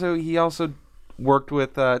 He also worked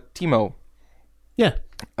with Timo. Yeah.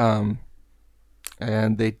 And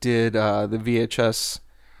they did the VHS,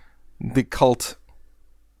 the cult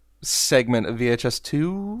segment of VHS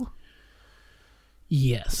 2,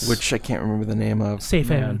 Yes. which I can't remember the name of. Safe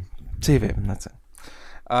Haven. Safe Haven, that's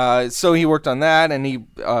it. So he worked on that, and he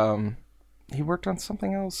worked on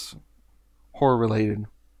something else horror related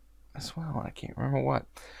as well. I can't remember what.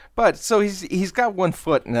 But so he's got one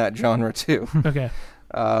foot in that genre too. Okay.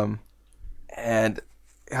 And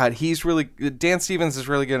God, he's really Dan Stevens is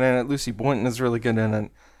really good in it. Lucy Boynton is really good in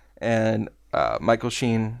it, and Michael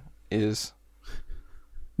Sheen is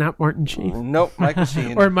Not Martin Sheen. nope Michael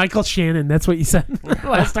Sheen. Or Michael Shannon. That's what you said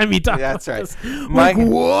last time you talked. Yeah, that's about right. this. Mike-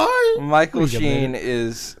 what? Michael Wait a Sheen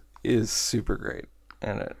is super great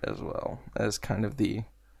in it as well as kind of the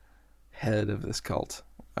head of this cult.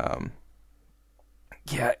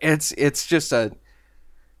 Yeah, it's just a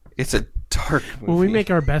dark movie. When we make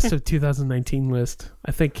our best of 2019 list,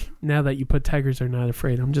 I think now that you put Tigers Are Not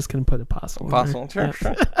Afraid, I'm just going to put Apostle. Apostle, sure.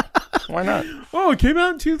 Why not? Oh, it came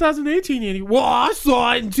out in 2018, Andy. Well, I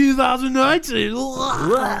saw it in 2019.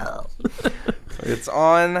 It's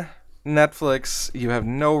on Netflix. You have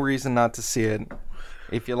no reason not to see it.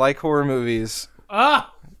 If you like horror movies,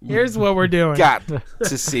 Here's what we're doing. got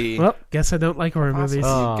to see. Well, guess I don't like horror movies. You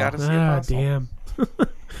got to see Apostle. Damn.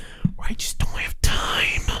 I just don't have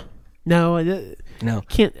time. No, No.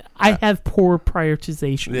 can't. I have poor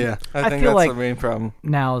prioritization. Yeah, I I think feel that's like- the main problem.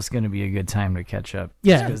 Now is going to be a good time to catch up.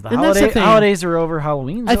 Yeah, because the and that's the thing. holidays are over.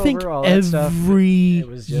 Halloween's I over. think all that stuff. every It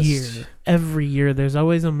was just- year, there's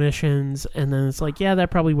always omissions, and then it's like, yeah, that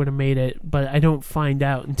probably would have made it, but I don't find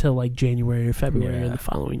out until like January or February of the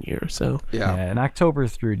following year. So Yeah. And October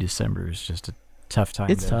through December is just a tough time.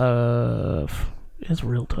 it's to tough. It's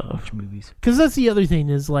real tough. watch movies. Because that's the other thing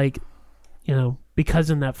is like, because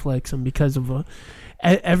of Netflix and because of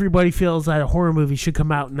everybody feels that a horror movie should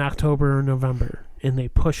come out in October or November, and they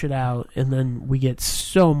push it out, and then we get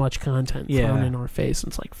so much content thrown in our face,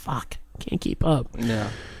 and it's like, fuck, can't keep up. Yeah.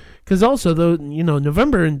 Because also, though,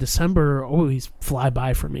 November and December always fly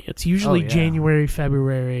by for me. It's usually yeah. January,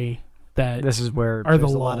 February that This is where are the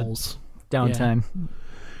there's a lot of lulls. downtime.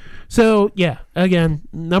 So, yeah, again,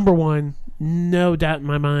 number one, no doubt in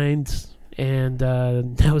my mind, and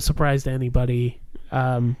no surprise to anybody.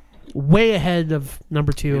 Way ahead of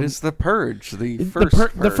number two. It is The Purge, the The first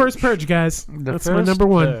Purge. the first Purge, guys. The That's my first number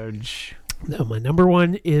one. Purge. No, my number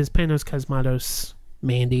one is Panos Cosmatos,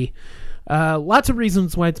 Mandy. Lots of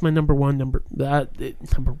reasons why it's my number one. Number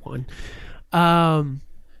one. On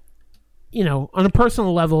a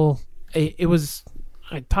personal level, it was.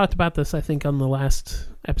 I talked about this, I think, on the last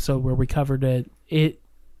episode where we covered it.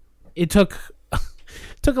 It took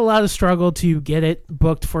a lot of struggle to get it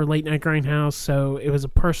booked for Late Night Grindhouse, so it was a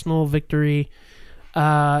personal victory.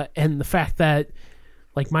 And the fact that,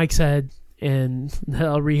 like Mike said, and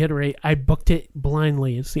I'll reiterate, I booked it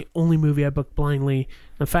blindly. It's the only movie I booked blindly.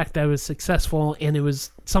 The fact that I was successful and it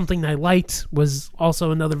was something I liked was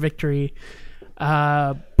also another victory.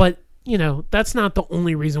 But, that's not the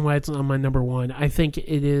only reason why it's on my number one. I think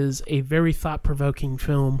it is a very thought-provoking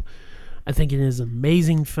film. I think it is an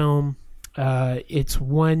amazing film. It's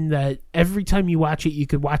one that every time you watch it, you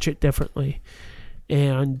could watch it differently.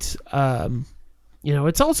 And,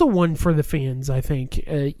 it's also one for the fans, I think.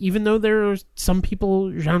 Even though there are some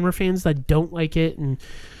people, genre fans, that don't like it and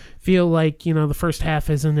feel like, the first half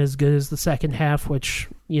isn't as good as the second half, which,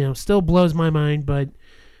 still blows my mind, but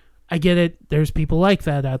I get it. There's people like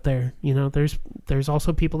that out there. There's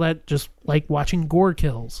also people that just like watching gore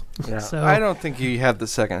kills. Yeah. So, I don't think you have the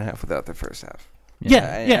second half without the first half.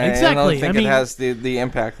 Yeah, exactly. I don't think it has the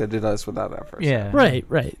impact that it does without that first half. Right.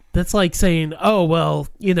 That's like saying, oh, well,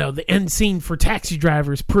 the end scene for Taxi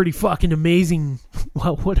Driver is pretty fucking amazing.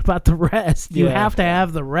 Well, what about the rest? You have to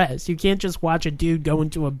have the rest. You can't just watch a dude go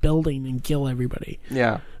into a building and kill everybody.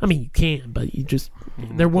 Yeah. I mean, you can, but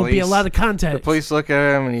there won't be a lot of The context. police look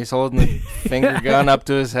at him and he's holding the finger gun up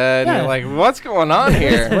to his head. And you're like, what's going on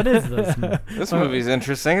here? What is this? This movie's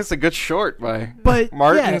interesting. It's a good short by But,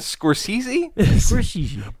 Martin yeah. Scorsese.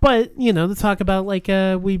 But, to talk about, like,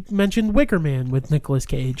 we mentioned Wicker Man with Nicolas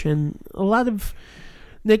Cage, and a lot of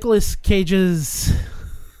Nicolas Cage's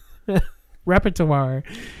repertoire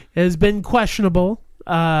has been questionable.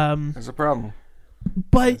 There's a problem.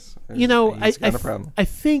 But Yes, I he's got a problem. I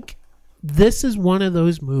think this is one of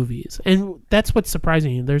those movies, and that's what's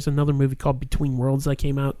surprising. There's another movie called Between Worlds that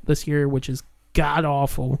came out this year, which is god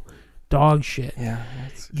awful, dog shit. Yeah.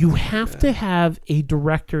 You have to have a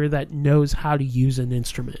director that knows how to use an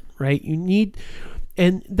instrument, right? You need,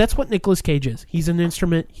 and that's what Nicolas Cage is. He's an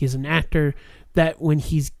instrument. He's an actor that when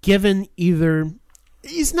he's given either,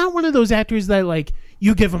 he's not one of those actors that like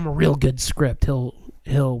you give him a real good script,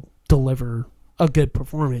 he'll deliver a good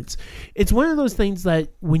performance. It's one of those things that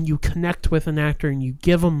when you connect with an actor and you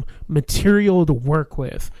give him material to work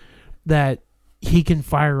with, that he can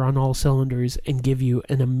fire on all cylinders and give you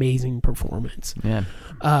an amazing performance. Yeah.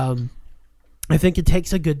 I think it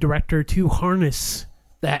takes a good director to harness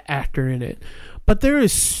that actor in it. But there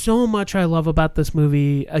is so much I love about this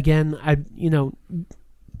movie. Again,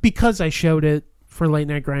 because I showed it for Late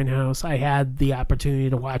Night Grindhouse, I had the opportunity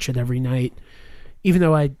to watch it every night, even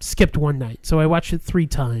though I skipped one night. So I watched it 3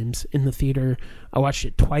 times in the theater. I watched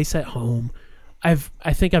it twice at home. I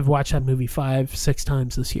think I've watched that movie 5-6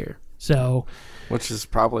 times this year. So, Which is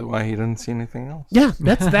probably why he didn't see anything else. yeah,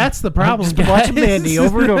 that's the problem. Just watching guys. Mandy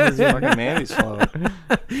over and over again. Fucking Mandy's slow.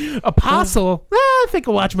 Apostle. I think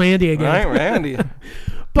I'll watch Mandy again. Right, Randy.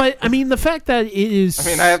 But I mean, the fact that it is. I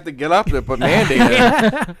mean, I have to get up to put Mandy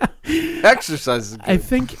in. Exercise is good.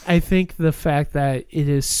 I think the fact that it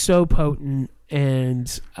is so potent and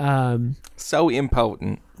So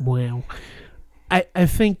impotent. wow. I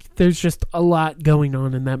think there's just a lot going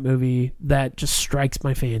on in that movie that just strikes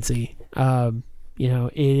my fancy.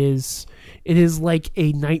 It is like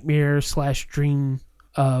a nightmare / dream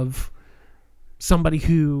of somebody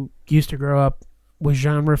who used to grow up with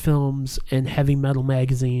genre films and heavy metal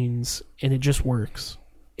magazines, and it just works.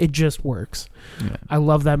 It just works. Yeah. I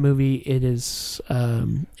love that movie. It is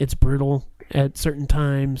it's brutal at certain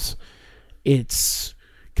times. It's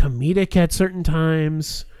comedic at certain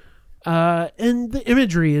times. And the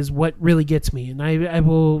imagery is what really gets me. And I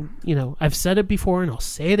will, I've said it before and I'll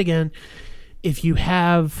say it again. If you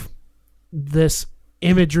have this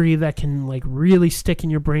imagery that can like really stick in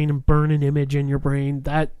your brain and burn an image in your brain,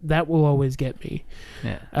 that will always get me.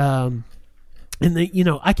 Yeah. And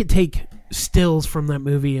I could take stills from that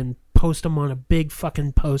movie and post them on a big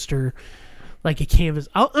fucking poster, like a canvas.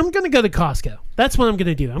 I'm going to go to Costco. That's what I'm going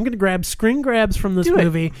to do. I'm going to grab screen grabs from this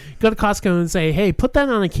movie, go to Costco and say, hey, put that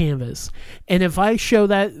on a canvas. And if I show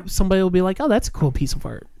that, somebody will be like, oh, that's a cool piece of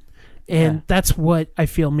art. And that's what I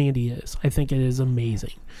feel Mandy is. I think it is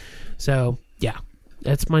amazing. So, yeah,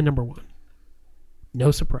 that's my number 1.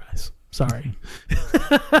 No surprise. Sorry.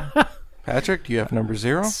 Patrick, do you have number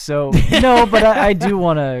 0? So, no, but I do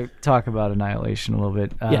want to talk about Annihilation a little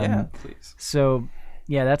bit. Yeah, please. So,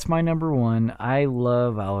 yeah, that's my number 1. I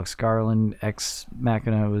love Alex Garland. Ex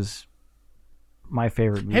Machina was my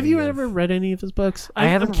favorite movie. Have you ever read any of his books? I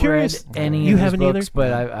haven't I'm curious. read any You of his haven't books, either?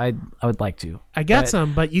 but I would like to. I got But-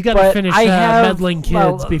 some, but you got to But finish I have, Meddling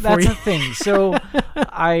Kids before that's you. the thing. So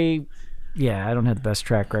I don't have the best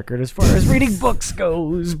track record as far as reading books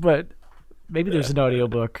goes, but maybe there's an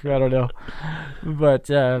audiobook. I don't know. But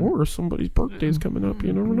Or somebody's birthday's coming up.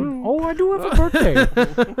 You never know. oh, I do have a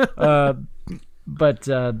birthday.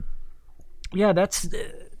 Yeah, that's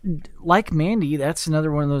like Mandy. That's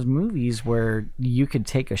another one of those movies where you could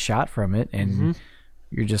take a shot from it, and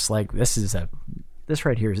you're just like, this is a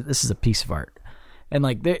piece of art, and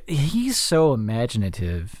like he's so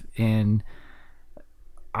imaginative, and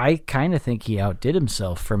I kind of think he outdid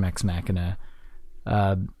himself from Ex Machina,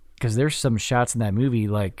 because there's some shots in that movie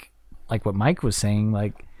like what Mike was saying,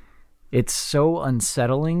 like. It's so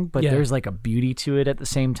unsettling, but there's like a beauty to it at the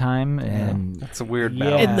same time, and That's a weird Yeah.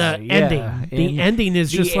 balance. And the ending. The ending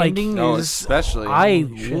is just like. Oh, especially. I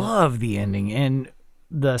love the ending, and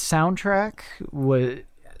the soundtrack was.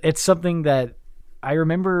 It's something that I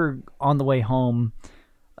remember on the way home.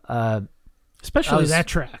 Especially that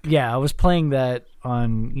track. Yeah, I was playing that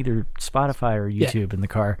on either Spotify or YouTube in the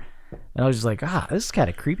car, and I was just like, this is kind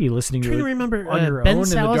of creepy listening I'm to trying it to remember on your Ben own in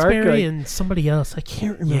the dark. Salisbury like- and somebody else. I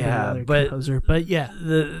can't remember Yeah, the other but- composer, but yeah.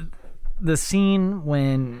 the scene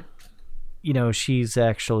when she's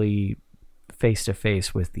actually face to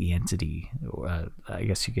face with the entity, I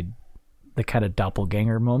guess you could, the kind of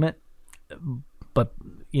doppelganger moment, but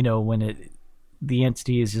when the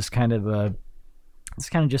entity is just kind of it's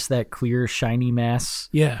kind of just that clear shiny mass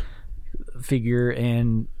Yeah. figure,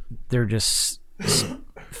 and they're just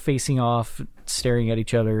facing off, staring at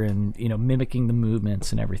each other, and mimicking the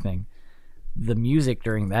movements and everything. The music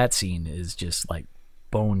during that scene is just like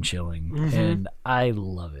bone chilling, and I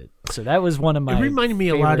love it. So that was one of my. It reminded me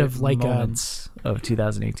a lot favorite of, like, moments of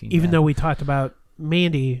 2018. even though we talked about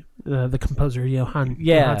Mandy, the composer Yeah.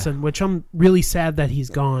 Johansson, which I'm really sad that he's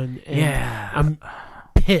gone. And I'm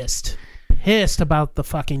pissed about the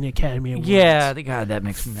fucking Academy Awards. God, that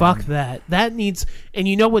makes me Fuck mad. that. That needs. And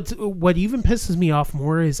you know what even pisses me off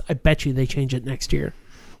more is I bet you they change it next year.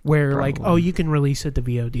 Where like, oh, you can release it to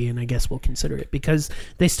VOD, and I guess we'll consider it because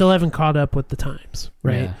they still haven't caught up with the times,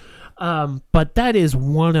 right? But that is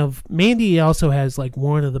one of Mandy also has like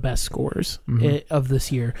one of the best scores of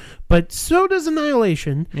this year, but so does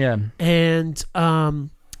Annihilation. Yeah. And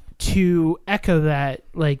to echo that,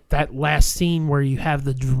 like that last scene where you have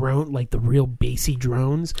the drone, like the real bassy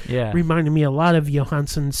drones, reminded me a lot of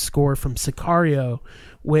Johansson's score from Sicario,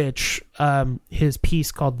 which his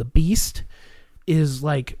piece called The Beast is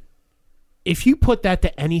like, if you put that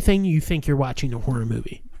to anything, you think you're watching a horror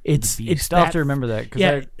movie. It's I'll have to remember that.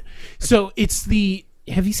 'Cause so it's the.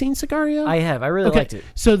 Have you seen Sicario? I have. I really liked it.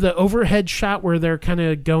 So the overhead shot where they're kind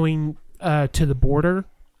of going to the border,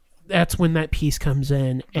 that's when that piece comes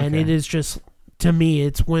in, and it is just, to me,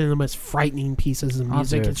 it's one of the most frightening pieces of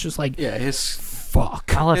music. It's just like, his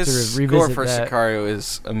fuck. I'll have his to score revisit for that. Sicario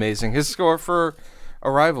is amazing. His score for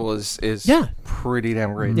Arrival is pretty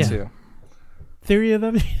damn great too. Theory of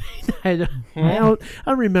Everything. I don't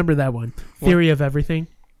remember that one. Theory of Everything.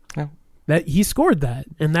 Yeah. That he scored that,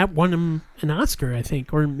 and that won him an Oscar, I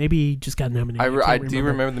think, or maybe he just got nominated. I do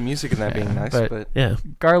remember the music in that being nice, but Yeah,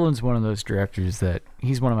 Garland's one of those directors that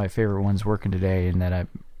he's one of my favorite ones working today, and that I'm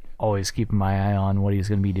always keeping my eye on what he's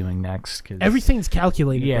going to be doing next. 'Cause everything's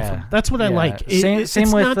calculated. With him. That's what I like. Same it's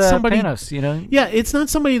with not somebody, Panos, you know. Yeah, it's not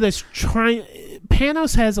somebody that's trying.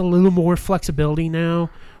 Panos has a little more flexibility now,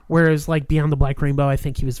 whereas like Beyond the Black Rainbow, I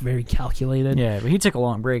think he was very calculated. Yeah, but he took a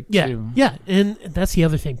long break too. Yeah, and that's the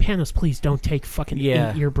other thing. Panos, please don't take fucking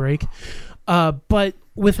 8-year break. But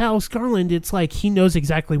with Alex Garland, it's like he knows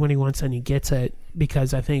exactly when he wants and he gets it,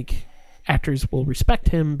 because I think actors will respect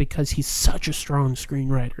him because he's such a strong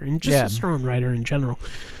screenwriter and just a strong writer in general.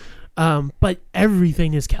 But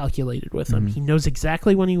everything is calculated with him. He knows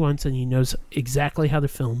exactly when he wants and he knows exactly how to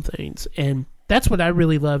film things. And that's what I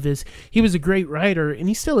really love is he was a great writer, and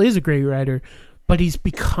he still is a great writer, but he's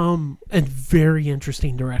become a very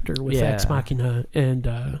interesting director with Ex Machina and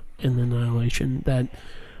Annihilation that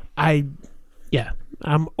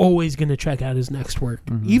I'm always going to check out his next work.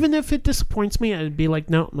 Even if it disappoints me, I'd be like,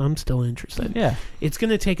 no, I'm still interested. Yeah. It's going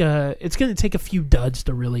to take a few duds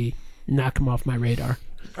to really knock him off my radar.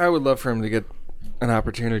 I would love for him to get an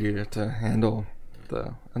opportunity to handle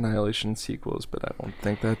the Annihilation sequels, but I don't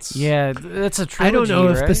think that's... Yeah, that's a trilogy, I don't know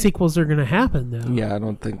if right? the sequels are going to happen, though. Yeah, I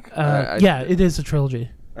don't think... it is a trilogy.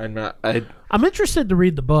 I'm not... I'm interested to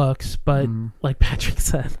read the books, but like Patrick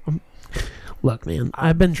said, look, man,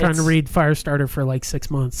 I've been trying to read Firestarter for like 6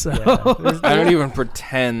 months, so... I don't even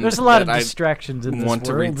pretend There's a lot of that distractions in I this want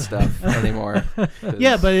to world. read stuff anymore.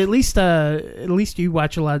 Yeah, but at least you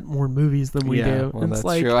watch a lot more movies than we do. Well, It's that's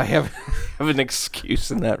like, true. I have an excuse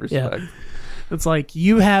in that respect. It's like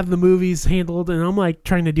you have the movies handled, and I'm like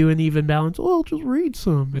trying to do an even balance. Oh, I'll just read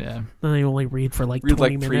some. Yeah. Then I only read for like Read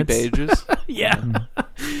 20 like minutes. 3 pages. Yeah.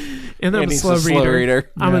 And I'm a Andy's slow reader.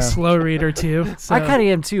 I'm Yeah. a slow reader too. So. I kind of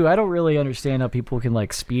am too. I don't really understand how people can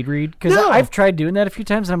like speed read, because No. I've tried doing that a few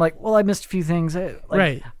times, and I'm like, well, I missed a few things.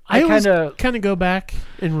 Right. I always kinda- kind of go back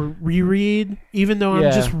and reread, even though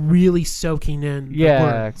I'm just really soaking in. the Yeah,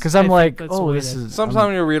 words. because I I'm think like, that's the oh, way this to- is.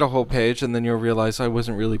 Sometimes you'll read a whole page and then you'll realize I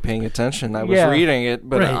wasn't really paying attention. I was Yeah. reading it,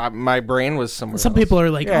 but Right. my brain was somewhere Some else. people are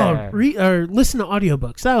like, Yeah. oh, read or listen to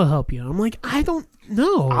audiobooks. That'll help you. I'm like, I don't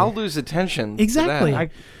know. I'll lose attention. to Exactly.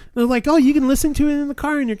 that. They're like, oh, you can listen to it in the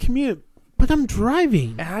car in your commute. But I'm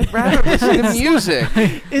driving. I'd rather listen to music.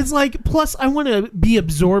 It's like, plus I want to be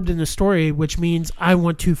absorbed in the story, which means I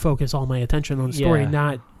want to focus all my attention on the story, Yeah.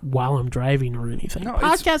 not while I'm driving or anything. No,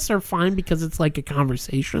 it's- Podcasts are fine because it's like a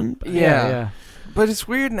conversation. But Yeah. But it's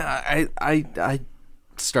weird now. I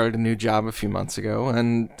started a new job a few months ago,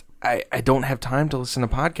 and I don't have time to listen to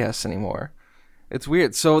podcasts anymore. It's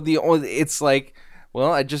weird. So it's like,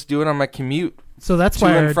 well, I just do it on my commute. So that's To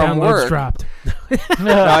why and our from downloads work. dropped.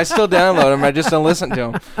 No, I still download them. I just don't listen to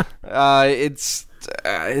them. It's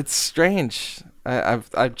strange.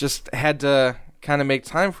 I've just had to kind of make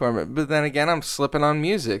time for it. But then again, I'm slipping on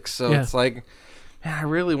music, so Yeah. it's like, man, I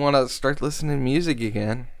really want to start listening to music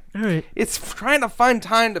again. All right. It's trying to find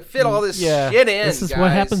time to fit all this Yeah. shit in. This is guys.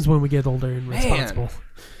 what happens when we get older and Man. responsible.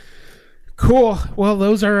 Cool. Well,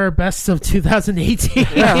 those are our bests of 2018.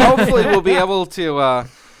 Yeah, hopefully we'll be able to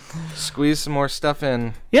Squeeze some more stuff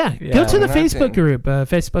in. Yeah, go to the we're not Facebook doing- group,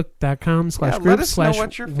 facebook.com/group let us know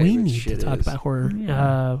what your / we favorite need to shit talk is. about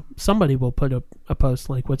horror. Somebody will put a post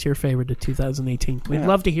like, what's your favorite of 2018? We'd Yeah.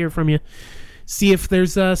 love to hear from you. See if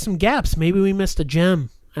there's some gaps. Maybe we missed a gem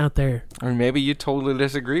out there. Or maybe you totally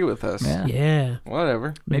disagree with us. Yeah. Yeah.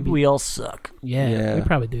 Whatever. Maybe we all suck. Yeah, Yeah. we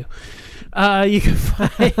probably do. You can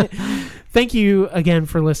find. Thank you again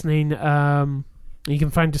for listening. You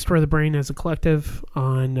can find Destroy the Brain as a collective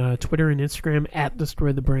on Twitter and Instagram at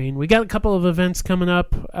Destroy the Brain. We got a couple of events coming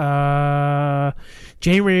up.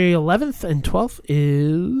 January 11th and 12th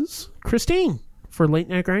is Christine for Late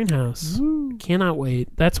Night Grindhouse. Cannot wait.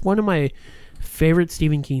 That's one of my favorite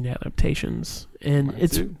Stephen King adaptations, and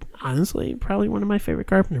it's too. honestly probably one of my favorite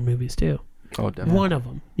Carpenter movies too. Oh, definitely. One of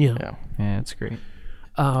them. Yeah. Yeah. Yeah, it's great.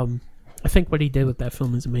 I think what he did with that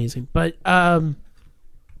film is amazing. But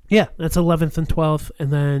yeah, that's 11th and 12th,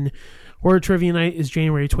 and then Horror Trivia Night is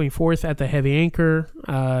January 24th at the Heavy Anchor.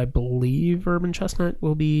 I believe Urban Chestnut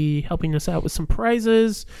will be helping us out with some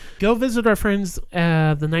prizes. Go visit our friends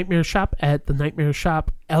the Nightmare Shop at the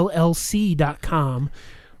NightmareShopLLC.com.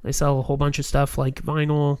 They sell a whole bunch of stuff like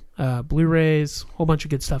vinyl, Blu-rays, a whole bunch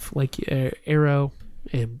of good stuff like Arrow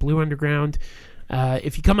and Blue Underground.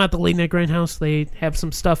 If you come out the Late Night Grindhouse, they have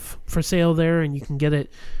some stuff for sale there, and you can get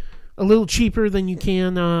it a little cheaper than you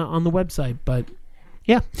can on the website. But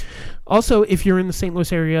yeah. Also, if you're in the St.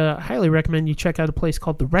 Louis area, I highly recommend you check out a place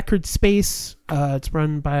called The Record Space. It's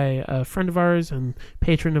run by a friend of ours and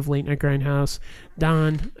patron of Late Night Grindhouse,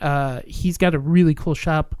 Don. He's got a really cool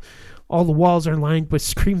shop. All the walls are lined with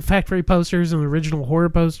Scream Factory posters and original horror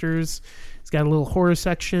posters. It's got a little horror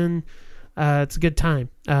section. It's a good time.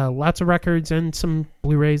 Lots of records and some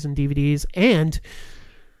Blu-rays and DVDs. And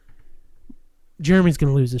Jeremy's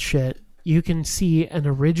going to lose his shit. You can see an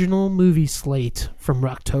original movie slate from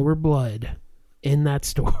Rocktober Blood in that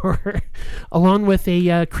store, along with a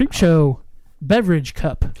Creepshow beverage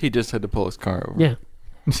cup. He just had to pull his car over. Yeah.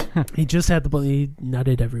 He just had he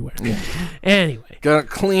nutted everywhere. Yeah. Anyway. Gotta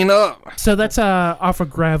clean up. So that's off of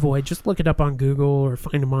Gravois. Just look it up on Google or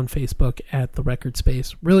find them on Facebook at The Record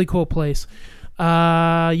Space. Really cool place.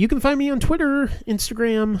 You can find me on Twitter,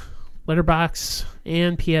 Instagram, Letterboxd,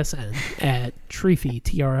 and PSN at Triefy,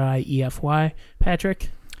 Triefy. Patrick,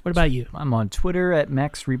 what about you? I'm on Twitter at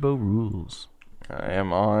Max Rebo Rules. I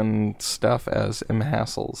am on stuff as M.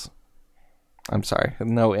 Hassels. I'm sorry,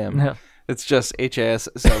 no M. No. It's just I was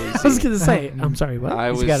HASSLEC. going to say, I'm sorry, what?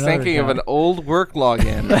 I was got another thinking of guy. an old work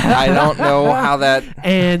login. I don't know how that.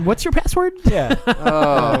 And what's your password? Yeah.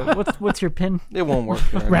 Oh, What's your pin? it won't work.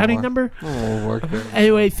 There Routing anymore. number? It won't work there.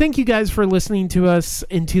 Anyway, thank you guys for listening to us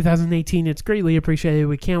in 2018. It's greatly appreciated.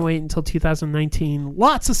 We can't wait until 2019.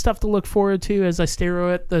 Lots of stuff to look forward to as I stare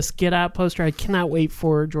at this Get Out poster. I cannot wait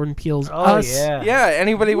for Jordan Peele's Us. Yeah.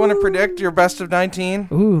 Anybody want to predict your best of 19?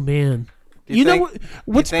 Ooh, man. Do You know think- what?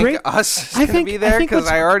 What's you think great? Us is I going to think- be I there? think Because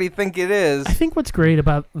what's- I already think it is. I think what's great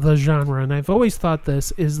about the genre, and I've always thought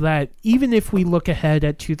this, is that even if we look ahead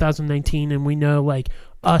at 2019 and we know, like,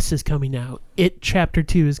 Us is coming out, It Chapter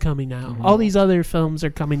 2 is coming out, all these other films are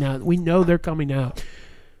coming out, we know they're coming out,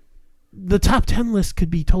 the top 10 list could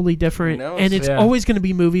be totally different, Who knows? and it's Yeah. always going to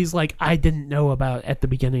be movies like I didn't know about at the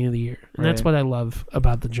beginning of the year. And that's Right. what I love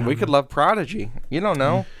about the genre. We could love Prodigy. You don't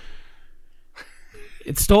know.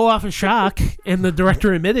 It stole off a shock, and the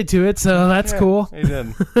director admitted to it, so that's cool. He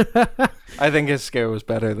did. I think his scare was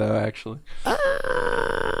better, though, actually.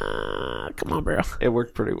 Come on, bro. It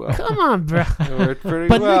worked pretty well. Come on, bro. It worked pretty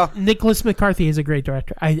But well. Nicholas McCarthy is a great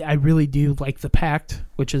director. I really do like The Pact,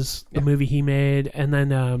 which is the movie he made, and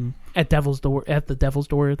then at the Devil's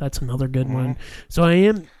Door, that's another good one. So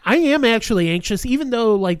I am actually anxious, even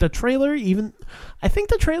though like the trailer, I think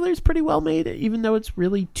the trailer is pretty well made, even though it's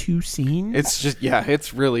really 2 scenes. It's just,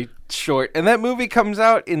 it's really short. And that movie comes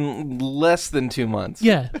out in less than 2 months.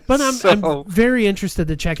 Yeah, but I'm So- very interested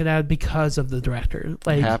to check it out because of the director.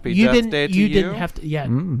 Like Happy you Death didn't Day to you you? didn't have to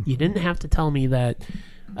you didn't have to tell me that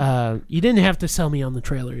you didn't have to sell me on the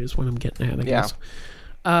trailer is what I'm getting at, I guess.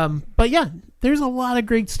 But yeah, there's a lot of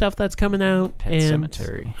great stuff that's coming out. Pet and,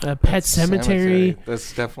 Sematary. Pet Cemetery.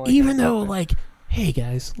 That's definitely. Even though like, hey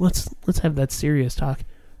guys, let's have that serious talk.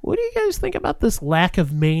 What do you guys think about this lack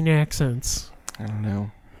of Maine accents? I don't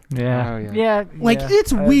know. Yeah. Oh, yeah. Yeah. Like,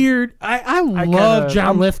 it's weird. I love kinda-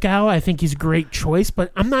 John Lithgow. I think he's a great choice,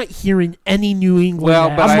 but I'm not hearing any New England. Well,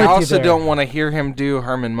 but accent. I with you also there. don't want to hear him do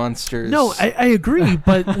Herman Munster's. No, I agree,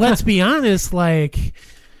 but let's be honest, like,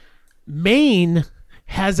 Maine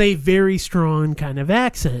has a very strong kind of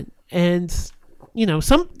accent. And, you know,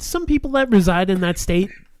 some people that reside in that state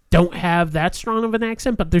don't have that strong of an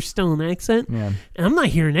accent, but there's still an accent. Yeah. And I'm not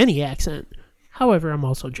hearing any accent. However, I'm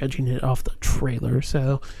also judging it off the trailer,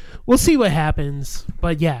 so we'll see what happens.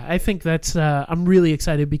 But yeah, I think that's I'm really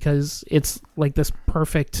excited because it's like this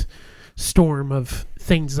perfect storm of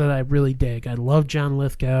things that I really dig. I love John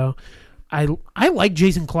Lithgow. I like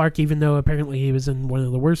Jason Clarke, even though apparently he was in one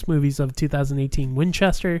of the worst movies of 2018,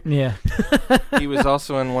 Winchester. Yeah. He was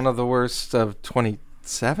also in one of the worst of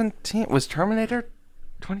 2017. Was Terminator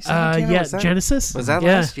 2017? Yeah, was that, Genesis. Was that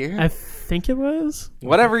Yeah, last year? I think it was.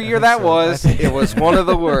 Whatever year that was, it was one of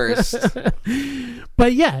the worst.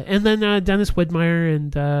 But yeah, and then Dennis Widmeyer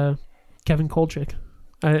and Kevin Kolchak,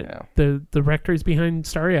 Yeah. the directors behind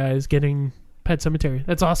Starry Eyes, getting Pet Sematary.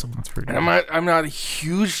 That's awesome. That's pretty And I'm not a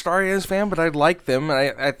huge Starry Eyes fan, but I like them.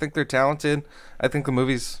 And I think they're talented. I think the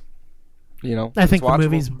movie's, I think it's the watchable.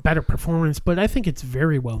 movie's better performance, but I think it's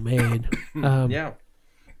very well made. Yeah.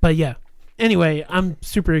 But yeah. Anyway, I'm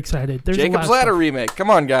super excited. There's a lot Jacob's of Ladder stuff remake. Come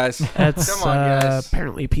on, guys. that's Come on, guys.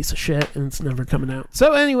 apparently a piece of shit, and it's never coming out.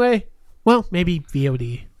 So anyway, well, maybe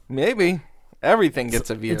VOD. Maybe. Everything gets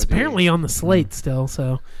a VOD. It's apparently on the slate still,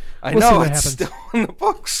 so I we'll see know, what it's happens. still in the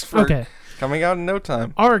books for Okay. coming out in no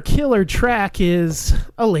time. Our killer track is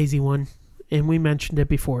a lazy one, and we mentioned it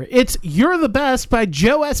before. It's You're the Best by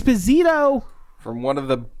Joe Esposito. From one of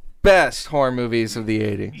the best horror movies of the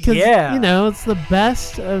 80s. 'Cause, Yeah. it's the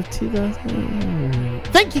best of 2000.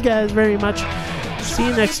 Thank you guys very much. See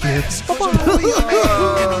you next year.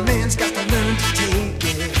 Man's got to learn to take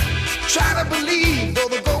it. Try to believe, though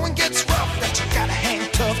the going gets rough, that you gotta hang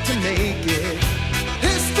tough to make it.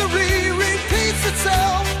 History repeats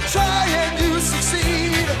itself. Try and you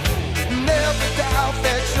succeed. Never doubt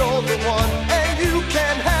that you're the one, and you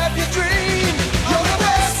can have your dream. You're the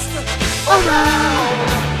best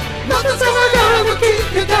around. Nothing's gonna keep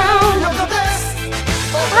you down. You're the best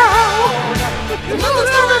around.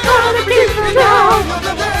 Nothing's gonna keep you down. You're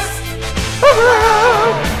the best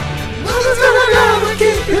around. Nothing's gonna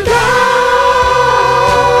keep you down.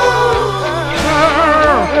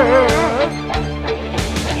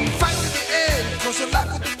 Fight to the end, 'cause your life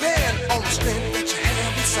will depend on the strength that you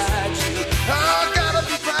have inside you. I gotta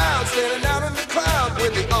be proud, standing out in the crowd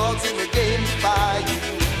when the odds in the game.